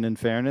 and in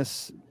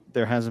fairness,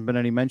 there hasn't been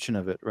any mention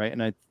of it, right?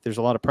 And there's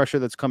a lot of pressure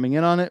that's coming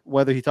in on it.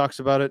 Whether he talks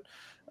about it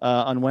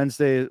on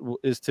Wednesday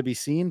is to be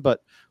seen,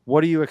 but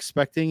what are you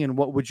expecting, and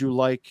what would you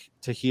like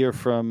to hear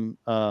from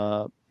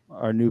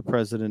our new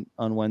president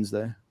on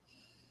Wednesday?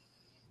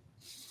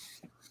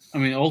 I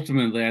mean,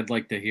 ultimately, I'd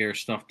like to hear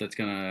stuff that's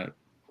going to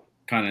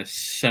kind of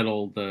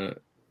settle the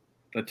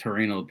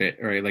terrain a bit,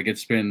 right? Like,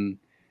 it's been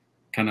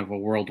kind of a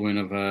whirlwind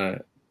of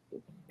a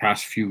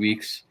past few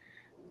weeks.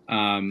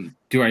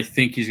 Do I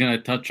think he's going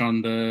to touch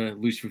on the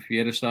Luis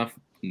Vieira stuff?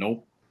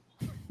 Nope.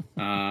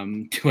 Do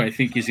I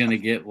think he's going to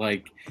get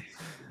like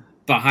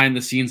behind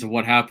the scenes of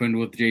what happened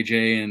with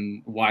JJ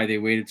and why they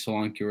waited so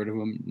long to get rid of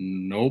him?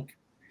 Nope.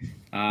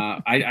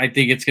 I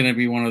think it's going to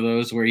be one of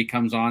those where he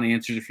comes on,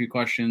 answers a few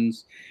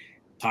questions,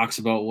 talks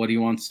about what he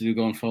wants to do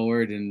going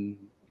forward, and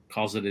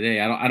calls it a day.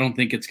 I don't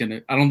think we're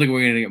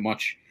going to get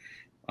much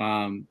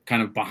kind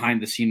of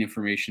behind the scene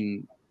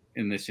information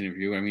in this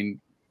interview. I mean,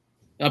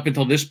 up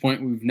until this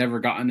point, we've never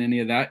gotten any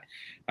of that.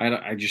 I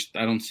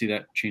don't see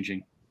that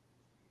changing.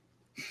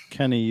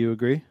 Kenny, you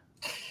agree?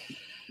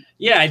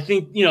 Yeah, I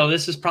think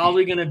this is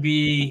probably going to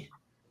be.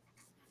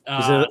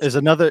 Is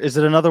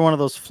it another one of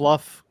those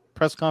fluff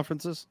press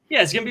conferences?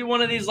 Yeah, it's going to be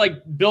one of these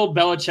like Bill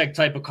Belichick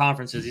type of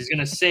conferences. He's going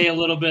to say a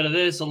little bit of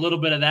this, a little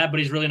bit of that, but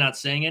he's really not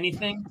saying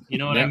anything. You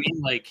know what I mean?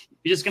 Like,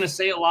 he's just going to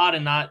say a lot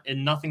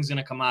and nothing's going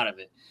to come out of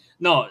it.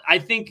 No, I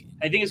think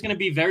it's going to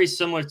be very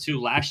similar to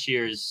last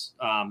year's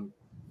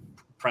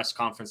press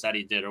conference that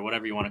he did, or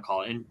whatever you want to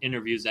call it,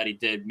 interviews that he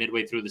did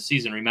midway through the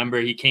season.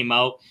 Remember, he came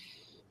out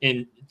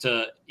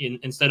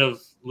instead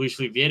of Luis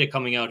Vieira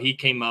coming out, he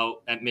came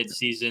out at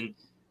mid-season,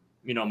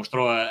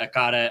 mostrou a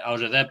cara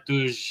aos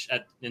adeptos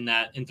in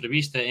that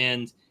entrevista,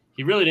 and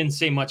he really didn't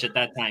say much at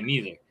that time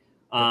either.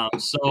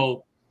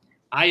 So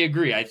I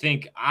agree. I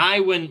think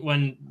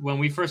when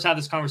we first had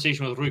this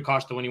conversation with Rui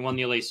Costa when he won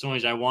the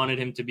Eleições, I wanted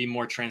him to be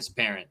more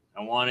transparent.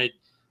 I wanted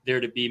there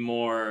to be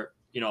more,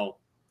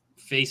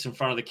 face in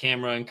front of the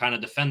camera and kind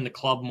of defend the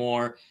club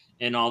more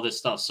and all this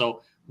stuff.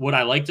 So would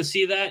I like to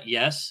see that?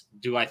 Yes.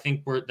 Do I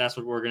think that's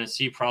what we're going to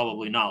see?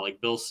 Probably not. Like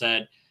Bill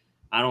said,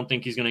 I don't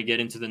think he's going to get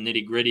into the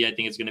nitty gritty. I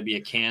think it's going to be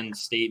a canned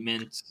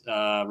statement,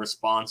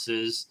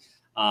 responses.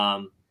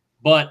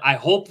 But I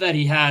hope that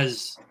he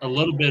has a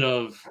little bit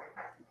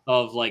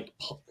of like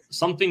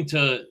something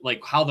to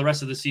like how the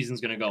rest of the season is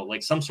going to go,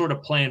 like some sort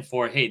of plan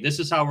for, hey, this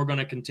is how we're going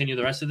to continue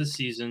the rest of the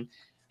season.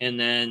 And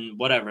then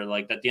whatever,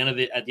 like at the end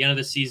of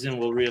the season,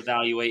 we'll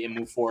reevaluate and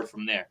move forward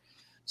from there.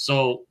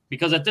 So,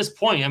 because at this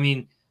point, I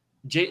mean,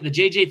 the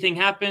JJ thing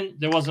happened.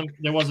 There wasn't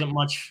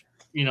much,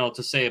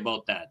 to say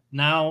about that.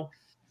 Now,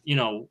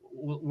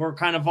 we're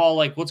kind of all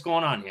like, what's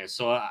going on here?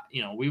 So,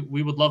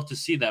 we would love to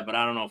see that, but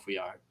I don't know if we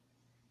are.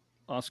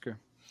 Oscar.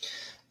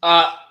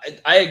 I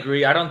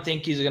agree. I don't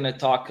think he's going to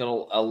talk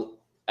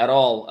at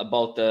all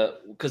about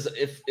because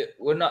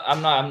we're not,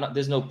 I'm not,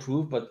 there's no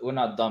proof, but we're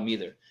not dumb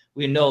either.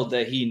 We know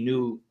that he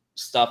knew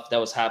stuff that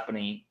was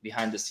happening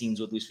behind the scenes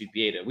with Luis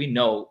Vieira. We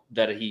know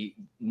that he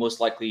most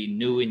likely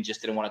knew and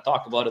just didn't want to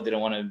talk about it. They don't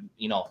want to,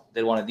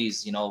 they wanted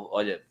these,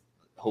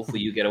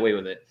 hopefully you get away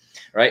with it.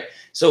 Right.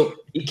 So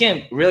he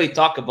can't really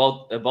talk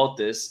about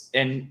this.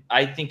 And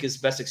I think his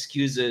best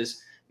excuse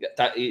is,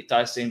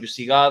 está sendo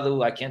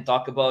investigado. I can't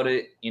talk about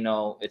it.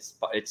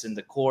 It's in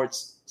the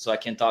courts, so I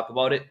can't talk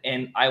about it.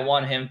 And I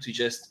want him to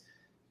just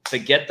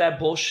forget that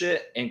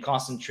bullshit and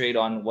concentrate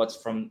on what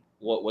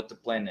the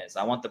plan is.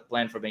 I want the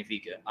plan for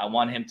Benfica. I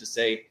want him to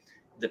say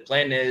the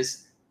plan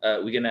is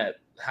we're gonna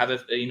have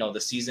the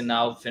season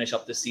now, finish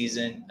up the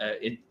season.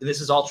 This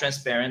is all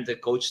transparent. The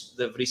coach,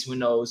 the Verissimo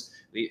knows.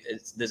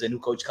 There's a new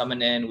coach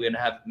coming in. We're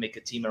gonna make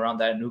a team around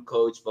that new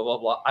coach. Blah blah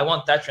blah. I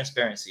want that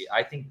transparency.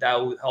 I think that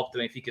will help the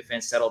Benfica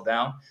fans settle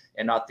down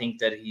and not think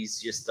that he's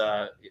just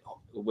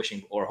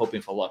wishing or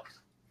hoping for luck.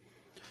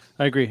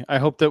 I agree. I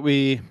hope that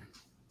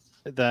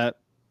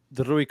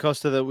the Rui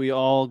Costa that we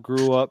all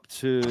grew up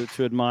to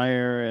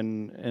admire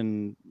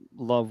and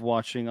love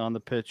watching on the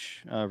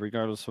pitch,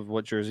 regardless of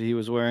what jersey he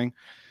was wearing.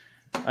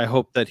 I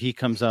hope that he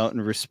comes out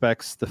and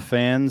respects the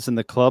fans and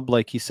the club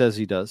like he says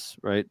he does,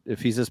 right?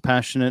 If he's as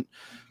passionate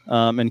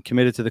and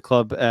committed to the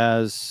club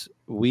as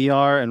we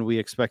are and we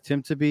expect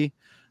him to be,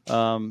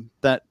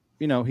 that,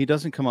 he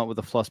doesn't come out with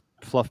a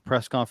fluff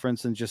press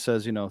conference and just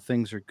says,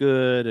 things are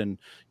good and,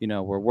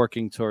 we're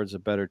working towards a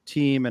better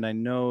team. And I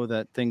know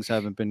that things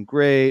haven't been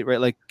great, right?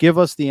 Like, give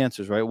us the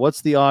answers, right?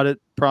 What's the audit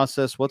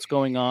process? What's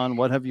going on?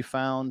 What have you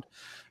found?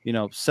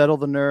 settle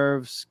the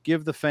nerves,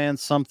 give the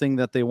fans something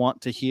that they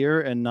want to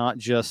hear and not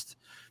just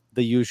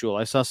the usual.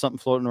 I saw something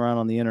floating around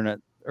on the internet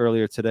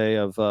earlier today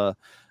of a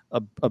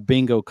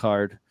bingo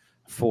card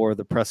for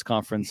the press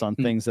conference on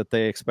things that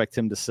they expect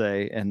him to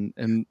say. And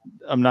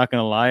I'm not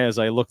going to lie, as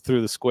I looked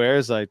through the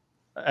squares,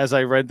 as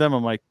I read them,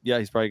 I'm like, yeah,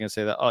 he's probably going to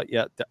say that. Oh,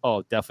 yeah.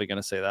 Definitely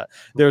going to say that.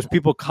 There's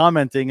people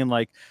commenting and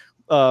like,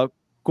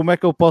 como é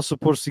que eu posso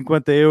pôr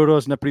 50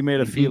 euros na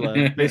primeira fila?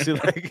 Basically,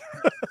 like,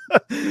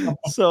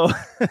 so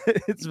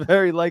it's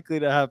very likely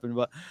to happen,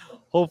 but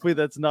hopefully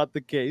that's not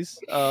the case.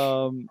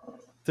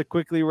 To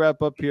quickly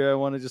wrap up here, I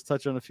want to just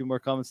touch on a few more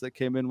comments that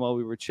came in while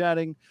we were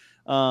chatting.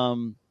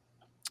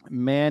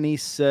 Manny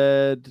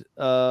said,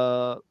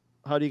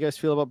 how do you guys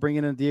feel about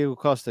bringing in Diego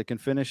Costa? Can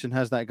finish and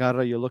has that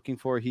garra you're looking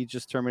for. He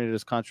just terminated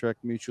his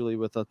contract mutually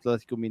with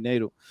Atletico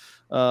Mineiro.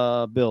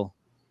 Bill,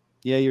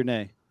 yay or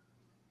nay?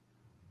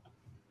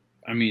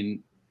 I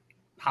mean,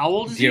 how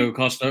old is Diego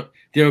Costa?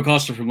 Diego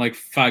Costa from like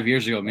 5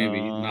 years ago, maybe.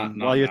 Not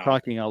while you're now.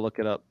 talking, I'll look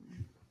it up.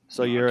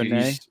 So you're a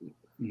nay?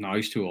 No,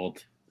 he's too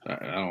old. I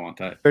don't want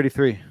that.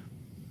 33.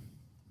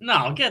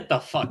 No, get the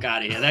fuck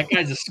out of here. That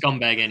guy's a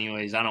scumbag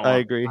anyways. I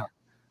agree.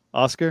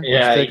 Oscar?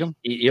 Yeah, take him?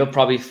 He'll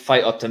probably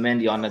fight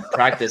Otamendi on the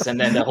practice, and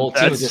then the whole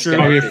team will just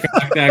Probably a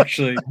fact,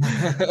 actually.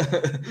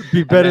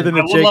 Be better than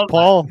a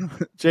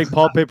Jake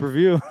Paul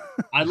pay-per-view.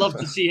 I'd love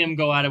to see him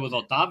go at it with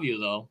Otavio,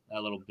 though.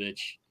 That little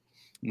bitch.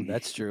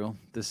 That's true.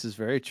 This is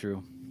very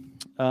true.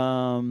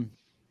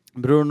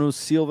 Bruno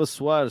Silva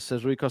Soares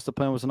says Rui Costa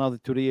Plan was an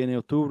auditoria em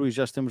outubro e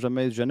já estamos a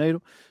meio de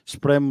janeiro.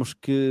 Esperemos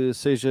que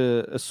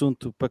seja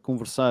assunto para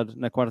conversar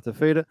na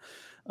quarta-feira.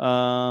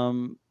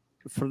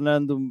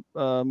 Fernando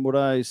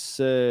Moraes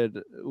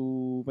said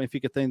o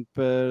Benfica tem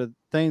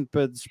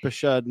para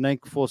despachar, nem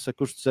que fosse a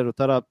custo zero,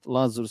 Tarap,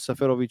 Lázaro,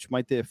 Seferovic,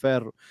 Maite,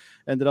 Ferro,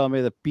 André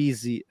Almeida,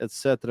 Pizzi,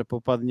 etc.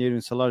 Poupar dinheiro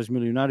em salários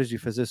milionários e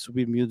fazer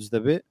subir miúdos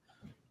da B.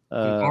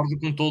 Concordo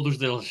com todos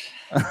deles.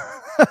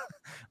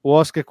 O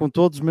Oscar com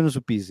todos menos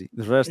o Pizzi.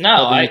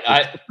 No,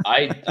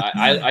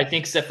 I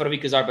think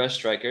Seferovic is our best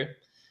striker.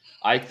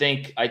 I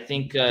think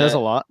there's a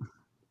lot.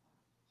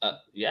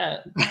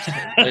 Yeah,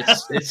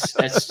 it's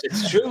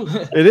true.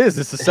 It is.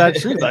 It's a sad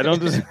truth. I don't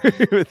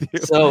disagree with you.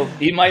 So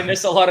he might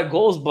miss a lot of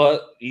goals,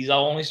 but he's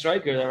our only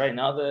striker right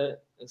now.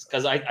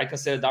 Because I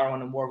consider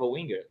Darwin more of a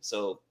winger.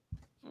 So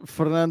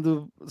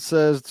Fernando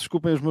says,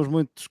 desculpem os meus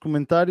muitos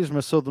comentários,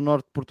 mas sou do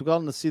norte de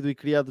Portugal, nascido e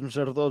criado nos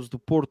arredores do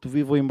Porto,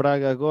 vivo em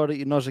Braga agora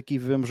e nós aqui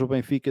vivemos o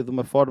Benfica de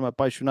uma forma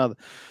apaixonada.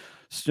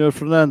 Senhor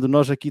Fernando,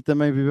 nós aqui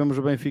também vivemos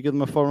o Benfica de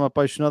uma forma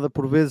apaixonada,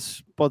 por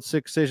vezes pode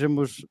ser que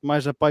sejamos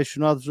mais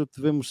apaixonados do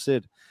que devemos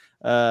ser,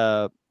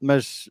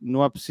 mas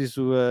não há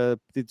preciso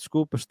pedir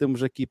desculpas,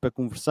 estamos aqui para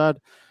conversar,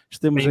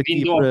 estamos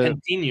aqui para... Bem-vindo ao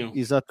cantinho.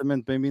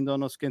 Exatamente, bem-vindo ao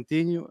nosso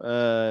cantinho,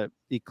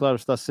 e claro,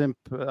 está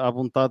sempre à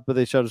vontade para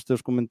deixar os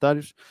teus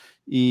comentários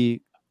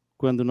e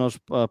quando nós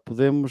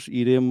podemos,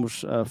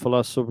 iremos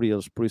falar sobre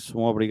eles, por isso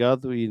um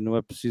obrigado e não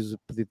é preciso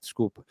pedir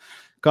desculpa.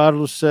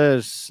 Carlos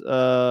says...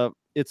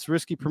 it's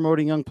risky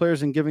promoting young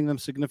players and giving them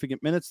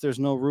significant minutes. There's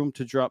no room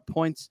to drop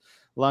points.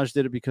 Lage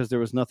did it because there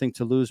was nothing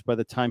to lose by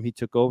the time he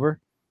took over.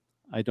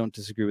 I don't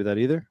disagree with that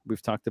either.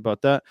 We've talked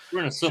about that. We're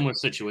in a similar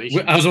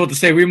situation. I was about to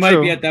say, we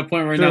might be at that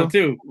point now,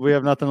 too. We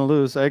have nothing to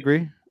lose. I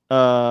agree.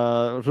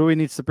 Rui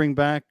needs to bring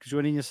back,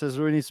 Joaninha says,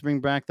 Rui needs to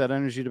bring back that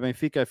energy to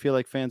Benfica. I feel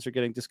like fans are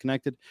getting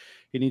disconnected.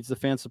 He needs the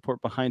fan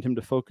support behind him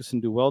to focus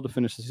and do well to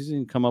finish the season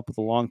and come up with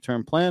a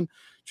long-term plan.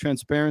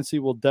 Transparency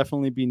will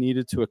definitely be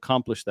needed to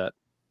accomplish that.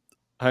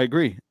 I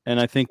agree. And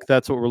I think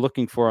that's what we're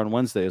looking for on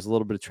Wednesday is a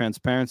little bit of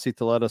transparency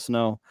to let us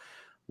know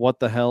what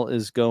the hell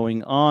is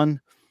going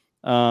on.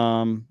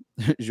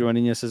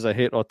 Joaninha says, I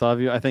hate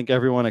Otavio. I think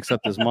everyone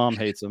except his mom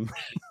hates him.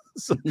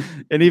 So,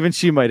 and even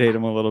she might hate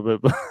him a little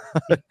bit.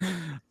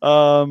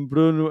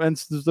 Bruno,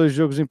 antes dos dois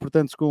jogos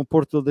importantes com o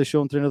Porto, ele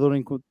deixou treinador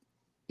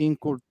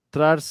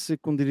encontrar-se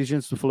com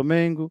dirigentes do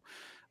Flamengo.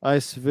 Aí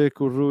se vê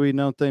que o Rui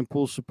não tem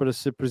pulso para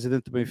ser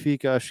presidente do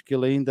Benfica. Acho que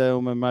ele ainda é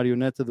uma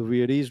marioneta do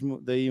vieirismo.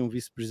 Daí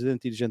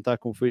vice-presidente ir jantar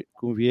com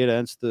o Vieira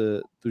antes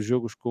dos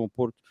jogos com o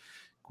Porto.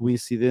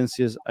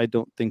 Coincidências? I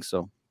don't think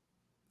so.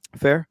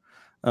 Fair?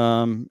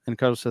 And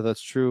Carlos said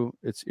that's true.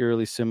 It's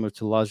eerily similar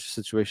to Lage's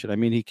situation. I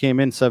mean, he came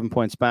in 7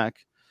 points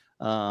back.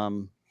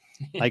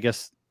 I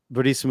guess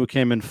Verissimo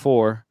came in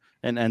 4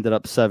 and ended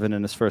up 7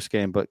 in his first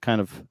game, but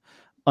kind of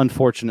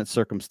unfortunate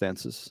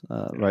circumstances,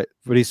 right?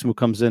 Verissimo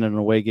comes in an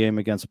away game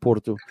against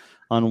Porto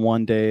on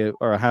 1 day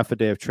or a half a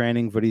day of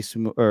training.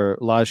 Verissimo or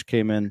Lage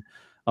came in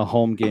a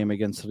home game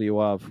against Rio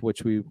Ave,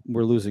 which we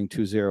were losing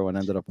 2-0 and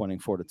ended up winning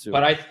 4-2.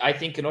 But I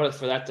think in order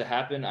for that to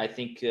happen, I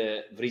think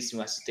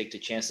Verissimo has to take the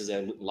chances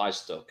that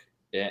Lage took.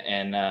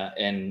 And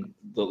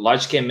the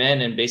Lage came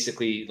in and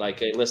basically like,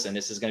 hey, listen,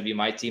 this is going to be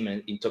my team,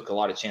 and he took a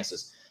lot of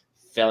chances.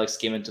 Felix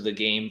came into the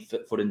game.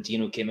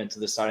 Florentino came into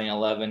the starting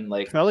 11.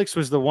 Like Felix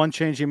was the one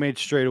change he made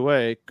straight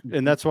away,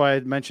 and that's why I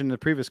mentioned in the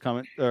previous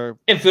comment.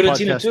 And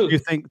Florentino too. Do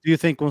you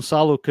think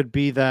Gonzalo could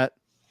be that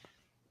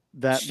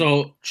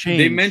So change?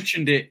 They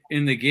mentioned it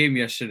in the game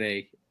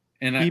yesterday,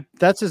 and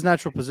that's his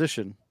natural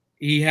position.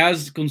 he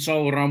has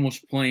Gonzalo Ramos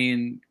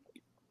playing.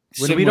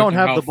 When we don't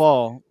have the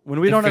ball,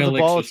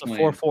 it's a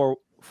playing.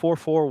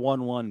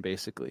 4-4-1-1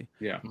 basically.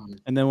 Yeah.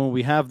 And then when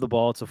we have the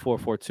ball, it's a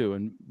 4-4-2.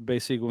 And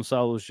basically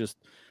Gonzalo is just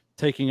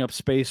taking up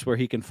space where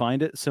he can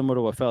find it, similar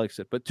to what Felix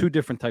did. But two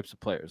different types of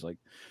players. Like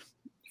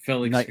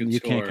Felix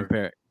can't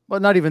compare it. Well,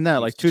 not even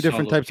that. Like two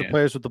different types of can.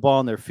 players with the ball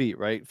on their feet,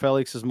 right?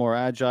 Felix is more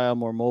agile,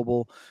 more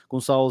mobile.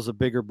 Gonzalo is a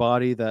bigger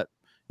body that,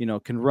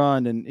 can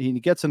run, and he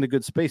gets into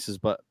good spaces,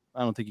 but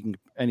I don't think you can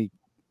any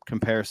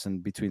comparison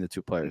between the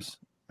two players,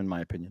 in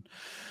my opinion.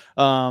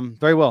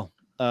 Very well.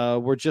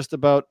 We're just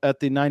about at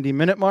the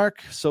 90-minute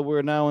mark, so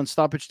we're now in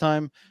stoppage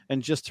time.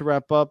 And just to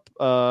wrap up,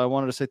 I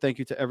wanted to say thank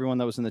you to everyone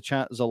that was in the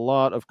chat. There's a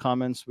lot of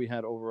comments. We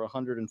had over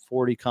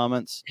 140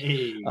 comments.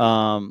 Hey.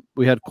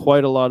 We had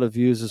quite a lot of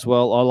views as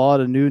well, a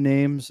lot of new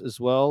names as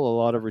well, a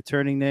lot of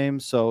returning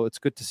names. So it's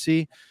good to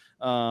see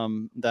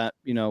that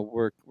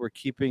we're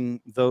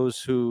keeping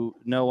those who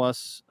know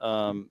us,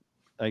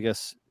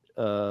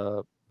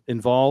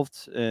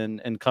 involved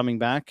and coming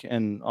back,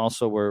 and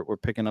also we're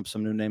picking up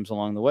some new names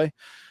along the way.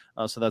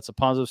 So that's a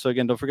positive. So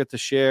again, don't forget to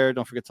share,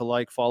 don't forget to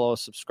like, follow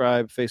us,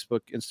 subscribe, Facebook,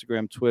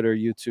 Instagram, Twitter,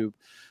 YouTube.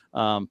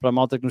 Para a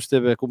malta que nos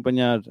esteve a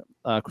acompanhar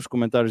com os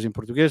comentários em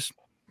português,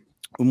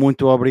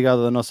 muito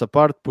obrigado da nossa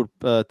parte por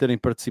terem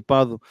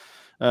participado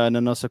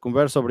na nossa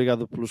conversa.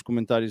 Obrigado pelos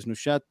comentários no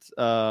chat.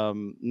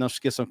 Não se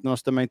esqueçam que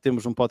nós também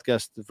temos um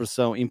podcast de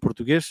versão em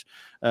português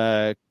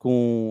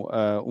com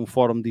um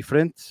fórum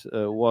diferente.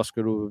 O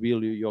Oscar, o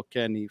Babilio e o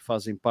Kenny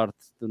fazem parte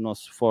do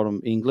nosso fórum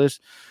em inglês,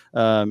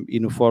 e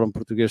no fórum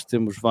português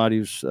temos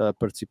vários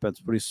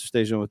participantes, por isso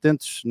estejam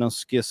atentos. Não se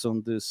esqueçam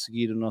de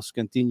seguir o nosso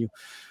cantinho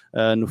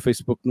no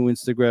Facebook, no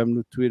Instagram,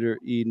 no Twitter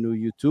e no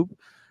YouTube.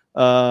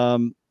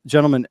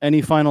 Gentlemen,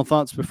 any final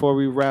thoughts before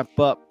we wrap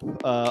up?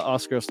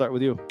 Oscar, I'll start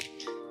with you.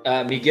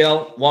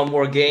 Miguel, one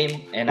more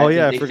game, and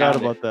I forgot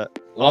about that.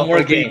 One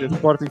more game.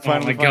 Oh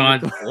my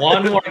God!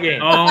 One more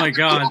game. Oh my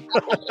God!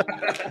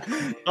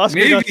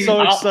 Oscar got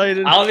so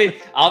excited.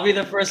 I'll be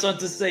the first one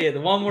to say it.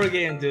 One more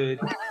game, dude.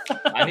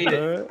 I need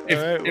it.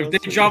 If they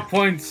drop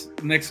points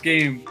next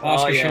game,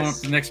 Oscar showing up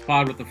the next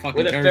pod with the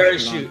fucking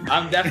parachute.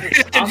 I'm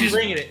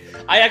bringing it.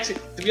 I actually,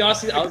 to be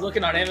honest, I was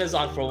looking on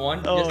Amazon for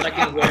one, just so I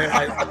can wear.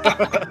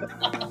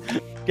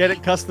 Get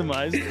it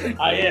customized.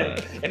 I am,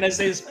 and it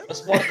says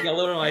sparkling a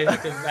little on my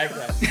fucking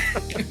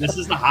backpack. This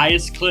is the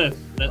highest clip.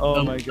 My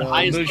God! The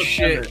highest no clip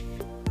shit.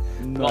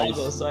 ever.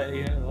 Nice.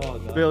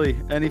 Billy,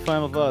 any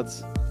final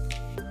thoughts?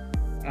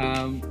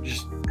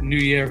 Just New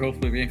Year.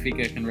 Hopefully,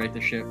 Benfica can right the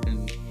ship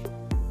and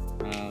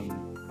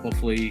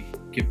hopefully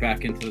get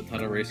back into the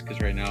title race.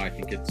 Because right now, I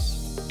think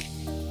it's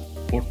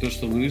Porto's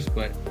to lose,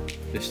 but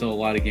there's still a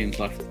lot of games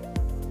left.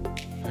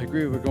 I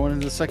agree. We're going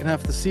into the second half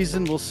of the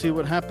season. We'll see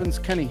what happens.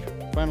 Kenny,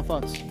 final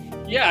thoughts?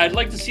 Yeah, I'd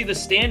like to see the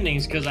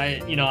standings because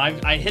I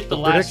hit the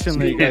last prediction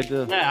league.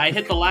 I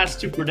hit the last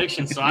two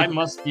predictions, so I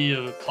must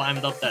be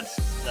climbed up that.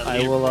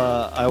 I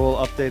will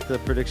update the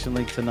prediction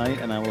league tonight,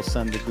 and I will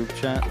send the group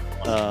chat.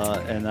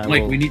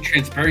 We need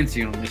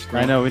transparency on this. Bro.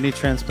 I know we need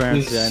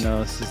transparency. I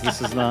know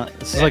this is not.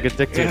 This is like a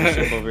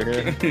dictatorship over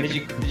here. Did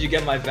you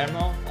get my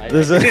Venmo?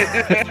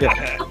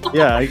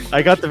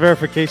 I got the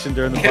verification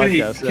during the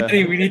podcast. Yeah.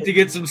 Kenny, we need to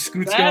get some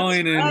scoots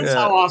going. That's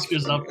how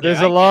Oscar's up there.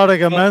 There's a lot of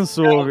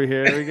Gamansu over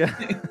here. We got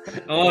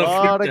a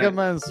lot of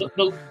Gamansu.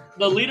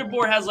 The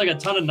leaderboard has like a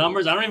ton of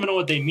numbers. I don't even know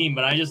what they mean,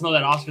 but I just know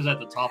that Oscar's at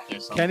the top there.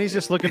 Kenny's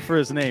just looking for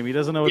his name. He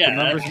doesn't know what the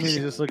numbers mean. He's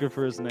just looking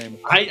for his name.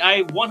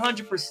 I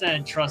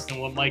 100% trust in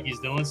what Mikey's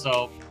doing,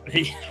 so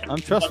I'm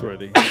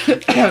trustworthy.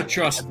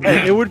 Trust me.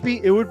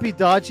 It would be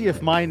dodgy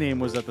if my name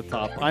was at the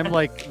top. I'm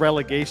like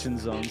relegation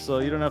zone, so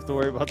you don't have to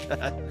worry about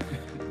that.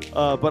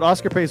 But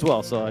Oscar pays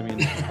well, so I mean,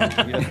 you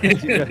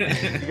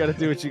got to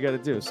do what you got to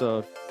do. So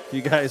if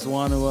you guys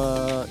want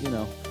to,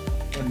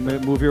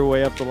 move your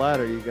way up the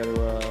ladder, you got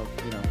to,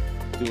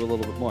 do a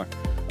little bit more.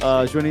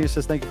 Joanina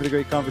says, thank you for the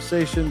great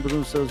conversation.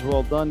 Bruno says,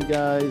 well done,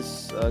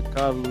 guys.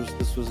 Carlos,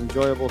 this was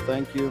enjoyable.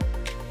 Thank you.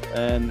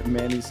 And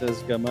Manny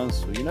says,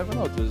 Gamansu. You never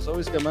know. There's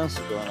always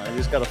Gamansu going on. You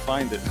just got to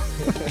find it.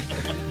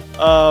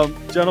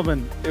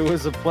 Gentlemen, it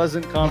was a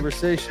pleasant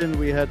conversation.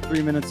 We had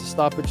 3 minutes of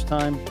stoppage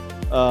time.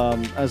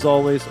 As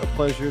always, a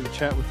pleasure to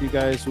chat with you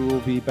guys. We will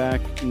be back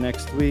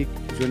next week.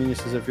 Joanina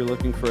says, if you're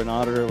looking for an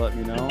auditor, let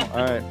me know.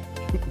 All right.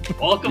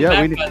 Welcome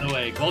back, by the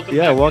way.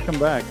 Welcome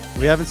back.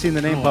 We haven't seen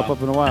the name pop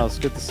up in a while. It's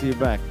good to see you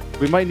back.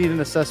 We might need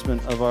an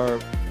assessment of our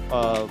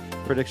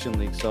prediction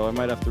league, so I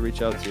might have to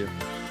reach out to you.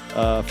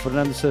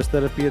 Fernando says,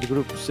 terapia de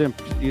grupo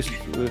sempre.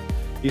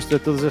 Isto é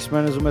todas as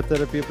semanas uma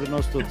terapia para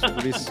nós todos.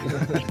 Por isso,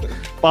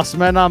 para a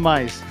semana a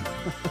mais.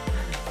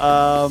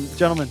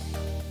 Gentlemen,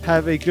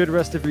 have a good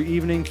rest of your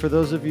evening. For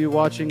those of you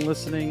watching,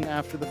 listening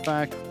after the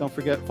fact, don't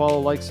forget, follow,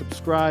 like,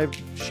 subscribe,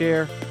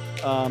 share.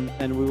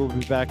 And we will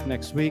be back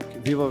next week.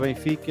 Viva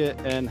Benfica,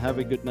 and have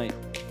a good night.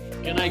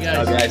 Good night,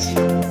 guys. Bye,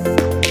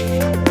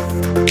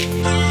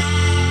 guys.